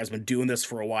creator. Has been doing this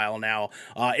for a while now.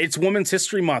 It's Women's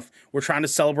History Month. We're trying to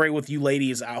celebrate with you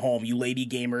ladies at home, you lady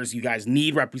gamers. You guys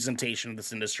need representation in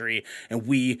this industry, and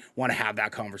we want to have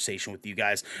that conversation with you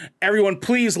guys. Everyone,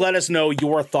 please let us know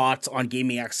your thoughts on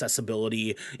gaming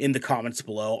accessibility in the comments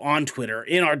below, on Twitter,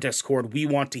 in our Discord. We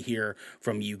want to hear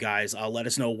from you guys. Let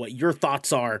us know what your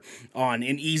thoughts are on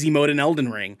an easy mode in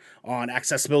Elden Ring, on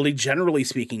accessibility generally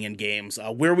speaking in games,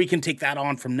 where we can take that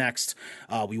on from next.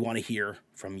 We want to hear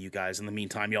from you guys. In the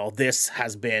meantime, y'all, this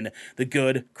has been the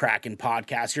Good Kraken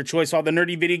Podcast, your choice for all the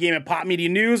nerdy video game and pop media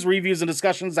news, reviews, and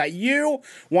discussions that you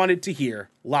wanted to hear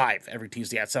live every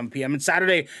Tuesday at 7 p.m. and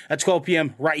Saturday at 12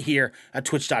 p.m. right here at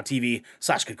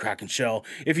twitch.tv/GoodKrakenShow.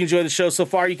 If you enjoyed the show so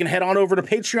far, you can head on over to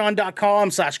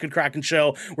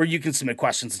patreon.com/GoodKrakenShow, where you can submit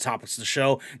questions and topics to the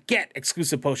show, get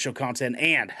exclusive post-show content,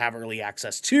 and have early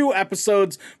access to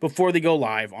episodes before they go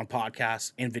live on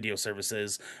podcasts and video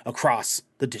services across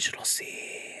the digital sea.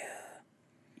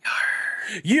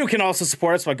 You can also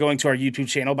support us by going to our YouTube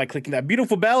channel by clicking that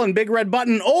beautiful bell and big red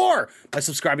button, or by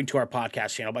subscribing to our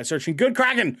podcast channel by searching Good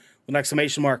Kraken with an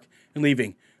exclamation mark and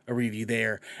leaving a review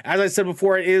there. As I said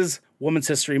before, it is Women's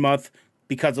History Month.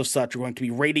 Because of such, we're going to be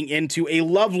raiding into a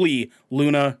lovely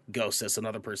Luna Ghostess,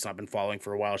 another person I've been following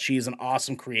for a while. She is an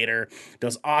awesome creator,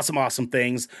 does awesome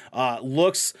things,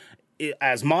 looks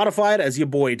as modified as your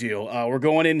boy do. We're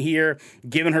going in here,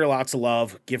 giving her lots of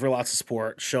love, give her lots of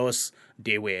support, show us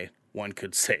the way, one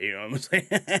could say, you know what I'm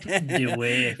saying? The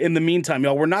way. In the meantime,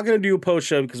 y'all, we're not going to do a post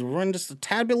show because we're running just a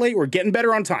tad bit late. We're getting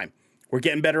better on time.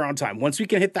 Once we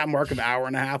can hit that mark of an hour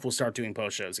and a half, we'll start doing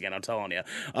post shows again, I'm telling you.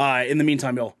 In the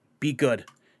meantime, y'all, be good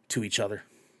to each other.